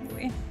 there's Big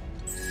Boy.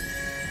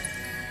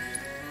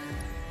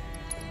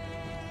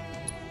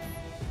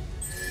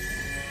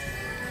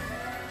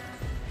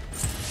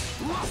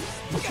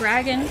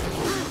 Dragon.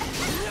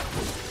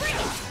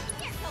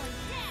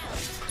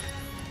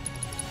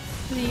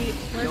 The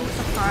lit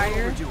the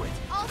fire.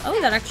 Oh,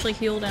 that actually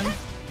healed him.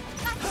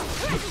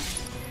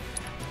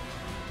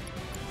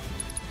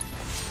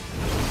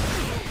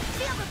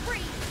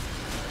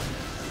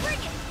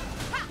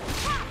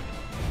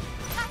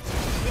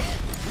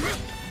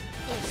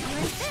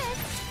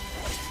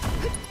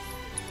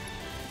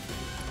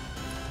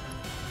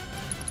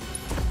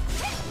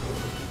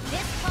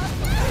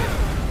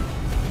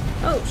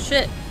 Oh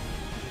shit.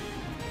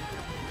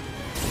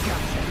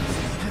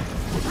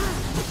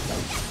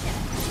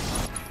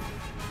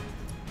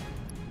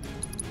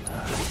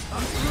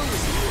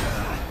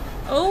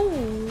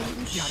 Oh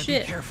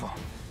shit. Be careful.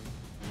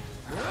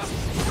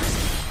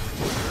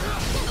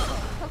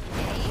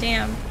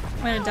 Damn,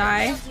 I'm gonna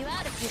die.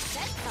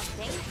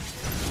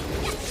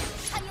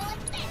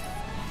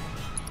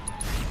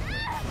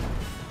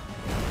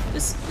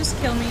 Just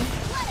kill me.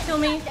 Kill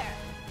me.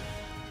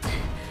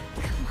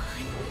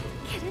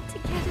 Get it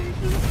together,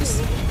 you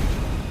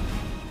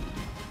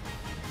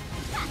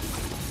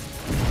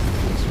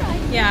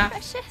tried, yeah.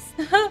 Precious.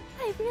 I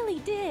really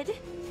did.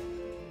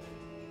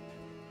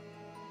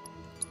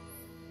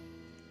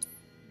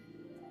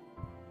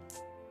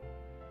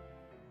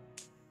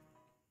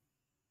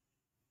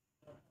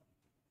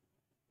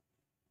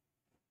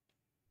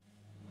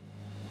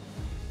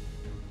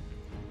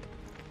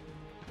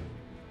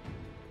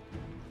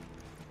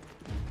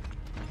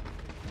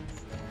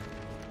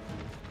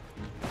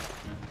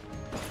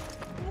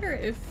 I wonder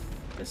if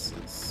this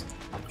is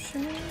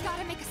optional.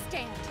 Gotta make a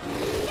stand.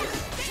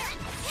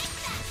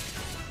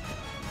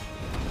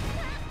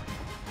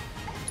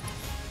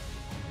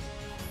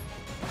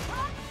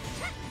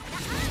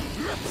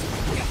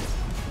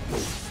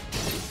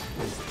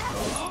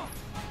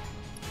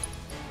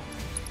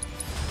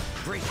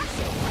 Brace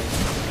yourself.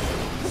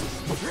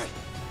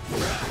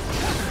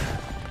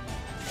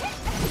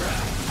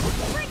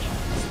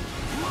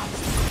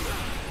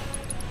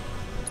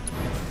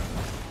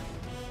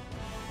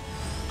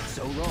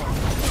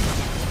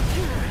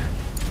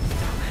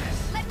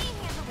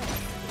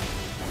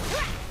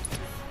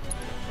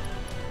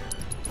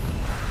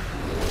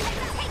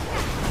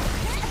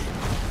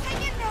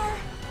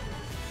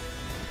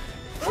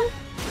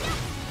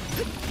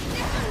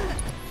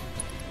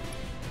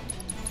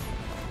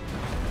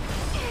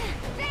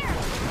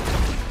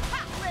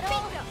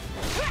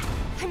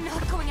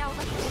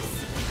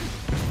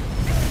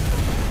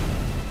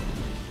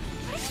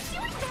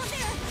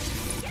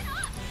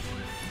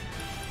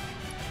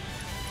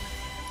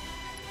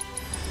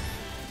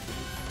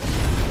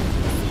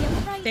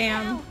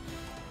 Damn.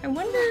 I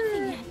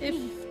wonder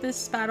if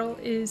this battle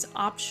is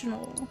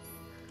optional.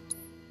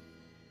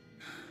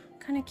 I'm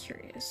kind of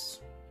curious.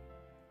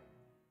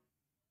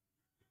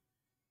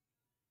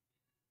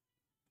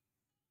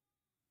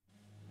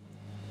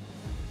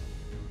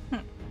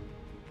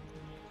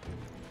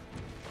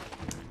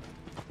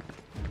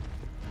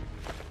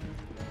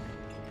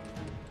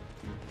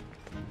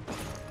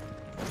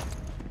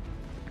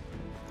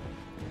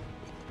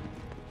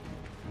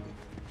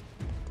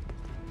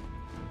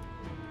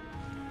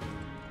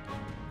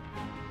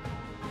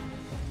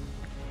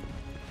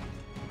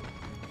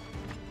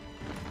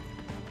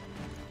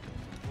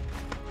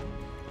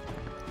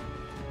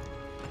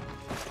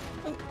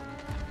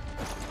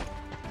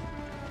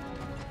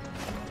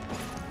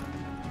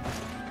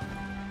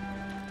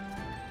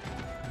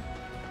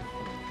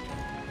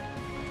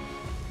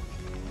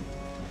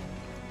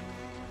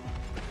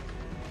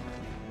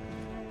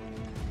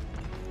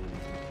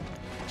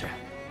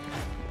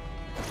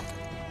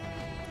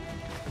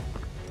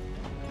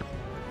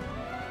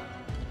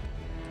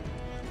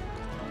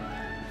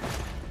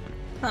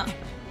 Huh.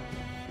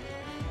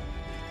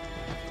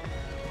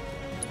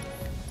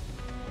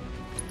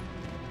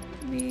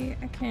 Maybe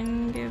I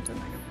can give the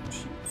Mega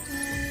Potion.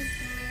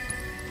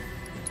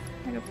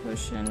 Mega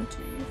Potion to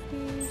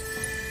Yuffie.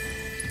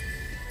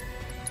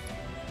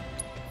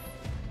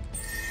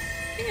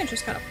 I think I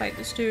just gotta fight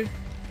this dude.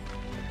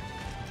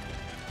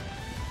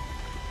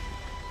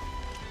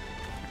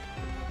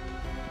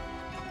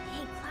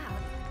 Hey,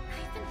 Cloud,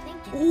 I've been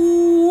thinking.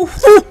 Ooh!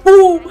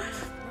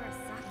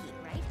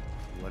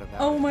 What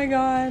about Oh my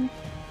god.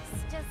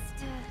 It's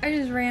just, I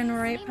just ran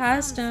right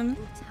past him.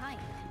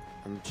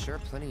 I'm sure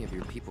plenty of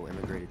your people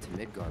immigrated to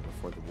Midgard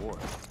before the war.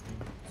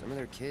 Some of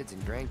their kids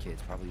and grandkids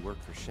probably work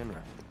for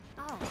Shinra.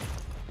 Oh.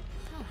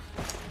 Huh.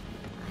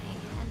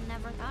 I had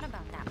never thought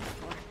about that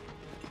before.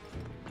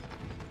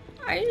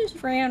 I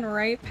just ran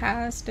right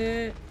past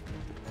it.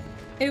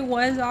 It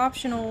was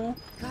optional.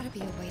 Gotta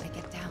be a way to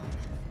get down.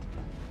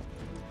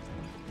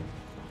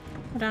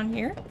 Down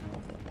here?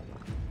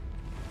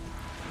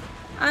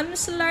 I'm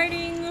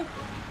sliding.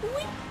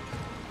 Whee!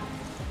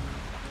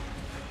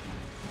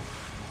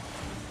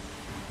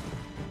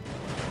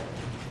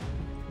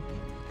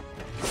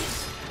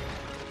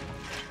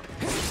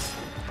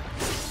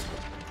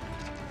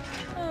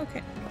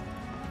 Okay.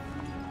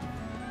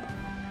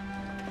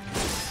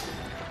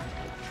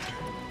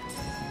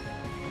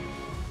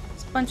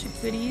 It's a bunch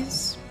of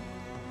goodies.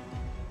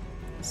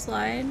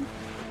 Slide.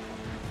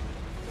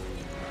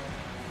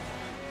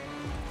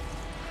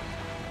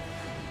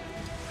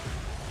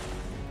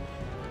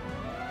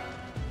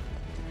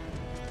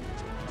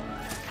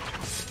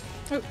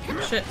 Oh,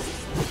 shit.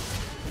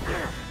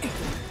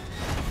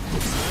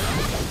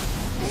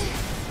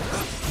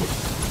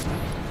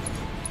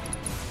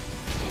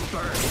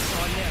 Burn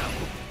on now.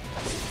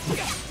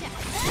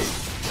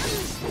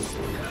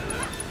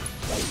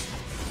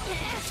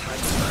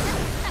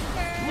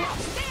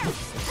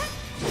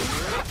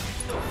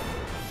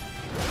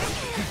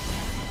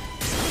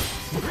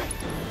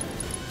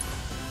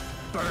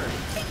 Burn. I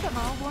think I'm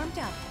all warmed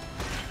up.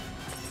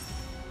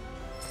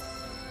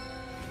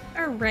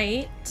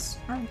 Alright.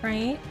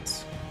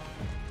 Alright.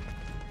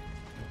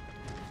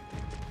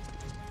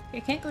 I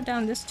can't go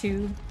down this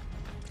tube.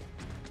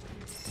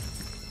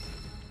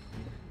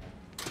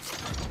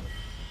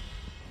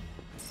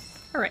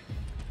 Alright.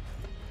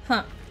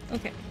 Huh.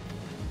 Okay.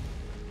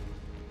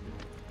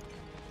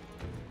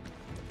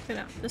 Go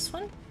down this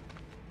one.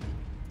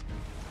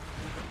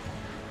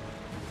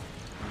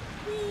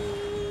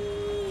 Whee!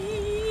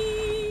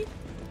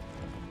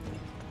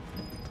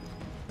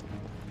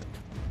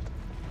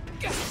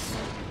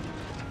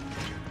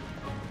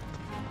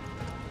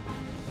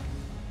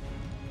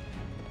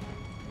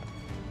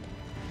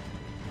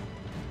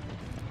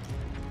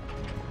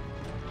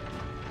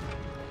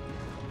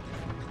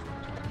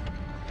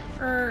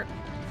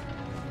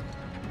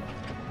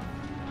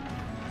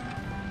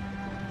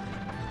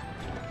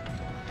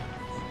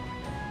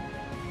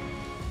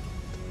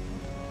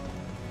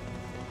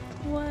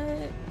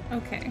 What?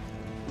 Okay.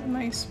 What am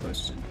I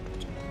supposed to do?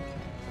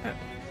 Oh,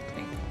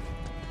 thank you.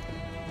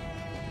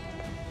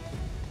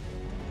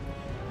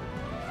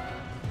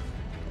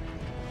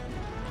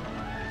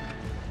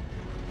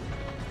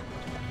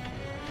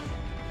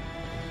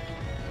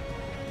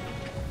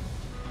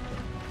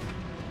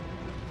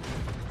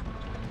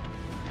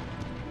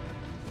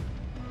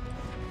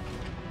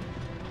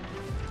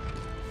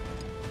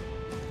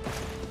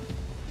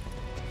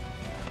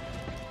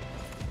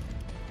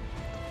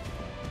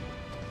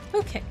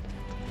 Okay.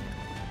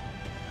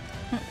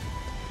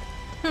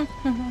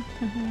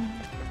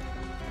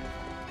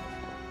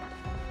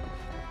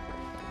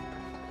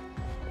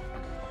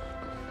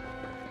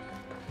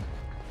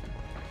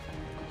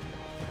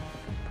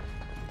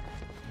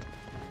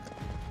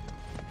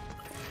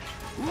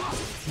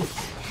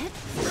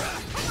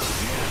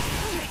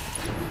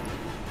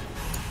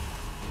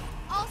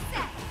 All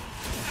set.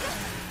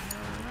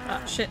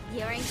 Oh, shit.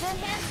 You're in good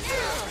hands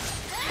now.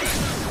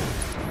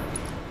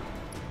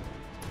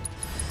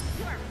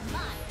 You're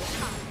mine,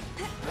 Tom.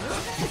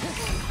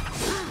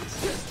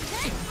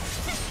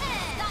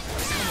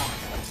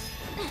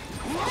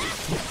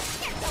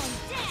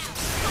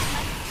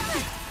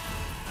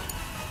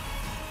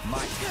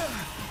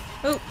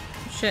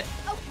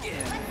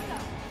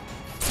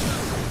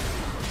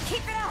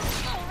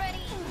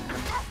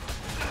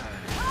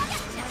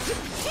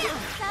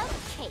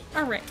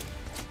 Alright.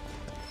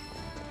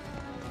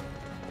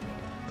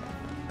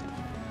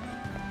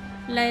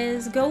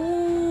 Let's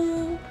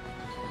go.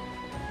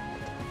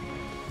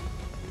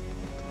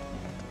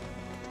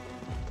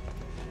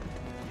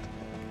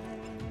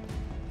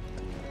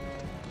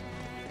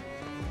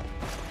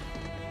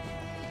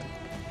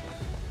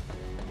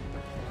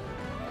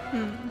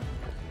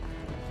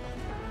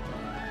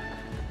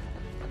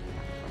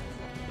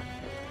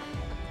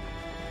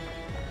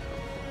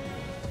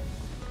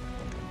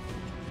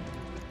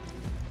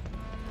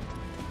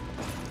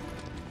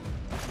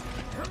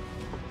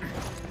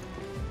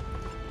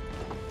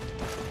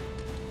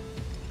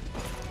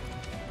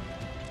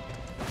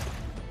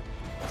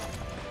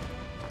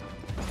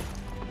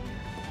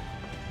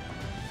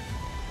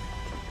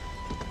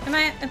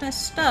 Am I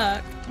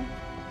stuck?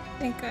 I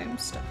think I'm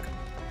stuck.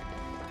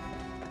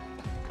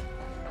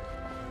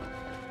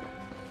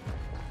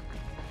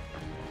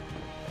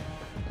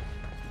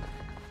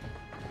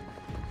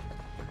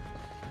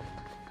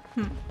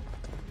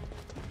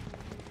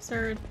 Is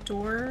there a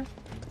door?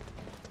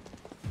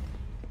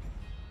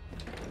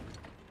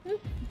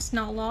 It's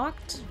not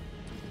locked.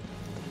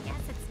 I guess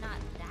it's not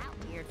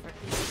that weird for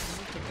people to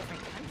move to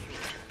different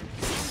countries.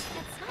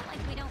 And it's not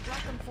like we don't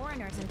welcome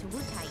foreigners into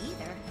Wutai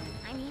either.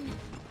 I mean,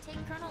 take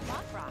Colonel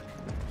Lockrock.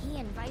 He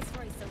and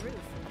Viceroy Saruf are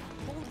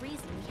the whole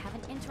reason we have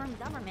an interim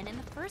government in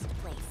the first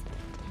place.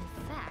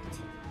 In fact,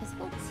 his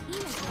whole team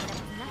is made up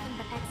of nothing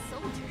but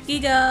ex-soldiers.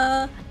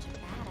 Giga! A bunch of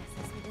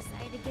badasses who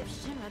decided to give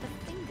Shinra the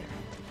finger.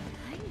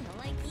 Kinda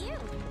like you.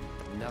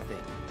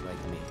 Nothing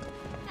like me.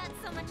 Had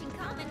so much in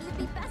common, you'd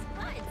be best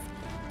buds.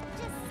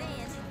 Just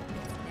saying.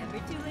 It's never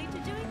too late to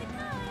join the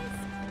cause.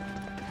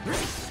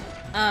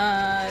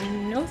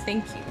 No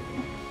thank you.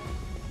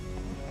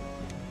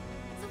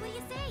 So what do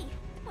you say?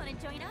 Wanna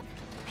join up?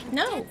 I'm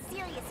No. dead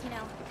serious, you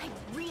know. I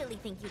really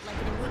think you'd like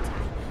it in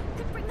Wutai.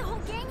 Could bring the whole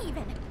gang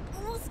even.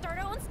 We'll start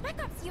our own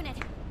Spec Ops unit.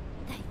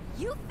 The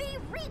Yuffie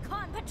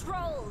Recon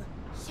Patrol!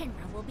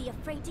 Shinra will be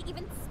afraid to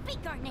even speak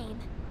our name.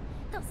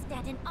 They'll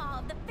stand in awe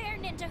of the fair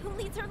ninja who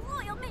leads her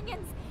loyal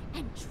minions,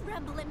 and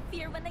tremble in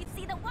fear when they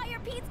see the wire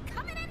peas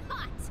coming in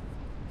hot.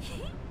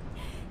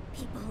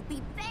 People will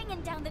be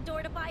banging down the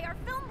door to buy our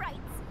film rights.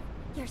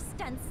 Your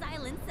stunned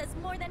silence says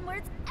more than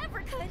words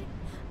ever could.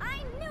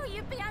 I knew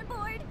you'd be on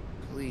board.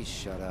 Please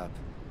shut up.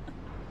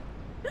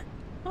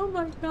 Oh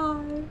my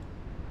god.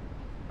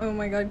 Oh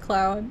my god,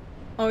 Cloud.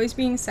 Always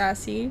being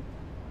sassy.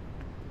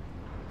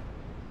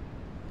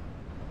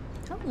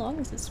 How long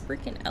is this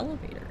freaking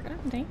elevator?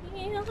 God damn.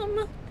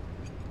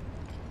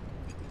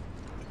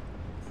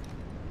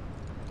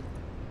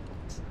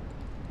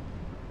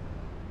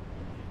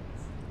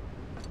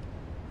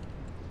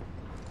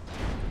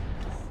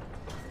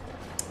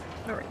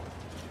 Alright.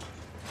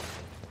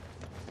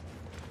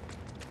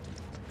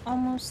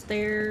 Almost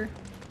there.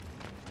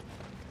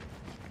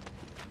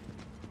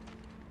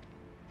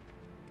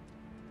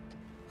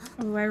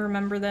 Oh, I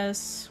remember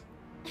this.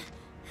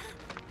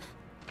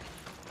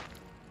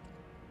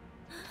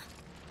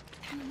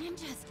 They're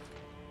ninjas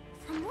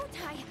from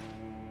Wutai.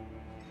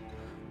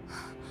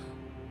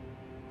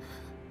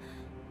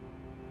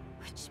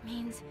 Which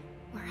means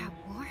we're at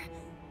war?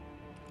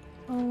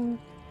 Oh.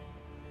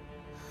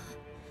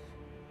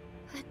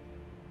 But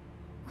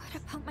what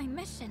about my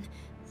mission?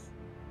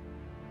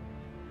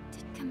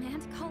 Did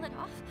Command call it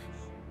off?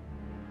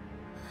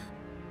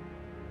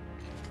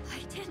 Why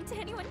didn't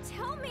anyone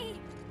tell me?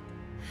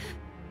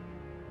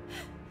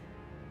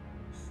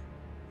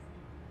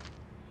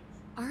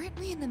 Aren't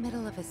we in the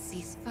middle of a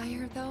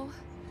ceasefire, though?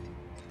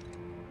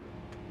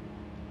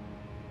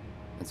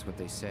 That's what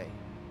they say.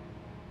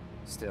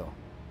 Still,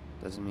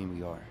 doesn't mean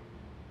we are.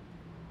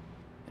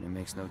 And it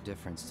makes no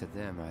difference to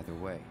them either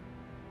way.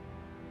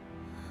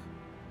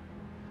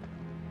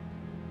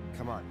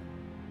 Come on.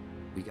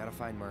 We gotta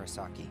find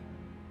Murasaki.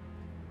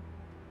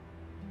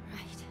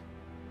 Right.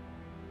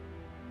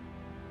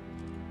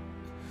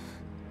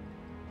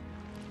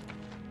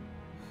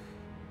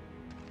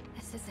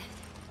 This is it.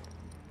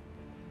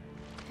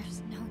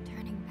 There's no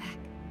turning back.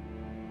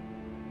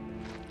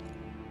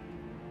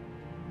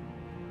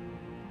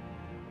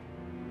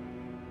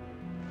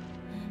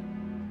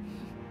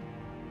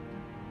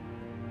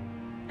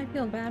 I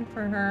feel bad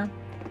for her.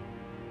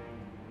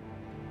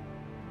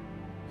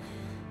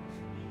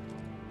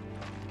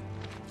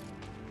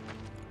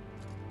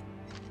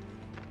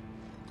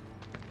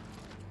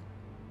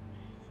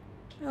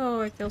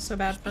 Oh, I feel so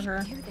bad for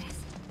her. Do this.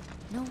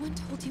 No one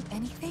told you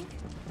anything?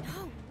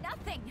 No,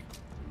 nothing.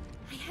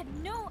 I had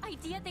no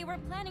idea they were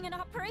planning an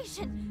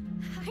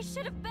operation. I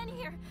should have been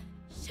here.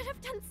 Should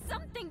have done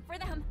something for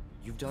them.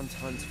 You've done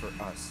tons for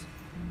us.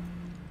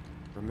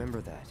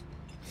 Remember that.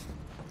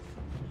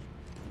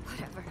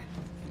 Whatever.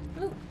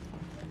 Ooh.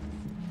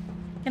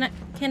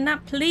 Can I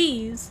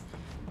please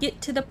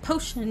get to the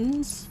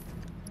potions?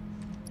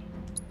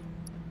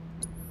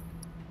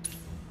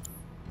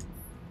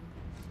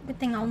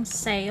 Everything on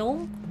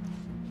sale.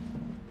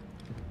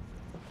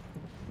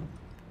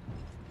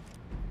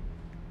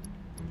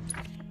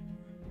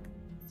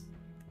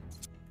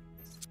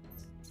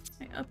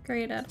 I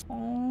upgrade at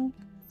home.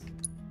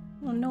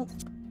 Oh, nope.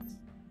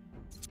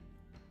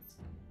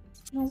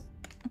 Nope.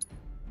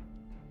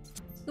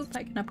 Oop,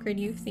 I can upgrade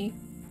Youthie.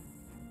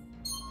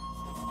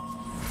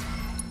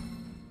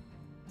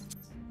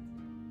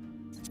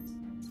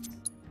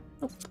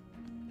 Nope.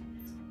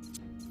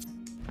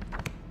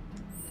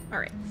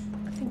 Alright,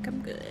 I think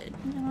I'm good.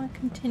 Now I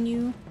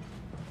continue.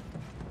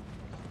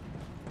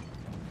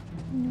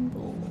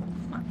 Nimble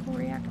Mako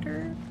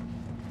reactor.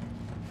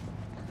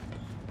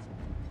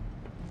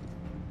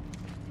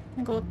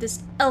 I'll go up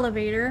this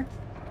elevator.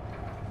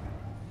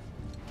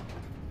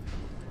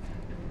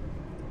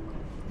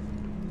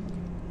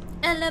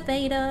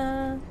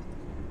 Elevator!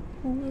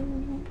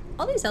 Ooh.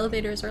 All these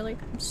elevators are like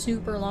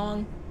super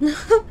long. We're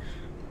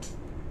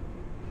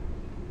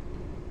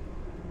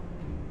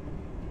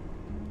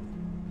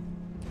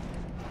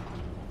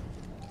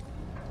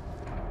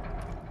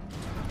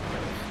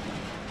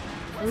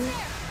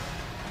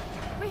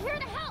here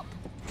to help.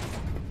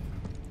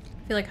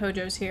 I feel like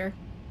Hojo's here.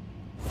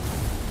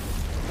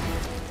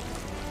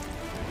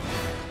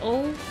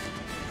 Oh.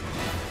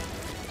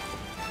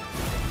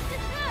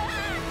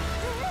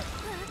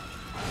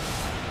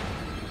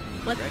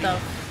 What the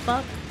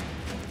fuck?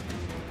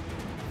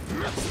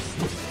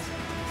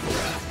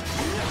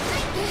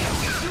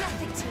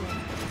 Nothing to it.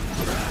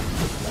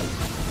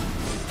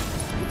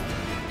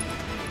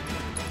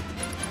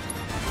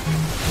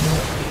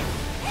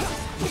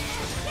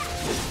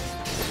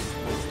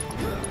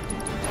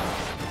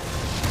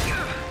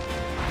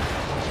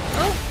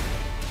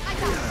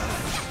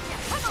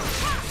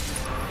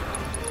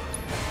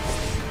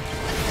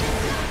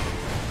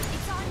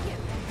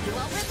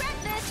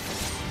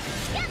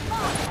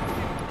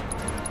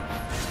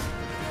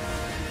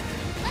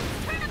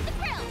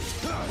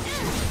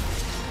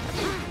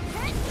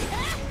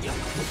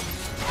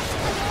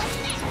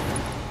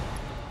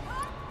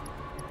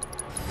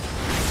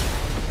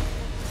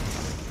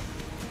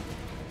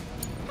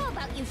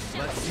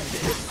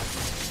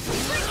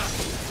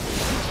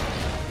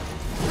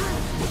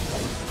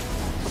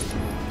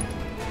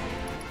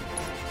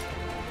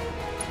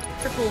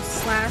 Triple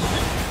slash.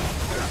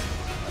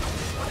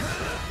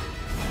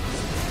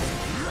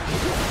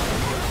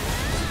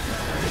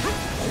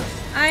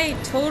 I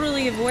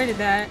totally avoided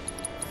that.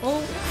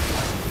 Oh.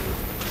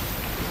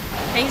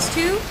 Phase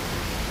 2?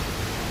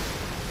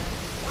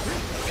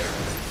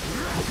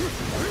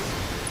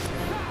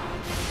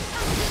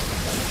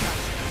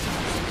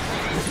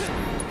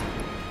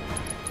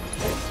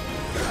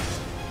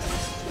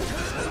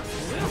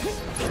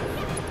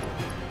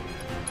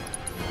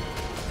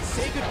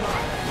 Say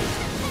goodbye.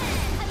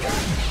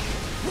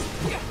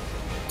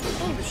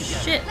 Oh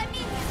shit.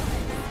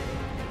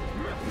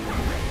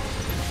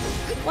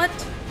 What?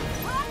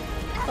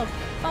 The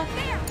fuck?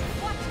 There!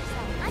 Watch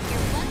yourself. I'm your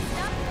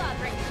one-stop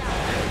cooperate shop.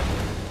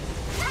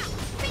 Ha!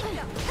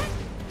 Bingo!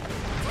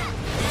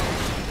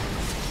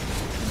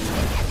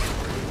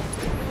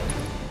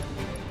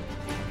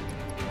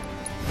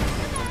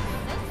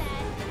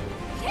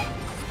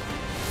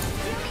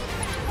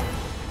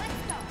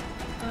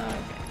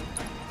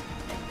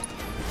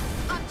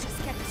 I'm just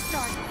getting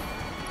started.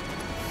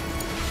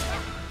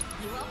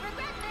 You won't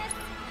regret this.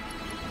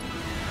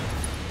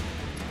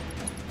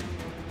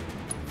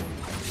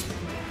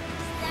 Is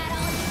that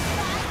all you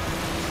got?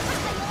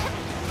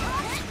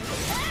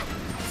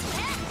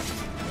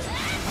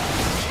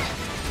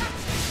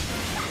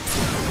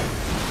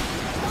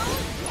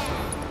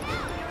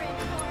 Now you're in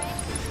for it.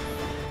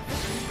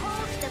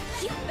 Hold the.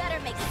 You better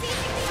make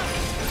seizing the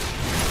orange.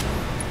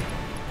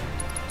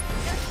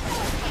 There's no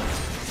escape.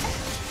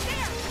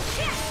 There!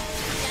 Yeah!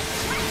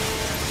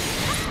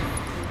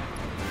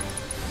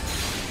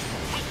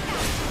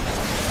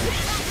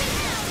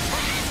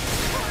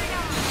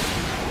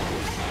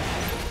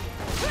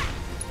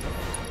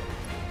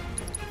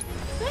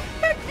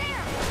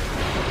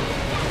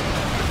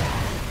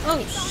 Oh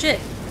shit.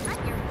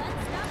 I'm your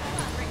one-stop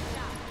cooperate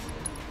shop.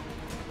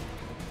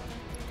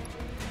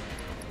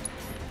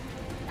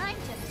 I'm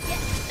just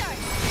getting started.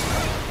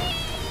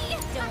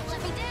 Don't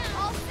let me down.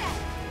 All set.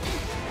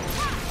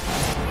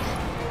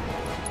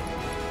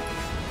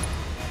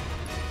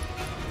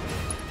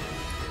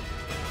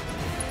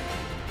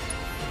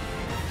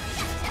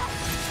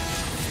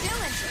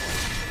 Still interested.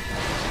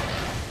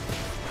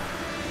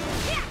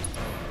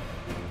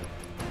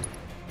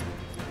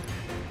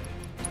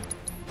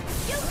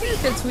 I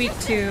think it's week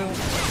 2.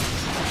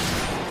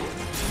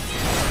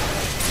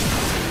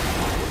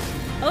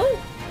 Oh!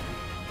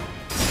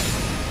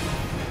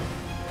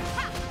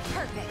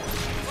 Perfect.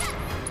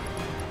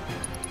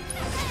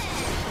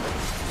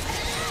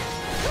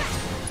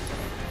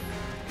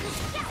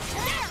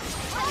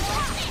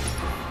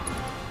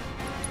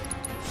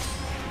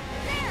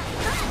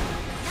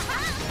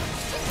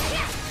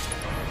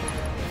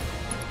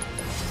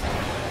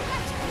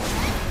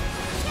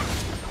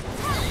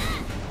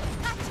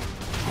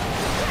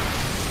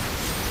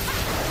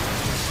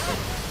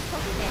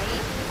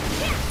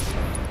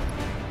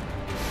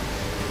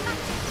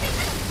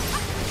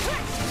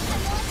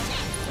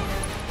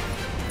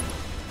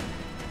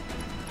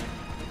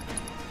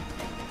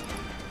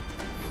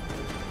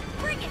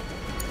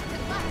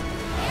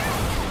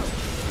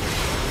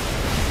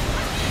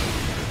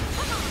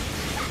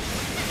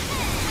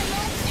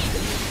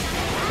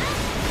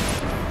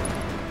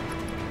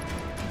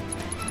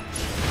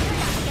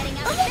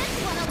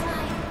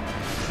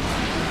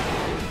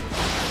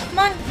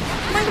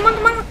 on, come on,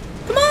 come on!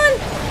 Come on!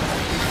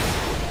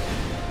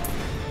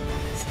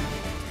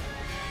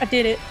 I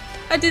did it.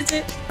 I did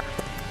it.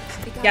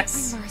 We gotta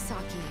Yes. find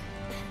Murasaki.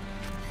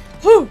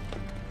 Whew!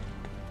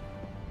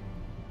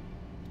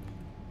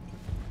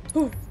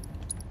 Whew.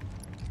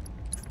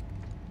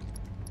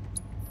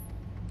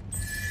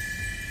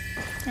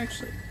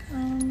 Actually,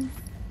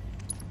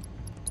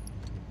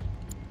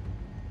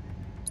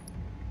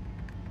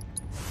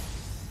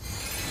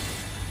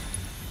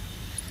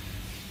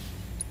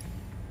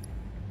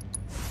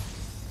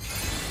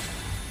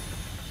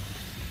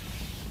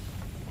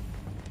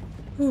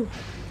 Whew.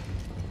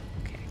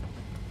 Okay.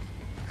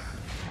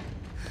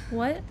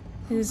 What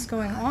is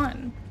going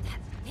on? That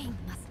thing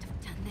must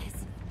have done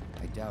this.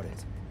 I doubt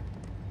it.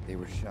 They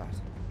were shot.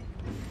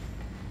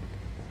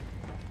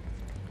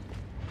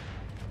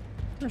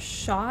 A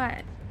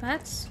shot.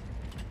 That's...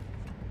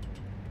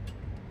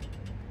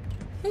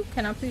 Ooh,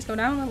 can I please go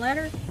down the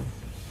ladder?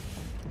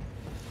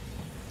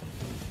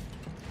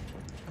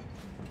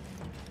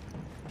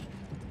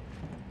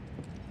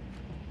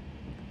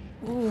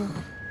 Ooh.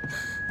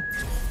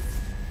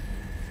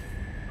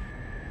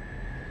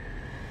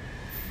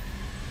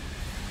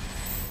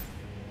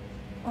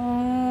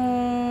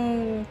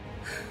 Oh.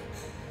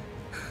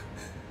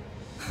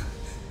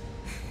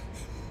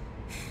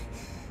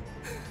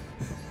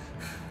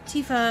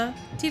 Tifa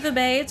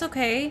Bay, it's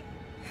okay.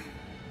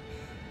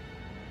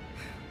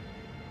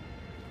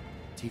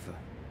 Tifa.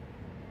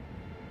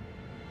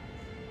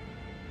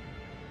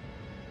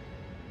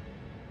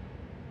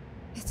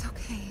 It's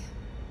okay.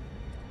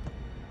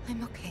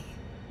 I'm okay.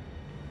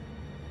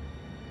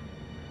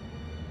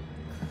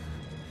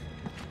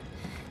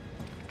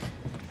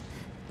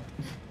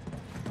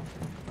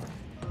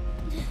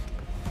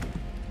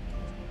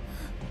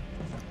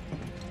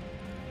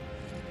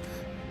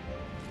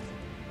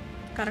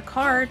 Got a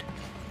card.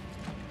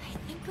 I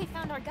think we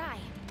found our guy.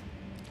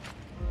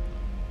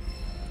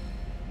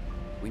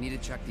 We need to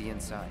check the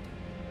inside.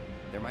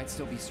 There might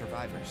still be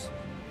survivors.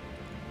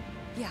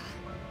 Yeah.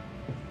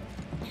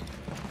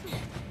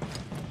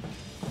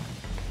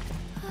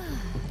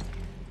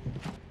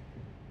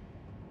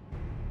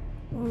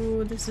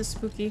 Ooh, this is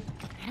spooky.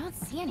 I don't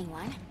see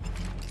anyone.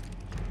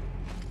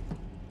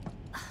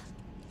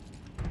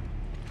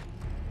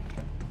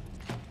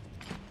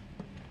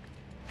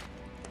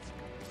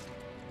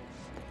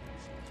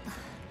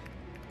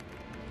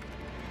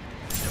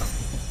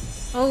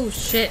 Oh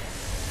shit.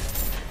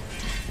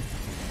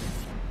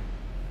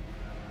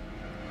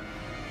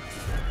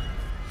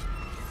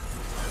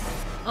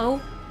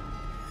 Oh.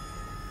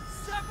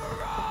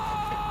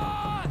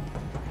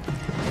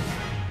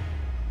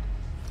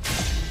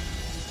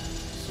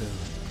 Soon,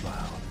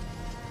 Cloud.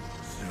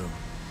 Soon.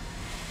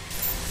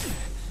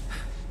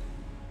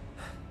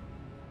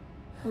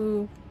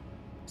 Ooh.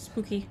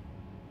 Spooky.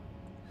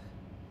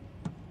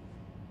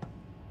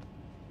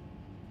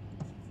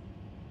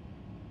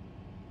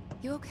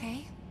 You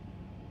okay?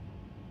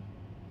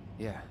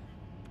 Yeah.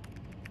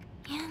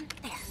 And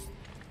there.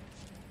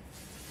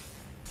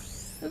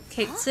 Ooh,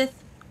 Kate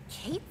Sith.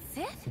 Kate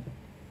Sith?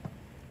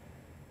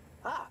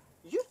 Ah,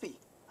 Yuffie.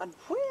 And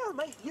where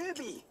might you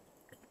be?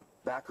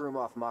 Back room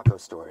off Mako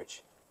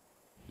storage.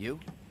 You?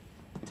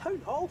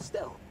 Town hall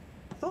still.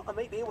 Thought I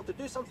might be able to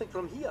do something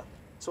from here,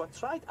 so I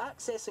tried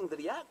accessing the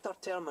reactor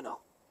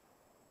terminal.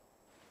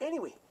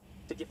 Anyway,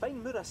 did you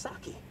find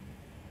Murasaki?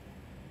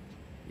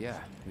 Yeah,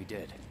 we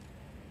did.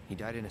 He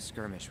died in a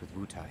skirmish with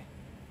Wutai.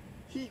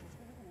 He...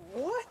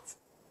 what?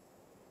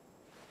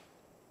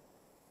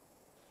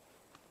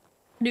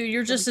 Dude,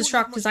 you're just as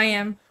shocked as I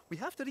am. We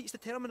have to reach the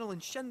terminal in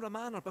Shinra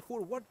Manor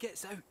before word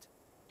gets out.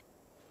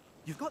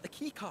 You've got the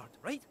key card,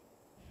 right?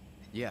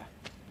 Yeah.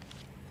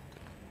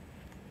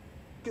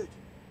 Good.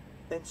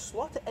 Then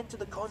slot it into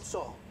the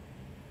console.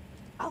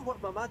 I'll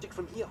work my magic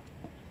from here.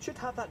 Should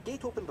have that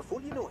gate open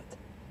before you know it.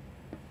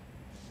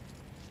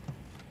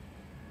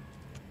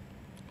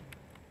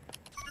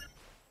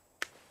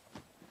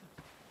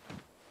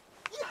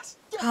 Yes!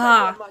 Yes,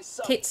 I won my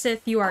son. Kate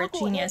Sith, you are I'll a go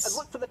ahead genius. and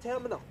look for the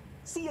terminal.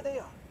 See you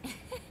there.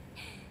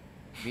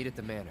 Meet at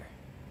the manor.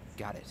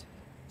 Got it.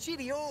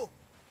 Cheerio!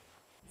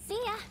 See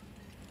ya.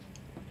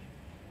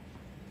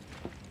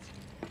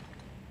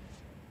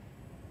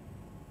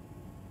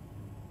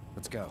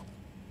 Let's go.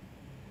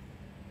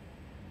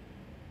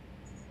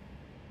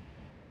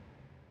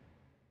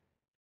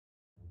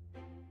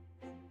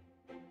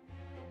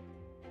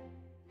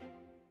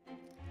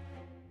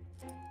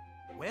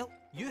 Well,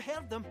 you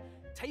heard them.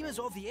 Time is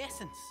of the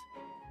essence.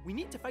 We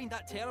need to find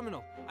that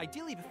terminal,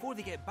 ideally before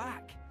they get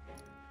back.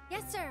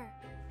 Yes, sir.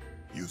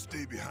 You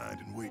stay behind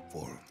and wait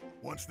for them.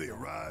 Once they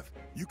arrive,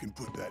 you can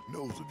put that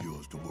nose of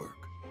yours to work.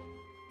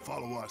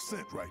 Follow our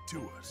scent right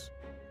to us.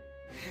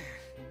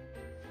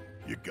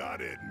 You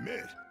gotta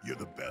admit, you're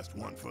the best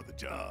one for the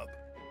job.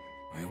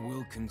 I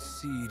will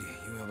concede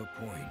you have a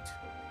point.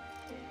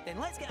 Then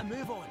let's get a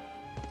move on.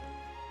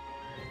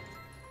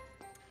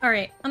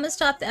 Alright, I'm gonna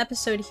stop the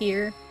episode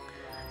here.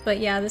 But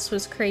yeah, this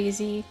was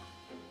crazy.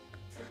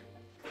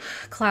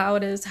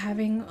 Cloud is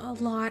having a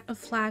lot of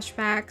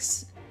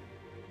flashbacks.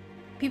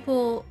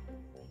 People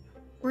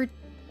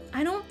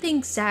I don't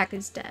think Zack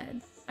is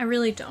dead. I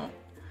really don't.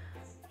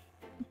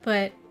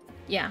 But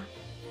yeah.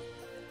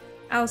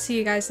 I'll see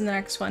you guys in the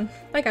next one.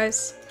 Bye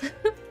guys.